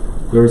model.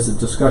 There is a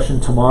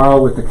discussion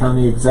tomorrow with the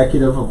county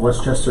executive of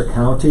Westchester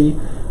County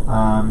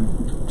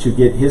to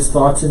get his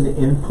thoughts and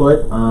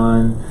input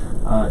on,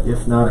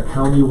 if not a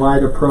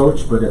county-wide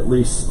approach, but at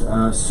least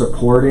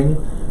supporting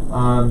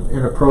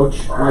an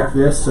approach like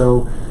this.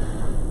 So,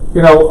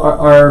 you know,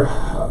 our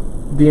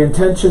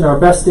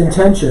best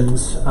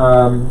intentions,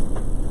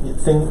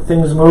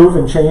 things move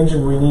and change,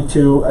 and we need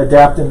to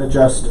adapt and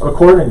adjust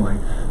accordingly.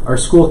 Our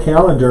school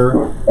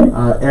calendar,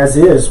 as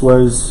is,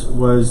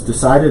 was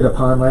decided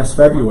upon last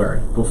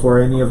February before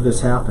any of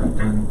this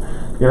happened, and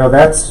you know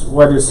that's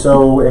what is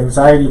so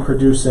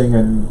anxiety-producing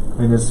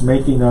and is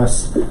making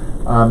us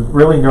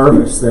really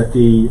nervous that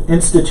the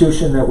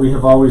institution that we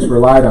have always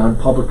relied on,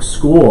 public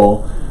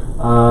school,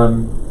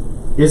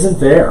 isn't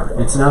there.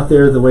 It's not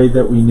there the way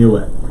that we knew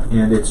it,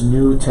 and it's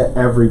new to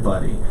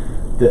everybody.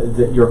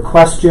 Your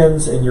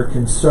questions and your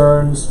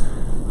concerns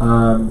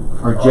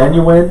are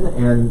genuine,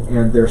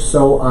 and they're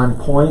so on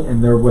point,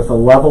 and they're with a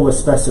level of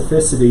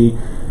specificity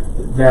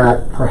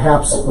that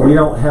perhaps we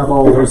don't have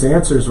all those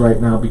answers right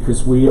now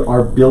because we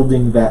are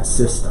building that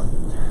system.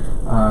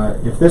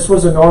 If this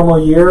was a normal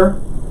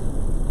year,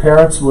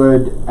 parents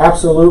would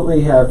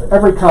absolutely have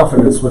every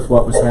confidence with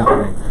what was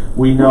happening.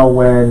 We know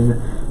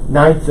when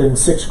 9th and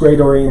 6th grade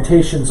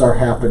orientations are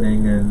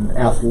happening, and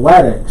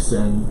athletics,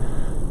 and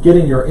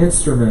getting your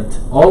instrument,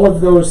 all of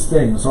those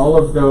things, all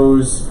of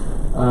those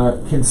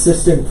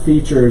consistent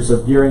features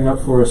of gearing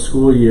up for a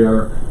school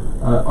year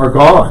are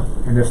gone.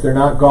 And if they're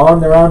not gone,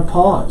 they're on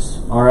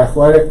pause.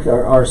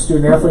 Our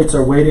student athletes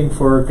are waiting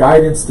for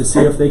guidance to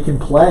see if they can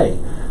play.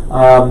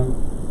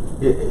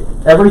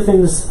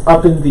 Everything's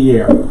up in the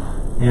air,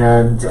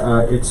 and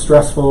it's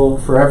stressful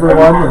for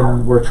everyone,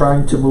 and we're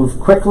trying to move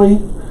quickly,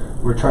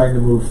 we're trying to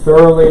move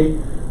thoroughly,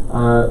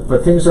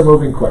 but things are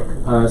moving quick.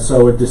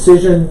 So a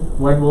decision,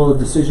 when will a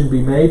decision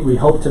be made? We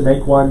hope to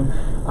make one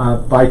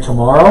by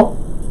tomorrow.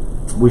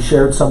 We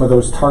shared some of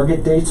those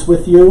target dates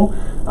with you.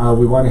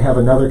 We want to have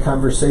another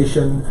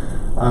conversation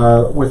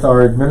with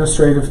our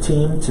administrative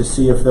team to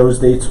see if those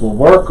dates will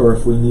work or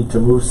if we need to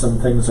move some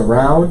things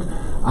around.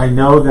 I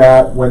know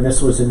that when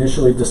this was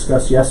initially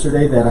discussed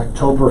yesterday, that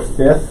October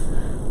 5th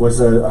was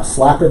a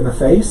slap in the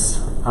face,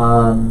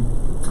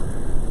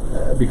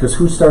 because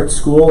who starts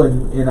school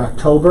in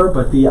October?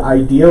 But the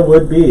idea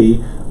would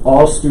be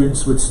all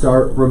students would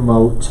start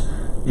remote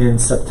in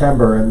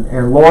September.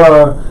 And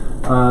Laura,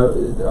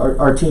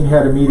 our team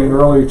had a meeting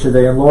earlier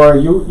today, and Laura,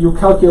 you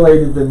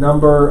calculated the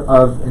number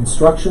of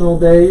instructional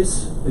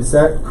days. Is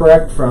that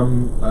correct?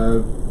 From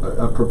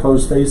a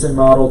proposed phase-in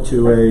model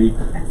to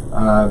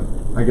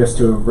I guess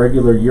to a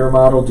regular year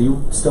model. Do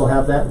you still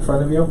have that in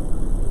front of you?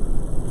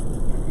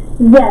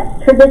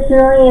 Yes,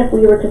 traditionally, if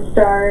we were to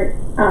start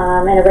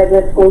in a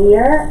regular school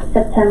year,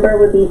 September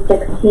would be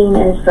 16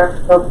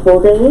 instructional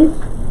school days.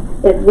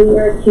 If we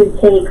were to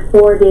take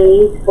 4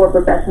 days for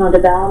professional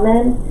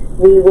development,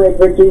 we would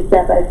reduce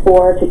that by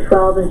 4 to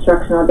 12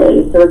 instructional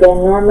days. So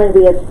again, normally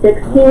we have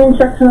 16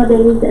 instructional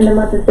days in the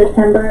month of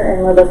September,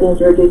 and we're looking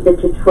to reduce it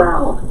to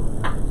 12.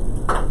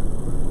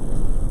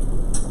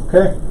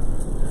 Okay.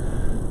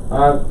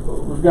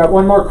 We've got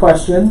one more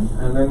question,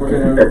 and then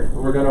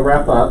we're gonna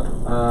wrap up.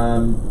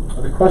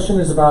 The question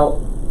is about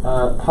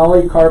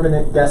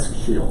polycarbonate desk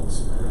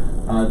shields.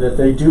 That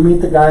they do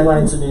meet the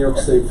guidelines in New York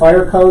State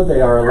Fire Code. They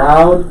are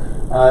allowed.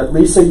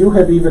 Lisa, you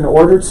have even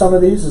ordered some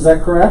of these. Is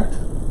that correct?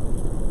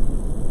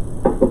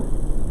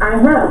 I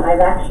have.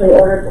 I've actually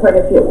ordered quite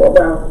a few.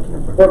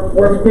 Well,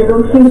 we're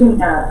negotiating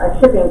a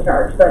shipping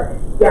charge, but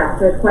yeah,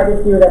 there's quite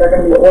a few that are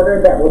going to be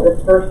ordered that will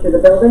disperse to the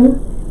buildings.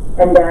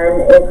 And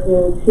then if we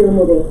need to,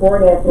 moving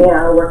forward, Anthony and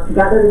I will work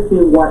together to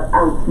see what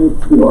else needs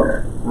to be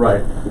ordered.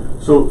 Right.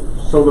 So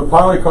the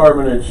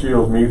polycarbonate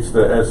shield meets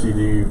the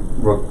SED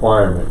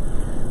requirement.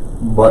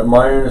 But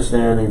my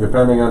understanding,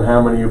 depending on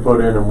how many you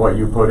put in and what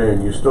you put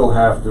in, you still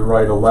have to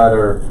write a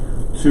letter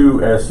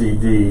to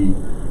SED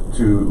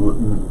to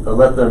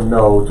let them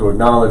know, to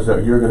acknowledge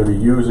that you're going to be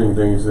using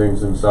these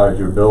things inside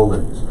your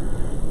buildings.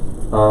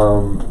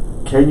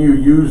 Can you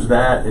use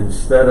that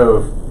instead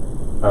of,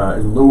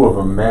 in lieu of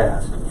a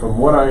mask? From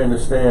what I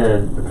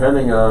understand,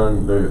 depending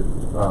on the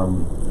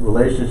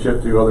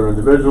relationship to other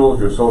individuals,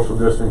 your social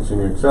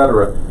distancing,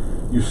 etc.,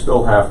 you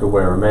still have to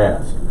wear a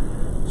mask.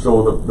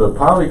 So the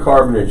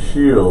polycarbonate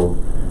shield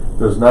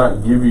does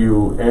not give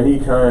you any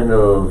kind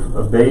of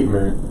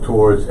abatement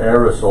towards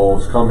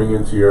aerosols coming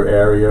into your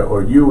area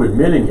or you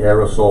emitting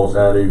aerosols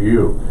out of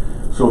you.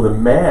 So the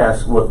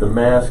mask, what the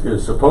mask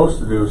is supposed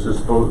to do is it's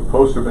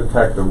supposed to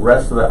protect the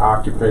rest of the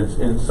occupants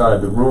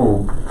inside the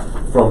room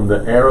from the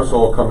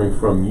aerosol coming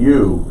from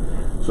you.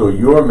 So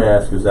your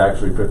mask is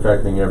actually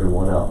protecting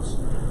everyone else.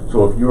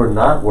 So if you're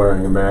not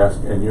wearing a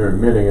mask and you're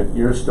emitting it,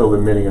 you're still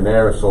emitting an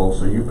aerosol,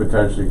 so you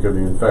potentially could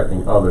be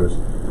infecting others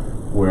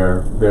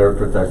where they're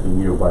protecting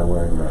you by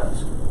wearing a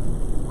mask.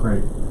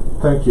 Great.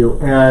 Thank you.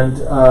 And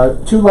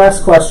 2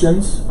 last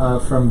questions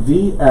from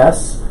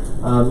VS.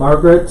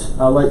 Margaret,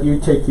 I'll let you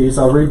take these.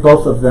 I'll read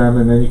both of them,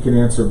 and then you can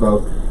answer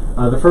both.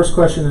 The first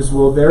question is,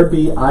 will there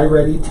be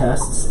iReady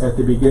tests at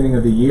the beginning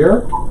of the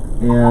year?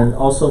 And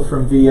also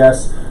from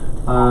VS,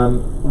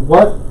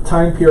 what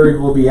time period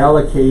will be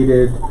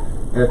allocated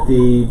at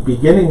the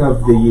beginning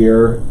of the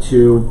year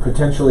to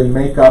potentially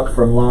make up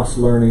from lost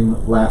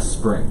learning last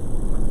spring?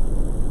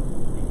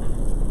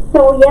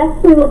 So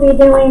yes, we will be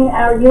doing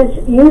our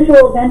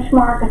usual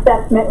benchmark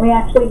assessment. We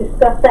actually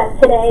discussed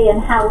that today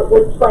and how it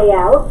would play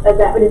out.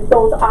 That is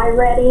both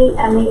iReady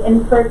and the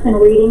in-person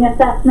reading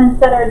assessments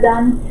that are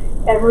done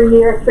every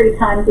year, 3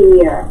 times a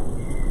year.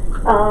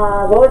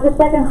 What was the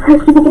second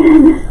question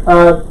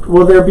again?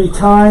 Will there be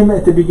time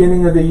at the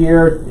beginning of the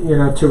year,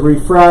 to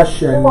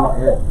refresh and?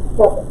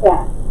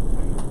 Yeah.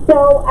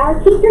 So our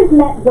teachers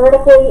met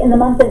vertically in the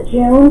month of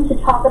June to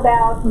talk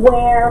about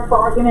where, for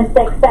argument's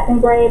sake,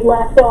 2nd grade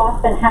left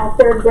off and how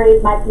 3rd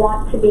grade might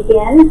want to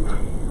begin.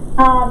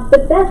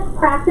 The best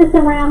practice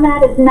around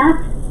that is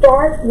not to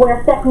start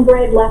where 2nd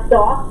grade left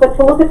off, but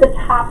to look at the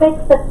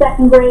topics that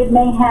 2nd grade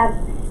may have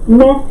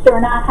missed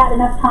or not had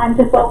enough time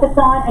to focus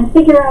on and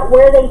figure out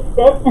where they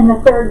fit in the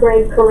 3rd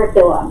grade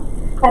curriculum.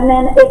 And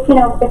then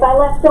if I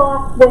left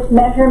off with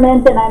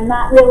measurement and I'm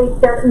not really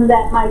certain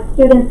that my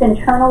students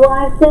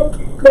internalized it,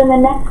 then the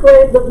next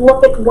grade would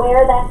look at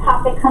where that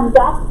topic comes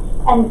up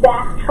and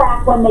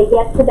backtrack when they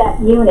get to that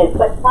unit,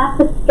 but not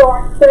to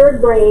start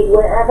third grade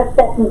wherever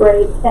second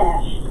grade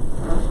finished.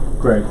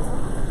 Great.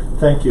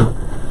 Thank you.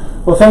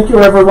 Well, thank you,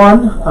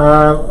 everyone.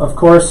 Of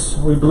course,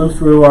 we blew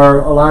through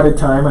our allotted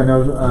time. I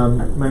know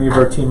many of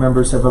our team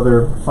members have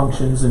other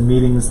functions and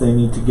meetings they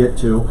need to get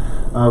to.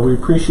 We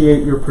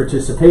appreciate your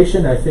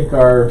participation. I think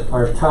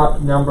our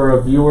top number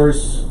of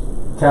viewers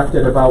tapped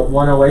at about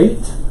 108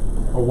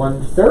 or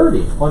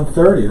 130.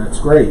 130, that's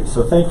great.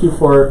 So thank you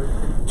for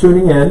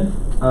tuning in.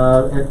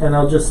 And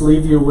I'll just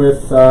leave you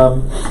with,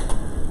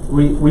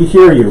 we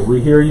hear you.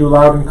 We hear you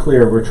loud and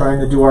clear. We're trying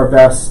to do our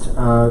best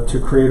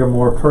to create a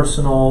more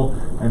personal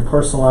and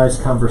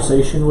personalized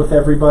conversation with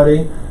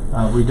everybody.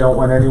 We don't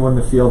want anyone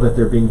to feel that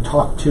they're being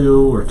talked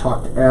to or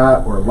talked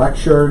at or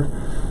lectured.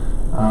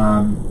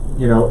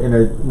 In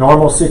a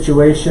normal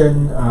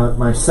situation,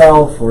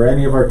 myself or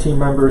any of our team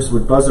members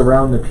would buzz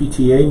around the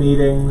PTA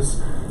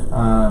meetings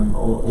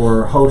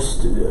or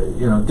host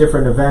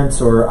different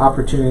events or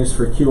opportunities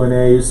for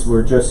Q&As.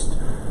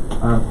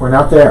 We're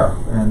not there,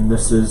 and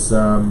this is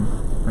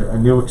a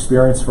new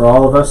experience for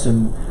all of us,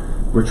 and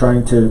we're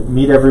trying to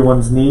meet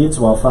everyone's needs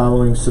while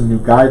following some new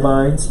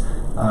guidelines.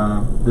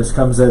 This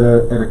comes at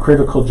a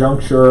critical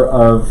juncture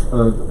of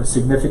a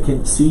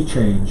significant sea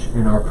change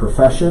in our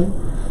profession,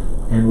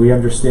 and we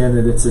understand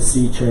that it's a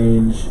sea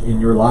change in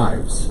your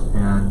lives,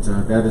 and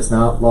that is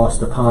not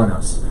lost upon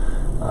us.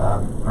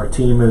 Our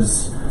team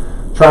is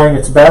trying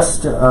its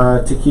best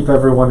to keep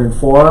everyone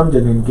informed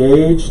and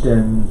engaged,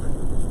 and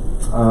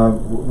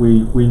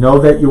we know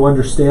that you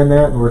understand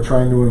that, and we're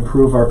trying to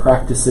improve our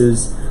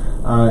practices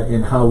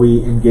in how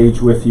we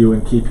engage with you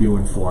and keep you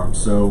informed.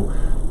 So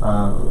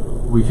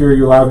we hear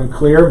you loud and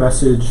clear,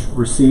 message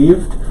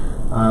received.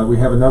 We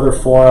have another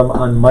forum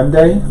on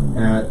Monday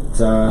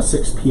at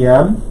 6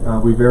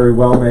 p.m. We very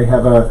well may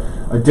have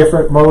a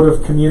different mode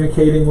of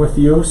communicating with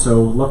you,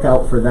 so look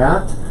out for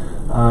that.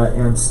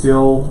 And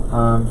still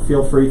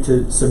feel free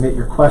to submit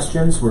your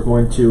questions. We're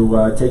going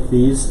to take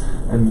these,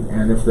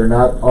 and if they're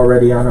not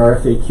already on our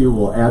FAQ,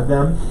 we'll add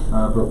them.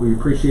 But we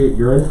appreciate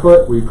your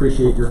input. We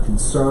appreciate your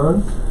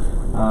concern.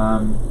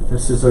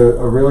 This is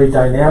a really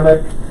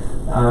dynamic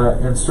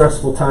and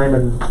stressful time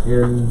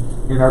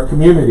in our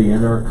community,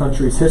 in our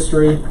country's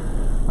history.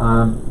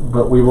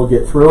 But we will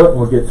get through it, and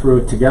we'll get through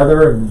it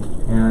together,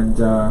 and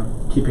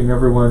keeping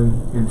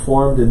everyone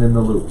informed and in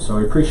the loop. So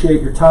I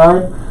appreciate your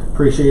time.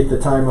 Appreciate the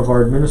time of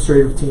our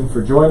administrative team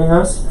for joining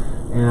us,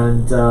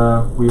 and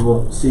we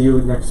will see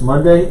you next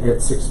Monday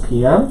at 6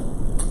 p.m.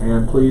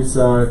 And please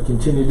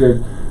continue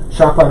to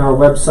shop on our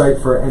website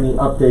for any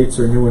updates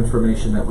or new information that we